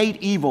Hashem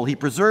hate evil. He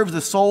preserves the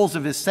souls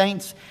of his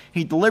saints.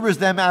 He delivers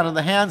them out of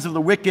the hands of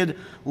the wicked.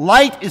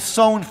 Light is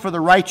sown for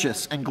the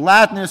righteous and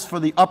gladness for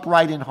the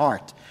upright in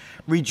heart.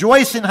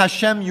 Rejoice in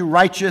Hashem, you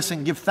righteous,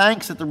 and give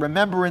thanks at the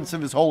remembrance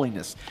of his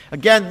holiness.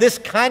 Again, this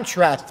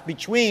contrast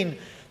between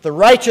the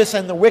righteous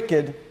and the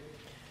wicked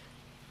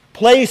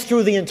plays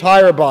through the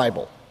entire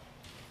Bible.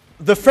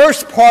 The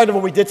first part of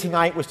what we did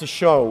tonight was to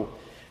show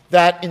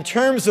that in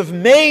terms of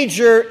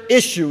major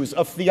issues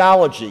of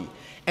theology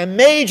and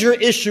major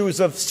issues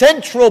of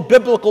central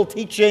biblical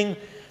teaching,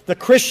 the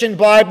Christian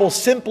Bible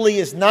simply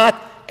is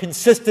not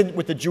consistent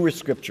with the Jewish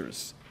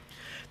scriptures.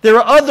 There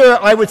are other,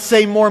 I would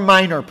say, more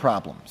minor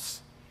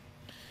problems.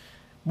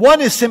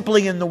 One is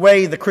simply in the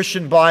way the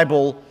Christian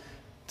Bible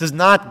does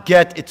not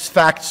get its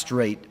facts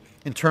straight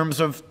in terms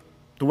of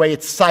the way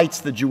it cites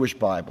the Jewish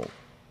Bible.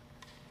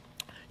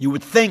 You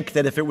would think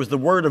that if it was the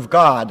Word of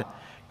God,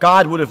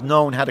 God would have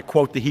known how to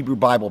quote the Hebrew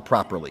Bible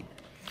properly.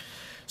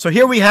 So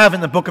here we have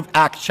in the book of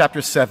Acts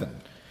chapter 7.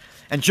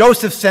 And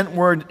Joseph sent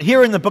word,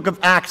 here in the book of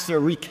Acts, they're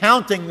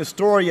recounting the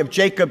story of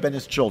Jacob and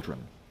his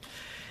children.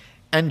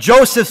 And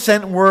Joseph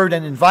sent word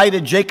and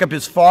invited Jacob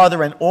his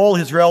father and all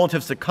his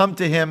relatives to come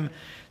to him,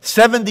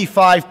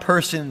 75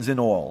 persons in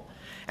all.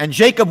 And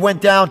Jacob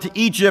went down to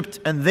Egypt,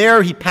 and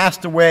there he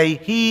passed away,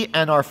 he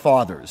and our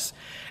fathers.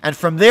 And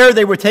from there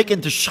they were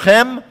taken to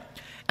Shechem,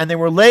 and they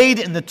were laid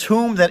in the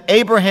tomb that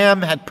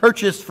Abraham had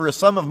purchased for a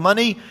sum of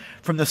money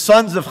from the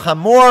sons of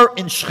Hamor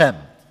in Shechem.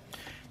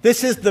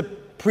 This is the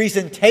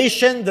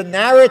presentation, the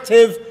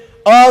narrative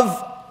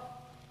of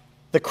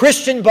the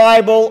Christian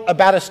Bible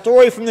about a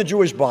story from the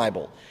Jewish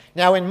Bible.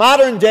 Now, in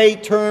modern day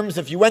terms,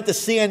 if you went to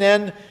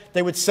CNN,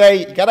 they would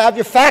say, you got to have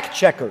your fact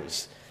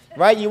checkers,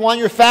 right? You want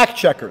your fact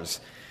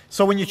checkers.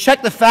 So when you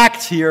check the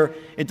facts here,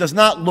 it does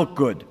not look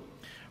good.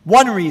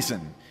 One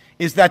reason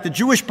is that the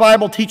Jewish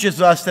Bible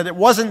teaches us that it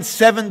wasn't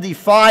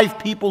 75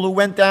 people who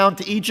went down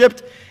to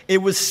Egypt, it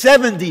was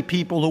 70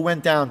 people who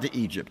went down to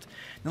Egypt.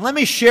 Now let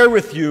me share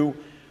with you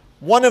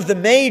one of the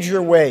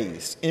major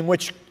ways in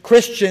which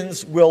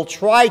Christians will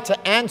try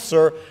to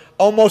answer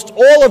almost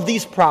all of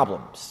these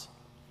problems.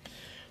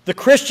 The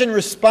Christian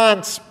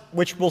response,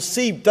 which we'll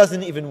see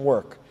doesn't even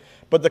work,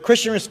 but the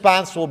Christian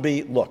response will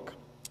be, look,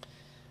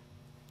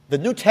 the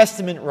New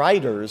Testament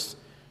writers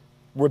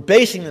were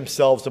basing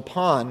themselves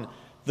upon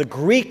the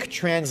Greek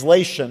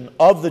translation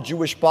of the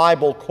Jewish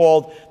Bible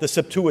called the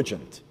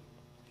Septuagint.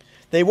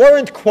 They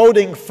weren't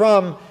quoting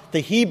from the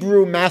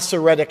Hebrew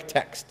Masoretic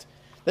text.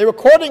 They were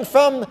quoting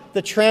from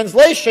the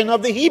translation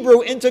of the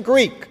Hebrew into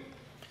Greek.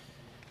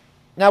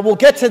 Now, we'll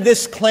get to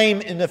this claim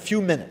in a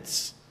few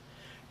minutes,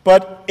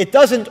 but it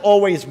doesn't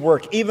always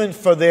work, even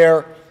for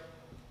their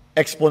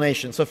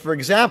explanation. So, for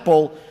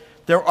example,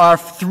 there are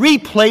 3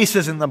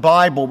 places in the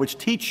Bible which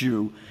teach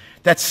you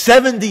that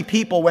 70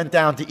 people went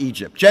down to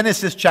Egypt.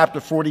 Genesis chapter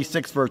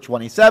 46, verse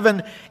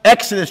 27,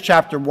 Exodus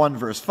chapter 1,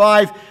 verse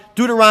 5,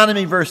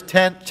 Deuteronomy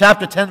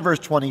chapter 10, verse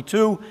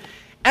 22,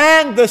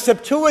 and the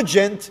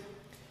Septuagint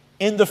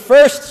in the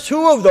first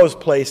 2 of those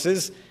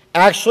places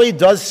actually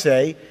does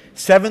say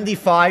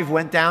 75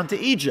 went down to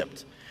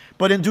Egypt.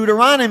 But in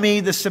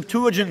Deuteronomy, the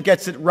Septuagint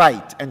gets it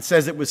right and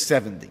says it was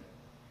 70.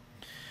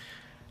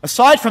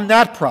 Aside from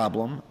that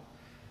problem,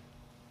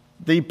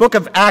 the book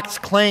of Acts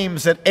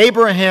claims that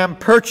Abraham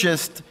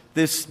purchased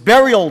this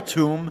burial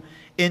tomb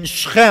in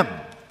Shechem.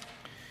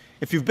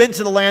 If you've been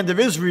to the land of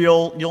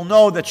Israel, you'll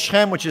know that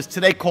Shechem, which is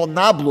today called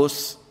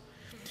Nablus,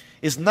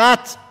 is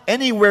not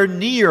anywhere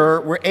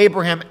near where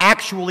Abraham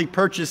actually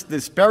purchased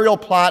this burial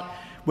plot,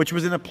 which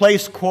was in a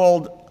place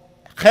called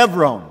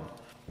Hebron,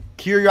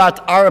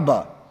 Kiryat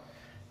Arba,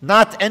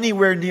 not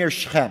anywhere near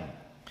Shechem.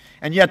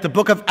 And yet the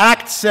book of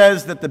Acts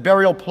says that the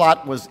burial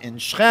plot was in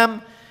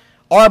Shechem.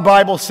 Our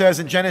Bible says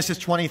in Genesis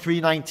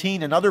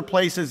 23:19, and other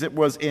places it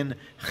was in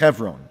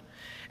Hebron.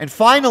 And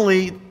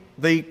finally,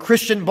 the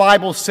Christian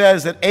Bible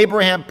says that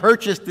Abraham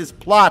purchased this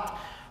plot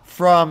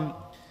from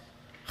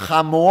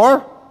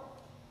Hamor.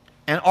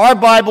 And our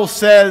Bible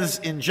says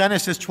in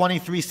Genesis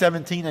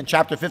 23:17 and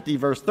chapter 50,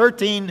 verse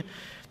 13,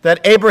 that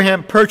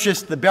Abraham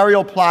purchased the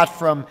burial plot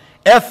from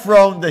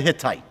Ephron the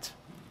Hittite.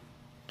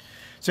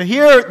 So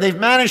here they've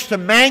managed to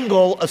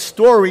mangle a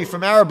story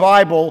from our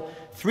Bible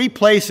 3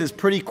 places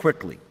pretty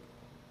quickly.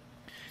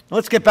 Now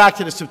let's get back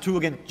to the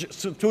Septuagint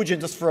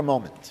just for a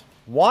moment.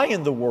 Why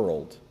in the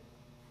world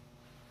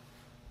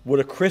would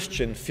a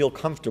Christian feel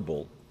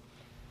comfortable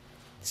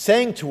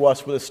saying to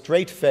us with a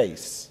straight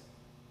face,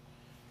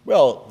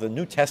 well, the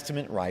New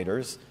Testament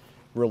writers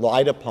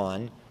relied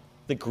upon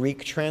the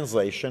Greek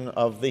translation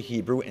of the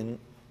Hebrew in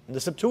the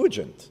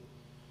Septuagint?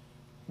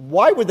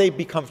 Why would they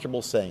be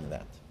comfortable saying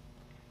that?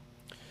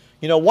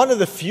 You know, one of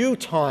the few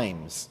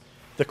times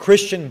the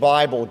Christian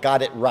Bible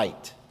got it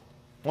right,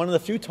 one of the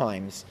few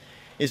times,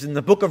 is in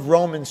the book of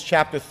Romans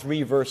chapter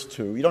 3, verse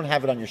 2. You don't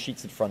have it on your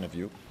sheets in front of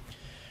you.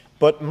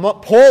 But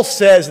Paul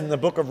says in the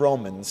book of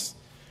Romans,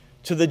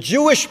 to the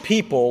Jewish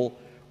people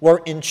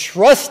were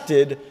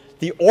entrusted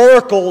the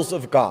oracles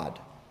of God.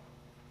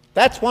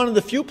 That's one of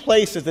the few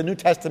places the New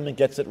Testament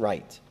gets it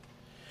right.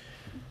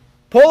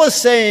 Paul is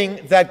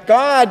saying that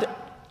God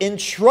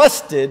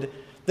entrusted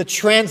the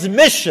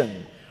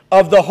transmission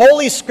of the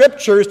Holy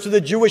Scriptures to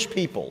the Jewish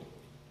people.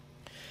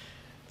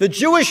 The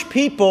Jewish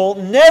people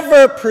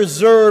never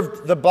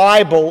preserved the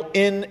Bible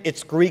in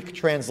its Greek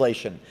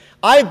translation.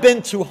 I've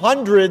been to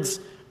hundreds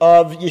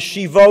of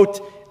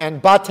yeshivot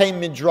and batei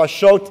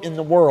midrashot in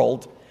the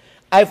world.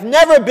 I've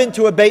never been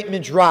to a Beit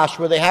Midrash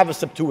where they have a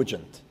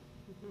Septuagint.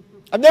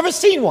 I've never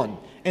seen one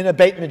in a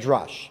Beit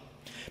Midrash.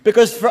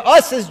 Because for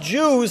us as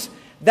Jews,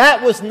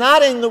 that was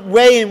not in the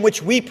way in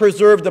which we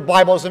preserved the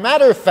Bible. As a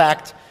matter of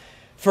fact,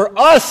 for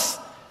us,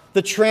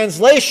 the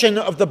translation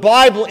of the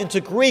Bible into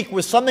Greek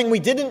was something we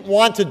didn't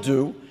want to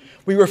do.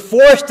 We were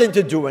forced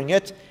into doing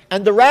it.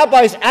 And the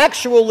rabbis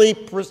actually,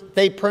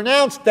 they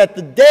pronounced that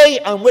the day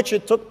on which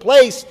it took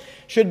place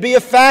should be a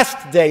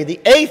fast day.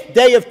 The 8th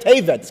day of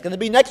Tevet, it's going to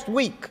be next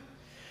week,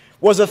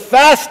 was a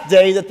fast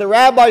day that the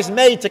rabbis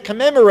made to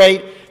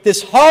commemorate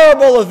this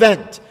horrible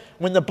event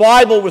when the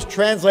Bible was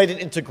translated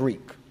into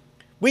Greek.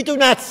 We do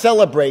not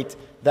celebrate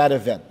that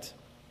event.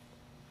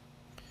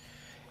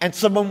 And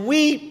so when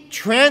we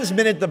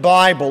transmitted the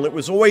Bible, it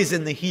was always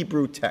in the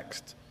Hebrew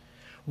text.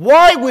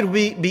 Why would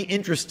we be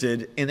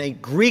interested in a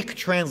Greek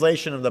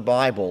translation of the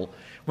Bible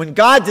when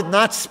God did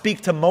not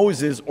speak to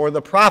Moses or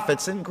the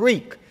prophets in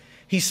Greek?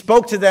 He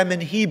spoke to them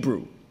in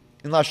Hebrew,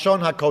 in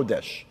Lashon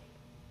HaKodesh.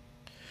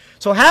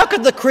 So how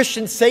could the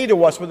Christians say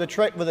to us with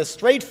a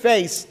straight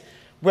face,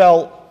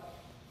 well,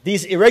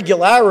 these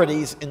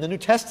irregularities in the New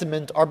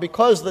Testament are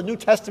because the New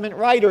Testament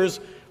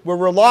writers were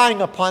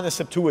relying upon the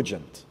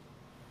Septuagint?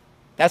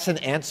 That's an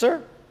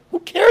answer? Who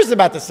cares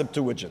about the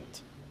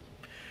Septuagint?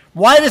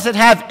 Why does it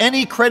have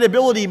any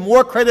credibility,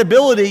 more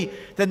credibility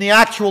than the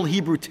actual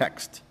Hebrew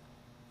text?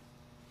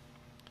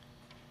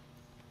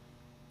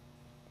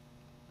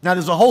 Now,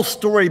 there's a whole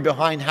story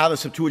behind how the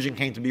Septuagint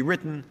came to be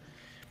written,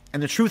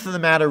 and the truth of the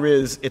matter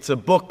is, it's a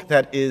book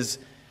that is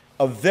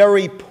of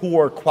very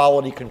poor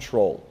quality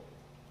control.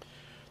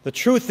 The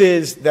truth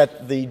is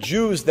that the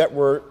Jews that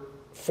were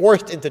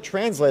forced into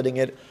translating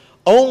it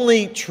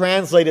only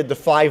translated the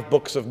 5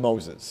 books of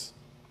Moses.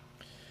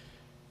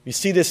 You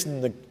see this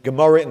in the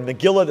Gemara in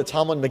Megillah. The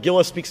Talmud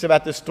Megillah speaks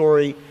about this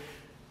story.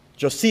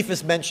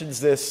 Josephus mentions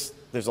this.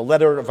 There's a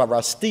letter of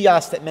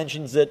Arastias that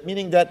mentions it,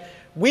 meaning that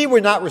we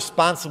were not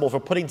responsible for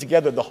putting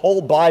together the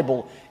whole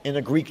Bible in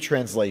a Greek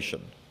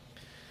translation.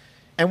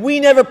 And we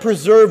never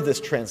preserved this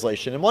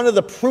translation. And one of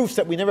the proofs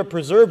that we never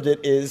preserved it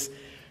is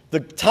the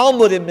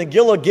Talmud in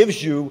Megillah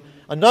gives you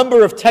a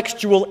number of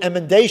textual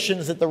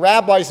emendations that the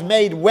rabbis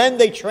made when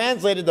they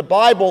translated the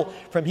Bible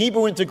from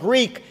Hebrew into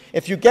Greek.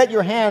 If you get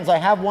your hands, I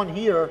have one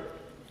here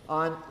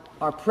on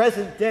our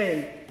present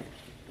day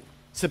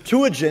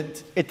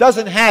Septuagint. It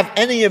doesn't have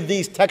any of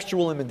these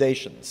textual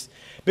emendations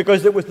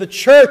because it was the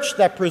church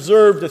that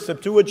preserved the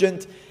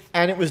Septuagint,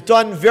 and it was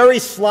done very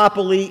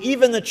sloppily.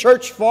 Even the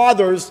church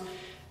fathers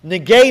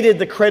negated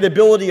the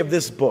credibility of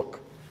this book.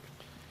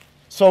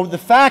 So the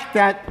fact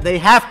that they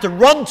have to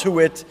run to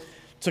it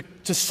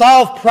to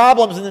solve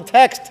problems in the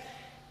text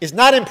is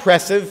not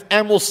impressive,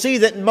 and we'll see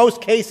that in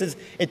most cases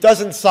it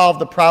doesn't solve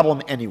the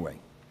problem anyway.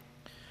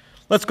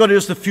 Let's go to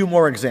just a few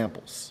more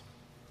examples.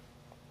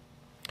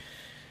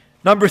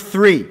 Number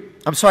 2.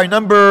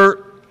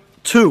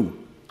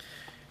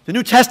 The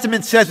New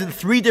Testament says in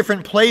 3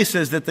 different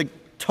places that the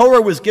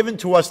Torah was given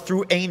to us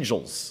through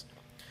angels.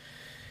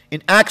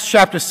 In Acts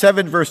chapter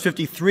 7, verse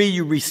 53,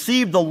 you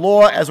received the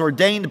law as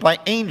ordained by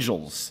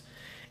angels.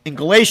 In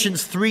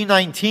Galatians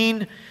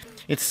 3:19,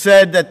 it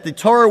said that the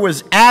Torah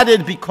was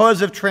added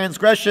because of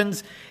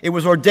transgressions. It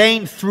was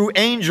ordained through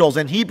angels.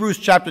 In Hebrews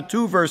chapter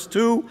 2, verse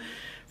 2,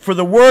 for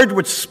the word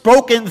was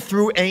spoken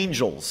through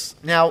angels.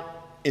 Now,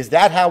 is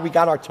that how we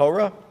got our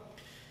Torah?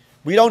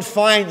 We don't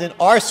find in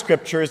our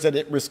scriptures that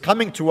it was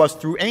coming to us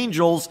through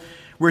angels.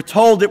 We're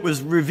told it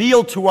was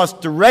revealed to us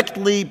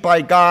directly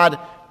by God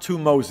to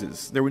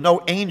Moses. There were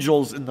no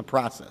angels in the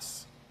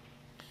process.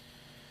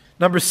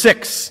 Number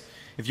 6,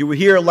 if you were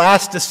here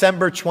last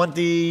December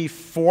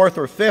 24th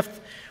or 5th,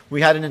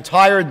 we had an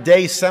entire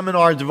day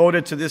seminar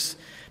devoted to this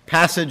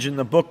passage in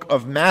the book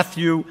of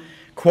Matthew,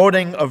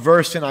 quoting a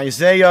verse in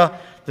Isaiah,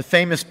 the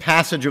famous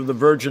passage of the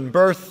virgin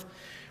birth.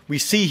 We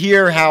see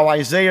here how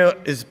Isaiah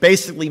is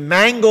basically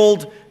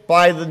mangled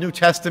by the New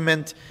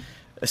Testament.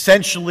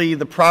 Essentially,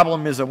 the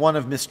problem is one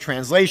of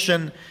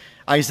mistranslation.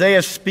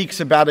 Isaiah speaks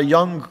about a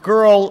young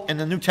girl, and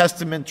the New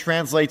Testament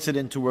translates it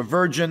into a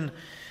virgin.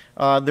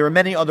 There are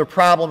many other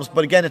problems,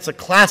 but again, it's a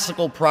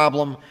classical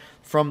problem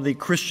from the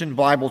Christian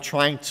Bible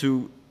trying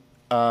to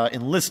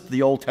enlist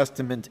the Old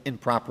Testament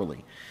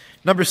improperly.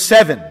 Number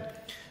 7,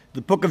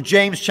 the book of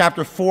James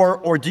chapter 4,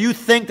 or do you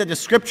think that the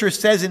scripture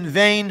says in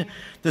vain,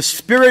 the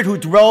Spirit who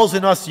dwells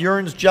in us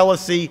yearns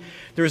jealousy?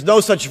 There is no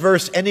such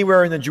verse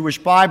anywhere in the Jewish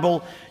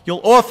Bible. You'll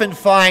often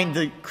find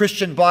the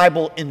Christian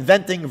Bible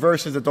inventing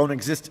verses that don't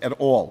exist at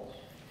all.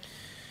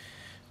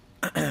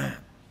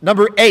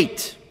 Number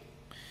 8,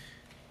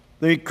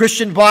 the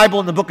Christian Bible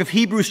in the book of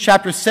Hebrews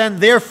chapter 10,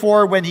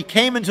 therefore when he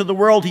came into the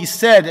world he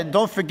said, and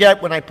don't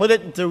forget when I put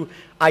it into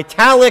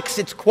italics,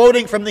 it's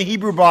quoting from the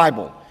Hebrew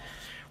Bible.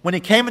 When he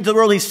came into the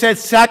world, he said,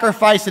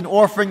 sacrifice and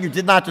offering you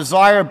did not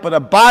desire, but a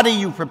body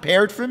you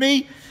prepared for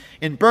me.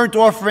 In burnt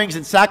offerings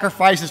and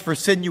sacrifices for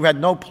sin you had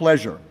no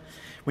pleasure.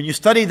 When you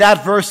study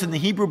that verse in the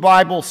Hebrew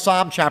Bible,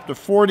 Psalm chapter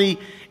 40,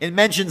 it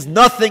mentions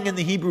nothing in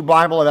the Hebrew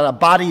Bible about a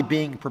body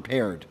being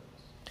prepared.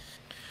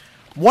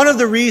 One of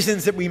the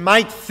reasons that we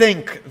might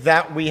think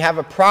that we have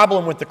a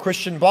problem with the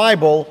Christian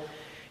Bible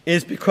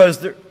is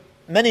because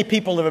many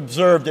people have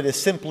observed it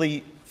is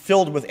simply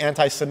filled with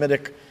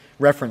anti-Semitic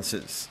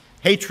references.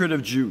 Hatred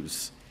of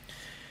Jews.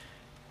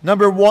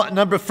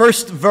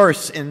 First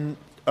verse in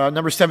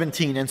number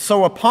 17. And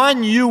so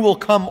upon you will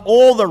come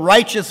all the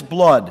righteous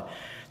blood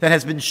that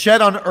has been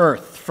shed on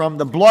earth, from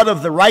the blood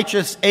of the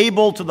righteous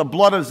Abel to the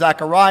blood of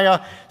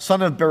Zechariah,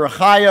 son of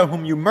Berechiah,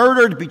 whom you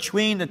murdered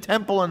between the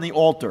temple and the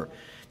altar.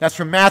 That's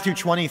from Matthew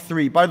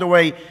 23. By the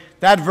way,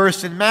 that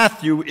verse in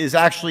Matthew is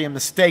actually a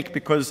mistake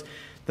because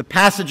the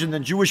passage in the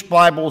Jewish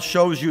Bible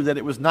shows you that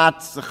it was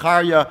not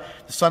Zechariah,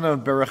 the son of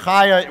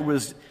Berechiah, it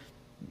was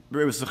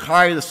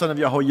Zechariah, the son of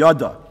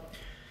Jehoiada.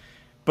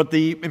 But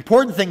the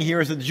important thing here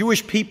is that the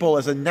Jewish people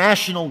as a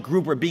national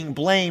group are being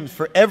blamed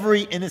for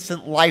every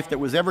innocent life that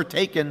was ever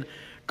taken,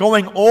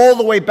 going all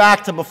the way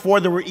back to before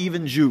there were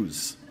even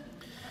Jews.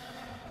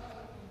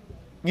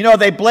 You know,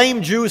 they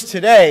blame Jews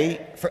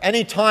today for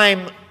any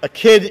time a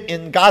kid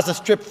in Gaza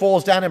Strip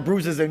falls down and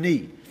bruises their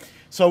knee.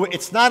 So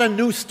it's not a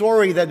new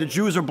story that the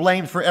Jews are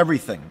blamed for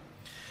everything.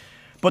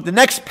 But the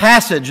next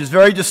passage is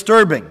very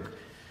disturbing.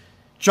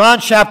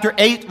 John chapter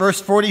 8, verse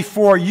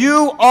 44,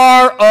 you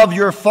are of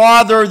your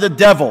father the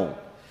devil,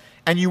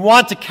 and you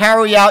want to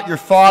carry out your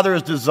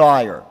father's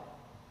desire.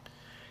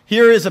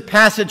 Here is a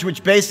passage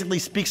which basically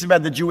speaks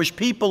about the Jewish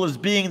people as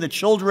being the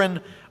children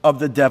of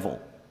the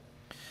devil.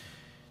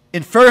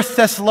 In 1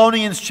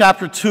 Thessalonians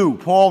chapter 2,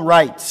 Paul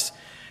writes,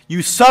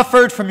 you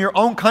suffered from your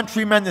own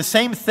countrymen the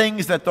same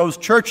things that those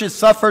churches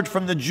suffered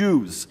from the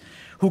Jews,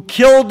 who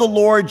killed the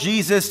Lord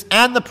Jesus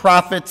and the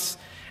prophets,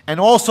 and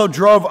also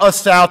drove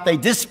us out. They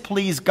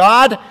displease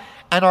God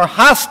and are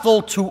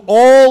hostile to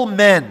all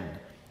men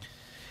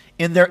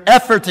in their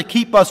effort to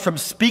keep us from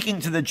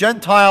speaking to the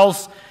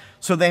Gentiles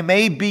so they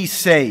may be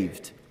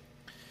saved.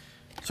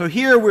 So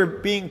here we're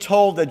being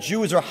told that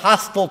Jews are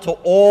hostile to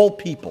all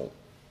people.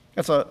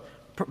 That's a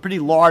pretty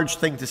large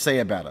thing to say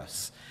about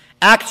us.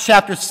 Acts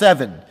chapter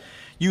 7.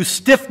 You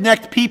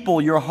stiff-necked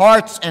people, your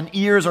hearts and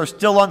ears are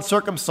still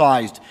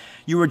uncircumcised.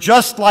 You are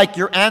just like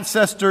your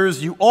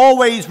ancestors. You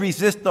always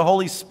resist the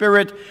Holy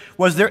Spirit.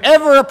 Was there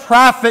ever a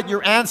prophet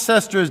your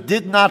ancestors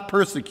did not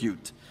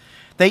persecute?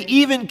 They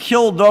even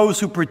killed those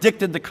who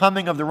predicted the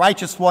coming of the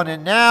righteous one,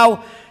 and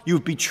now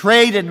you've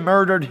betrayed and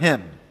murdered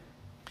him.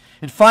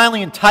 And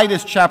finally, in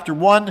Titus chapter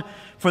 1,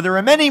 for there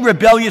are many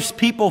rebellious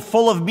people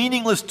full of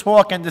meaningless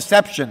talk and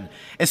deception,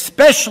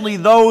 especially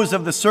those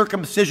of the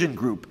circumcision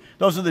group.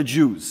 Those are the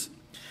Jews.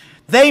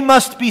 They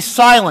must be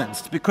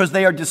silenced because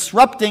they are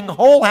disrupting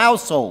whole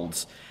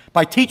households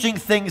by teaching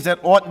things that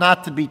ought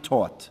not to be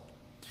taught.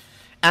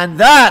 And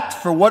that,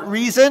 for what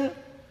reason?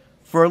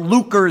 For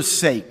lucre's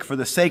sake, for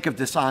the sake of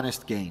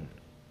dishonest gain.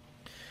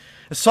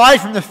 Aside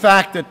from the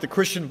fact that the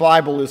Christian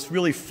Bible is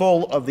really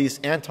full of these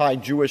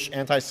anti-Jewish,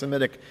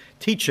 anti-Semitic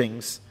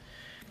teachings,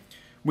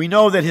 we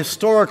know that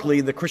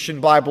historically the Christian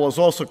Bible is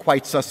also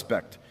quite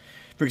suspect.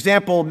 For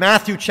example,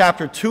 Matthew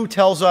chapter 2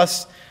 tells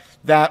us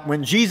that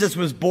when Jesus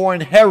was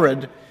born,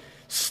 Herod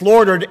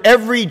slaughtered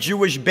every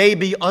Jewish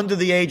baby under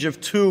the age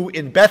of 2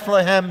 in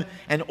Bethlehem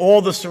and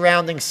all the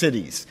surrounding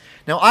cities.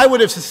 Now, I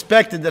would have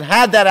suspected that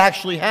had that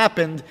actually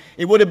happened,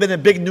 it would have been a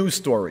big news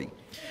story.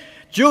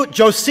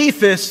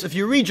 Josephus, if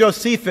you read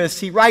Josephus,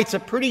 he writes a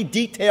pretty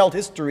detailed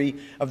history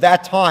of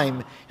that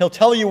time. He'll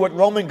tell you what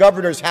Roman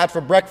governors had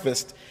for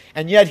breakfast,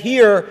 and yet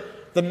here,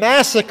 the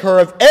massacre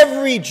of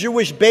every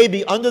Jewish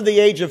baby under the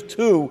age of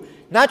 2,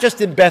 not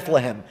just in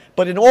Bethlehem,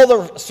 but in all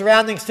the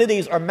surrounding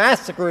cities, are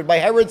massacred by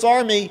Herod's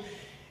army.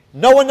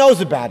 No one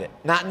knows about it.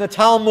 Not in the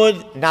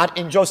Talmud, not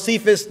in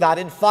Josephus, not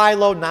in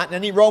Philo, not in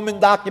any Roman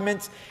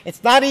documents.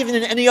 It's not even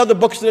in any other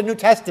books of the New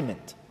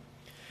Testament.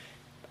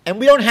 And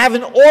we don't have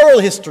an oral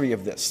history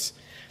of this.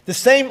 The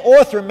same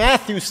author,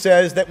 Matthew,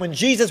 says that when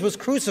Jesus was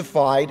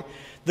crucified,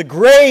 the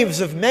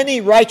graves of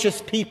many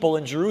righteous people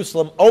in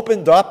Jerusalem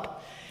opened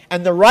up,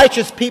 and the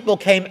righteous people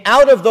came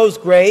out of those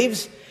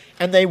graves,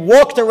 and they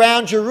walked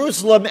around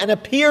Jerusalem and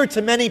appeared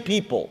to many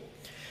people.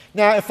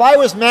 Now, if I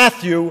was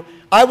Matthew,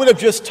 I would have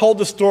just told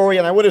the story,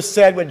 and I would have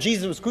said when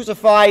Jesus was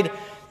crucified,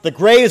 the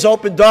graves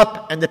opened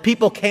up and the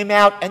people came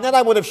out, and then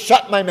I would have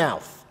shut my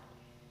mouth.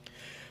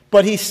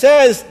 But he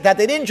says that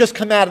they didn't just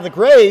come out of the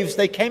graves,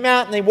 they came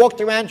out and they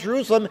walked around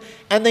Jerusalem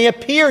and they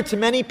appeared to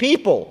many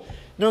people.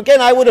 Now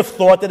again, I would have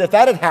thought that if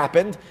that had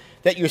happened,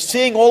 that you're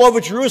seeing all over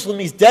Jerusalem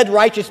these dead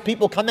righteous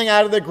people coming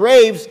out of their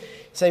graves,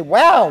 say,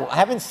 wow, I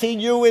haven't seen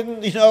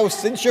you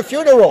since your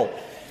funeral.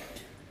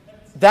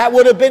 That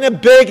would have been a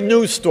big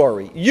news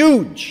story,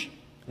 huge.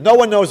 No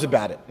one knows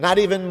about it. Not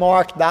even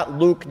Mark, not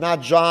Luke,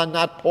 not John,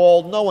 not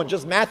Paul, no one.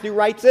 Just Matthew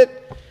writes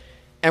it,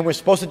 and we're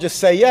supposed to just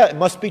say, yeah, it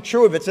must be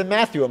true. If it's in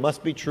Matthew, it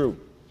must be true.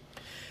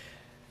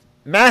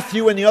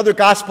 Matthew and the other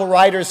gospel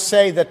writers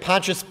say that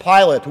Pontius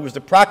Pilate, who was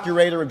the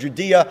procurator of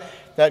Judea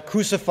that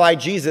crucified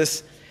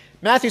Jesus,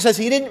 Matthew says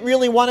he didn't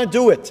really want to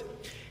do it.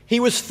 He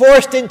was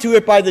forced into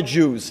it by the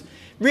Jews.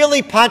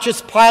 Really,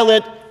 Pontius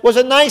Pilate was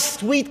a nice,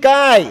 sweet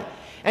guy,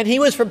 and he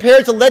was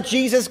prepared to let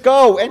Jesus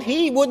go, and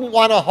he wouldn't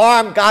want to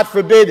harm, God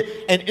forbid,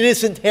 an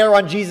innocent hair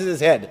on Jesus'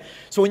 head.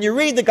 So when you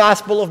read the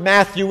Gospel of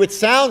Matthew, it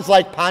sounds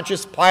like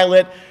Pontius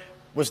Pilate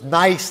was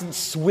nice and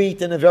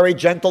sweet and a very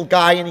gentle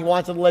guy, and he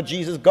wanted to let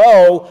Jesus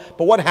go.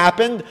 But what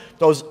happened?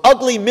 Those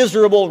ugly,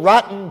 miserable,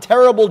 rotten,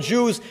 terrible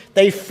Jews,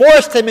 they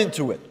forced him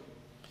into it.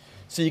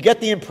 So you get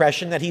the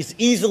impression that he's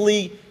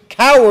easily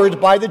cowered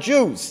by the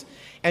Jews.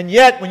 And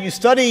yet, when you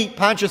study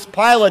Pontius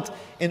Pilate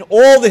in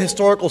all the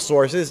historical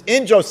sources,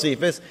 in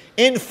Josephus,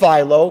 in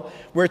Philo,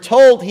 we're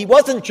told he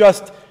wasn't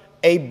just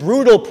a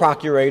brutal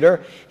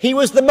procurator, he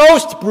was the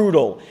most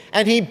brutal.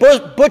 And he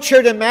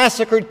butchered and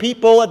massacred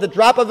people at the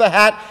drop of a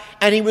hat,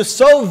 and he was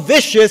so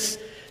vicious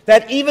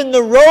that even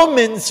the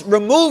Romans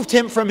removed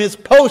him from his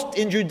post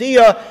in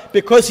Judea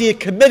because he had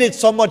committed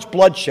so much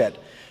bloodshed.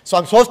 So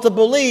I'm supposed to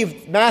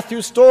believe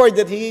Matthew's story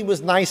that he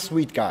was a nice,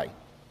 sweet guy.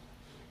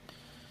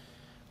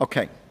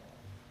 Okay.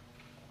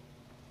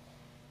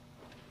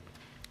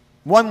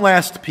 One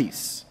last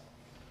piece.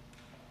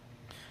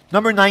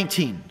 Number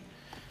 19.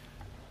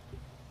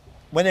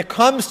 When it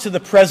comes to the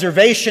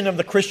preservation of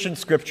the Christian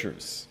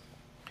scriptures,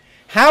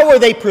 how are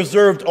they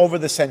preserved over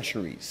the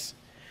centuries?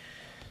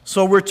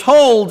 So we're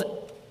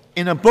told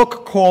in a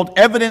book called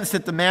Evidence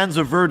That Demands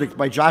a Verdict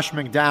by Josh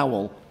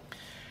McDowell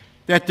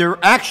that there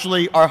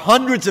actually are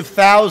hundreds of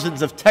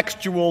thousands of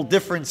textual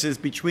differences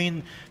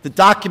between the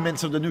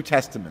documents of the New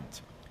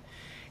Testament.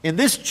 In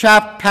this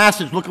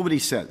passage, look at what he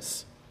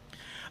says.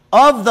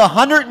 Of the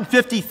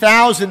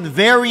 150,000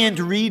 variant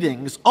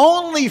readings,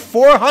 only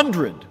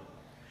 400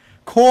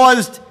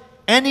 caused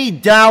any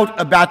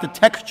doubt about the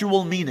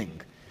textual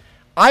meaning.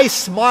 I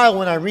smile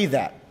when I read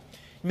that.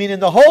 I mean, in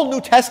the whole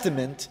New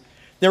Testament,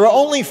 there are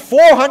only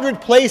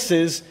 400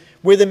 places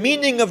where the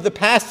meaning of the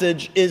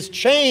passage is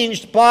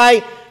changed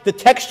by the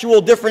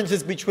textual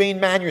differences between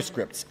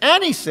manuscripts.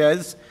 And he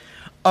says,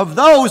 of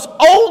those,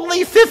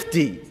 only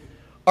 50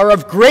 are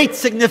of great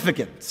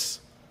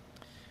significance.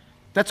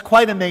 That's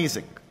quite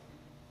amazing.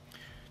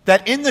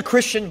 that in the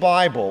Christian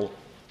Bible,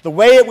 the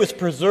way it was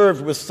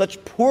preserved was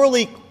such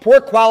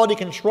poor quality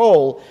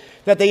control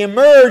that they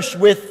emerged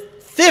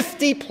with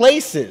 50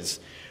 places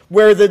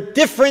where the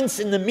difference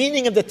in the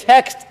meaning of the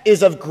text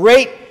is of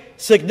great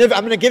significance.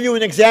 I'm going to give you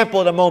an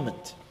example in a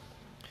moment.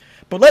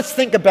 But let's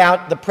think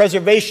about the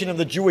preservation of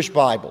the Jewish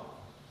Bible.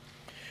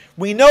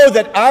 We know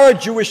that our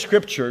Jewish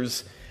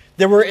scriptures,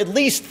 there were at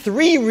least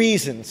three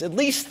reasons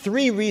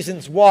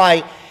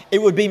why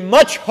it would be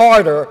much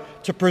harder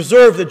to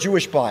preserve the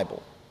Jewish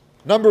Bible.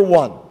 Number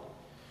one,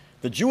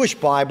 the Jewish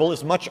Bible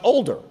is much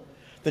older.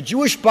 The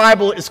Jewish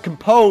Bible is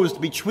composed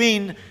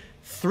between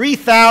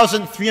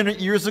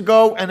 3,300 years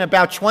ago and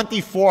about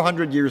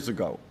 2,400 years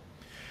ago.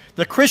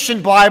 The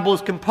Christian Bible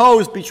is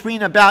composed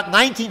between about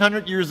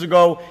 1,900 years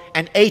ago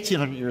and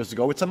 1,800 years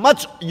ago. It's a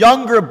much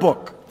younger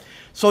book,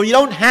 so you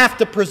don't have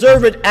to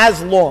preserve it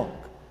as long.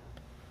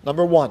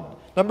 Number one.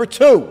 Number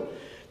two,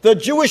 the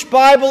Jewish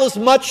Bible is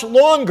much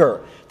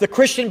longer. The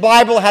Christian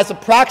Bible has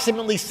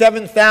approximately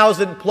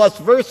 7,000 plus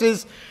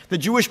verses. The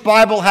Jewish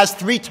Bible has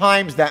 3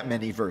 times that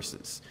many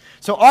verses.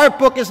 So our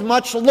book is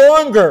much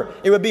longer.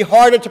 It would be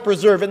harder to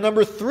preserve. And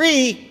number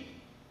three,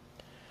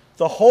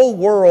 the whole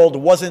world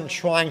wasn't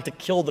trying to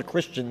kill the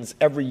Christians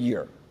every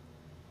year.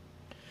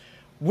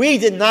 We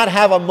did not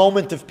have a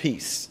moment of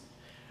peace.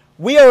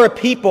 We are a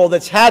people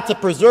that's had to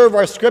preserve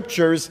our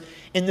scriptures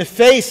in the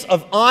face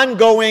of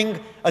ongoing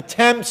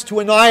attempts to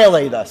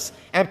annihilate us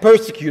and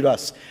persecute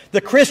us.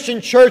 The Christian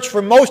church,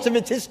 for most of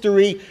its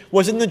history,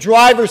 was in the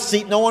driver's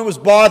seat. No one was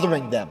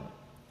bothering them.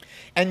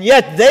 And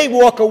yet they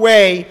walk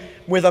away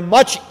with a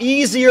much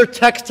easier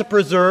text to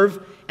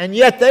preserve, and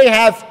yet they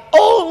have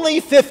only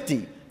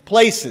 50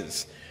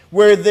 places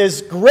where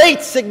there's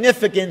great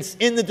significance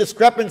in the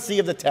discrepancy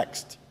of the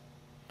text.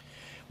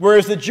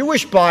 Whereas the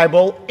Jewish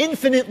Bible,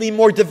 infinitely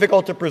more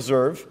difficult to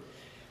preserve,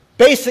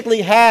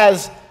 basically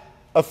has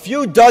a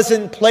few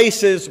dozen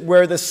places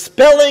where the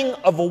spelling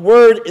of a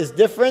word is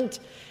different,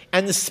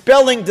 and the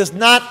spelling does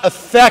not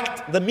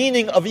affect the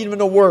meaning of even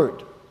a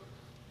word.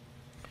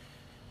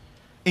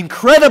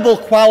 Incredible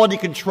quality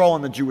control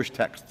in the Jewish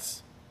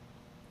texts.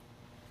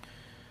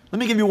 Let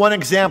me give you one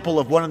example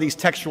of one of these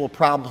textual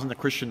problems in the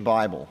Christian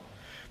Bible.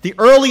 The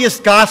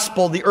earliest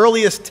gospel, the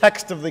earliest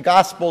text of the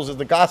Gospels is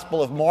the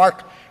Gospel of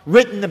Mark,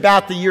 written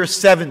about the year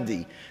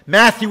 70.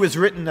 Matthew is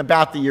written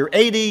about the year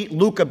 80,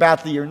 Luke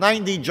about the year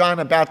 90, John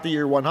about the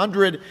year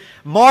 100.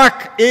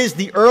 Mark is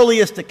the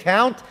earliest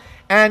account,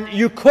 and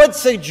you could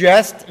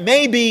suggest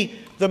maybe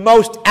the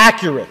most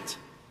accurate.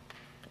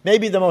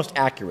 Maybe the most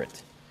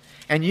accurate.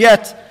 And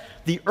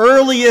yet, the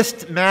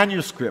earliest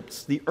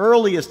manuscripts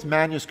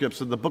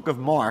of the book of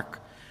Mark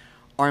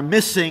are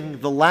missing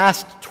the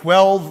last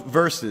 12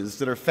 verses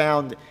that are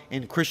found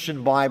in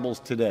Christian Bibles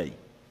today.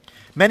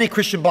 Many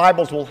Christian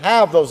Bibles will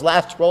have those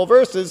last 12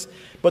 verses,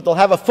 but they'll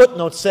have a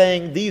footnote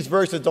saying these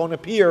verses don't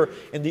appear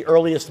in the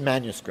earliest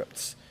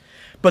manuscripts.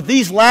 But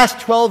these last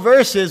 12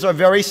 verses are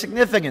very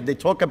significant. They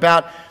talk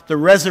about the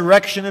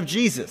resurrection of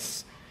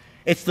Jesus.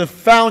 It's the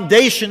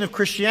foundation of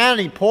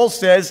Christianity. Paul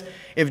says,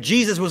 if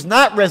Jesus was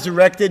not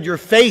resurrected, your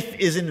faith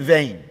is in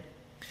vain.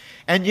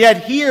 And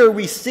yet here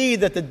we see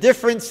that the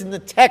difference in the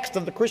text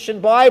of the Christian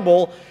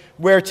Bible,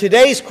 where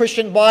today's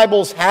Christian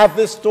Bibles have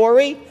this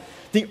story,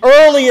 the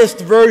earliest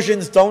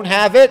versions don't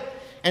have it,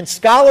 and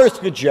scholars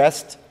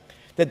suggest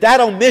that that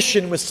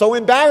omission was so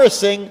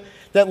embarrassing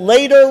that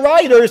later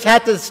writers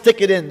had to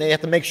stick it in. They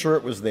had to make sure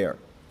it was there.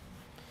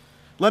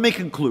 Let me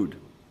conclude.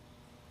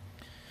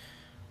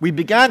 We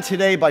began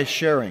today by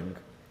sharing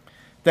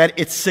that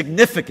it is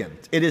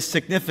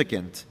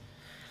significant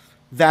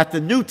that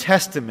the New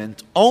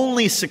Testament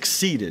only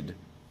succeeded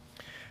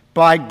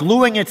by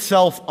gluing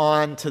itself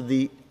on to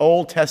the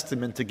Old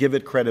Testament to give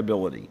it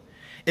credibility.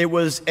 It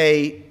was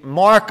a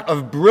mark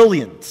of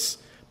brilliance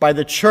by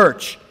the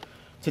church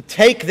to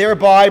take their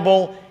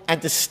Bible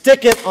and to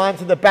stick it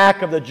onto the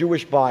back of the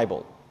Jewish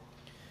Bible.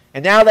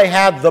 And now they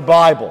have the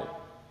Bible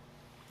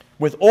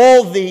with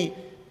all the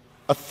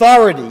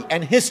authority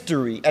and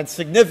history and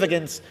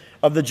significance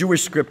of the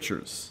Jewish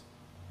scriptures.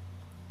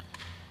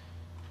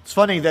 It's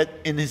funny that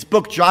in his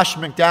book, Josh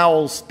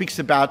McDowell speaks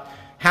about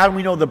how do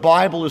we know the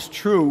Bible is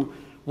true.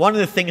 One of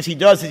the things he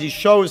does is he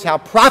shows how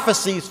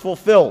prophecy is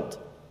fulfilled.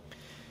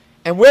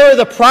 And where are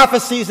the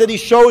prophecies that he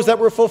shows that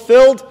were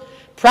fulfilled?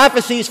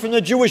 Prophecies from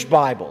the Jewish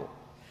Bible.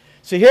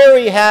 So here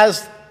he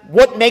has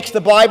what makes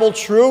the Bible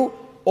true.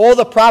 All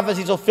the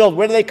prophecies fulfilled.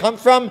 Where do they come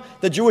from?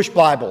 The Jewish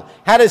Bible.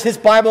 How does his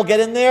Bible get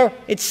in there?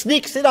 It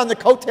sneaks in on the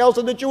coattails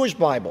of the Jewish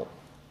Bible.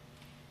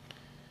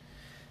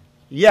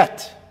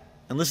 Yet,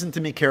 and listen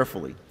to me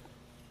carefully,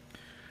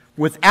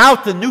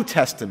 without the New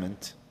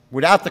Testament,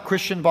 without the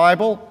Christian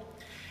Bible,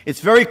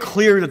 it's very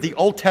clear that the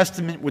Old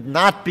Testament would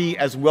not be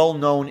as well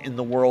known in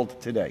the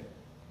world today.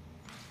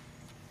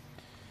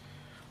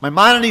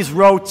 Maimonides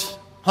wrote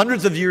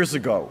hundreds of years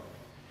ago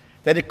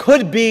that it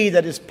could be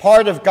that as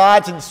part of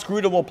God's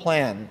inscrutable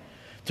plan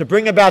to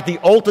bring about the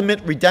ultimate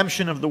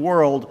redemption of the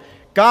world,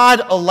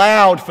 God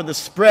allowed for the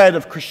spread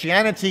of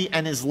Christianity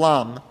and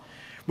Islam,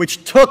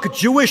 which took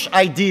Jewish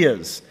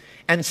ideas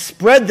and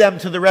spread them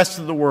to the rest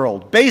of the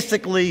world,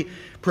 basically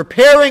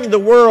preparing the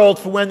world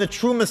for when the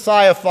true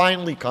Messiah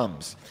finally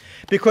comes.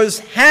 Because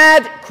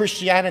had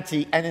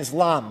Christianity and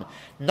Islam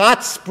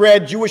not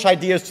spread Jewish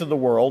ideas to the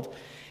world,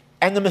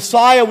 and the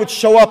Messiah would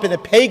show up in a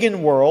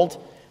pagan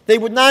world, they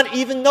would not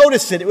even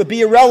notice it. It would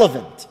be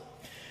irrelevant.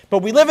 But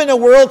we live in a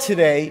world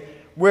today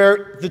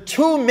where the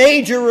two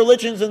major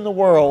religions in the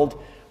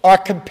world are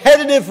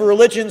competitive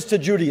religions to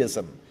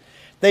Judaism.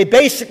 They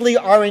basically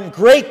are in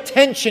great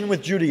tension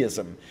with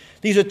Judaism.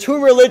 These are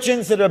two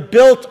religions that are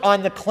built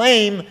on the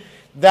claim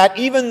that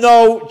even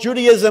though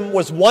Judaism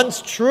was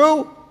once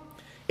true,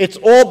 it's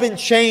all been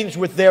changed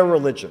with their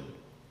religion.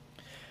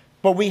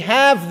 But we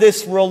have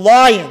this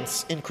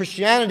reliance in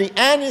Christianity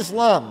and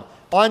Islam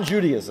on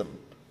Judaism.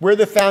 We're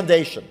the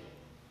foundation.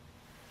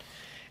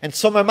 And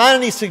so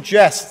Maimonides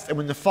suggests that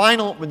when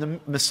the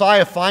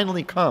Messiah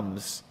finally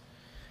comes,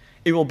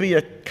 it will be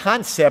a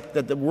concept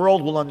that the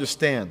world will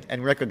understand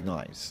and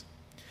recognize.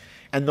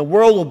 And the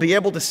world will be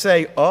able to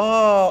say,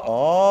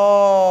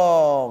 oh,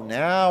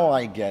 now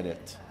I get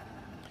it.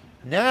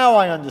 Now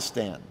I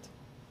understand.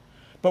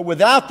 But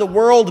without the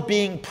world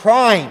being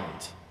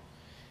primed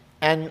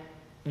and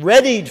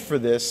readied for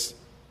this,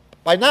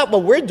 by not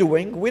what we're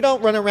doing, we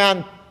don't run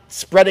around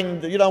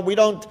spreading, we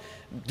don't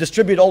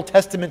distribute Old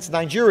Testaments in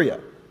Nigeria.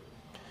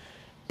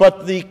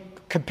 But the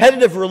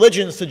competitive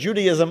religions to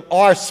Judaism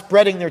are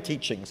spreading their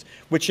teachings,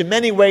 which in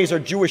many ways are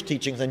Jewish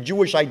teachings and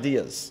Jewish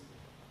ideas.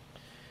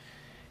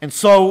 And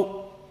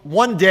so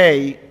one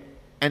day,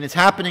 and it's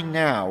happening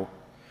now,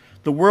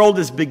 the world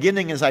is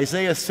beginning, as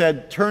Isaiah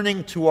said,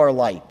 turning to our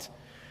light.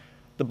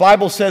 The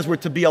Bible says we're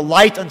to be a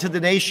light unto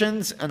the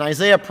nations, and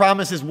Isaiah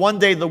promises one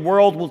day the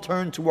world will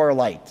turn to our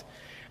light.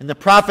 And the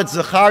prophet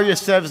Zechariah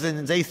says in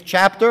his 8th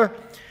chapter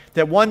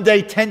that one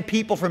day 10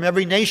 people from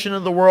every nation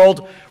of the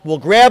world will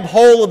grab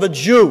hold of a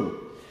Jew,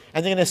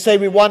 and they're going to say,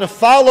 we want to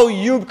follow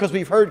you because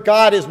we've heard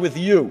God is with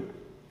you.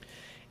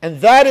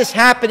 And that is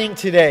happening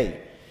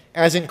today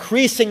as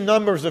increasing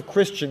numbers of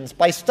Christians,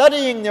 by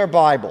studying their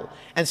Bible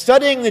and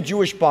studying the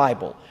Jewish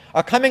Bible,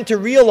 are coming to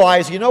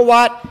realize, you know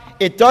what?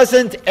 It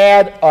doesn't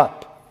add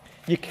up.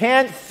 You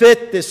can't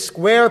fit this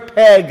square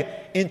peg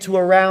into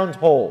a round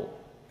hole.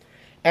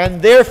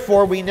 And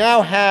therefore, we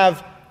now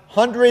have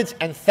hundreds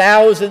and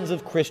thousands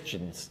of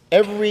Christians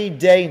every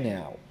day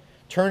now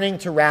turning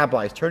to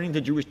rabbis, turning to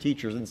Jewish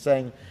teachers and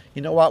saying,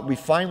 you know what? We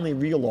finally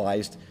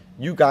realized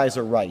you guys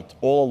are right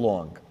all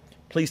along.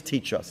 Please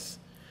teach us.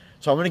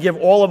 So I'm going to give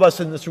all of us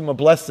in this room a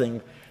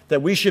blessing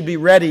that we should be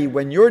ready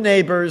when your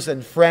neighbors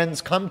and friends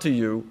come to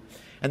you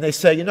and they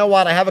say, you know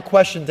what, I have a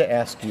question to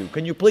ask you.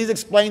 Can you please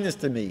explain this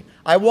to me?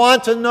 I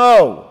want to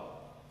know.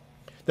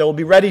 That will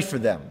be ready for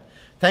them.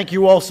 Thank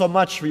you all so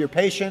much for your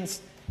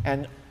patience,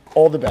 and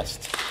all the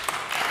best.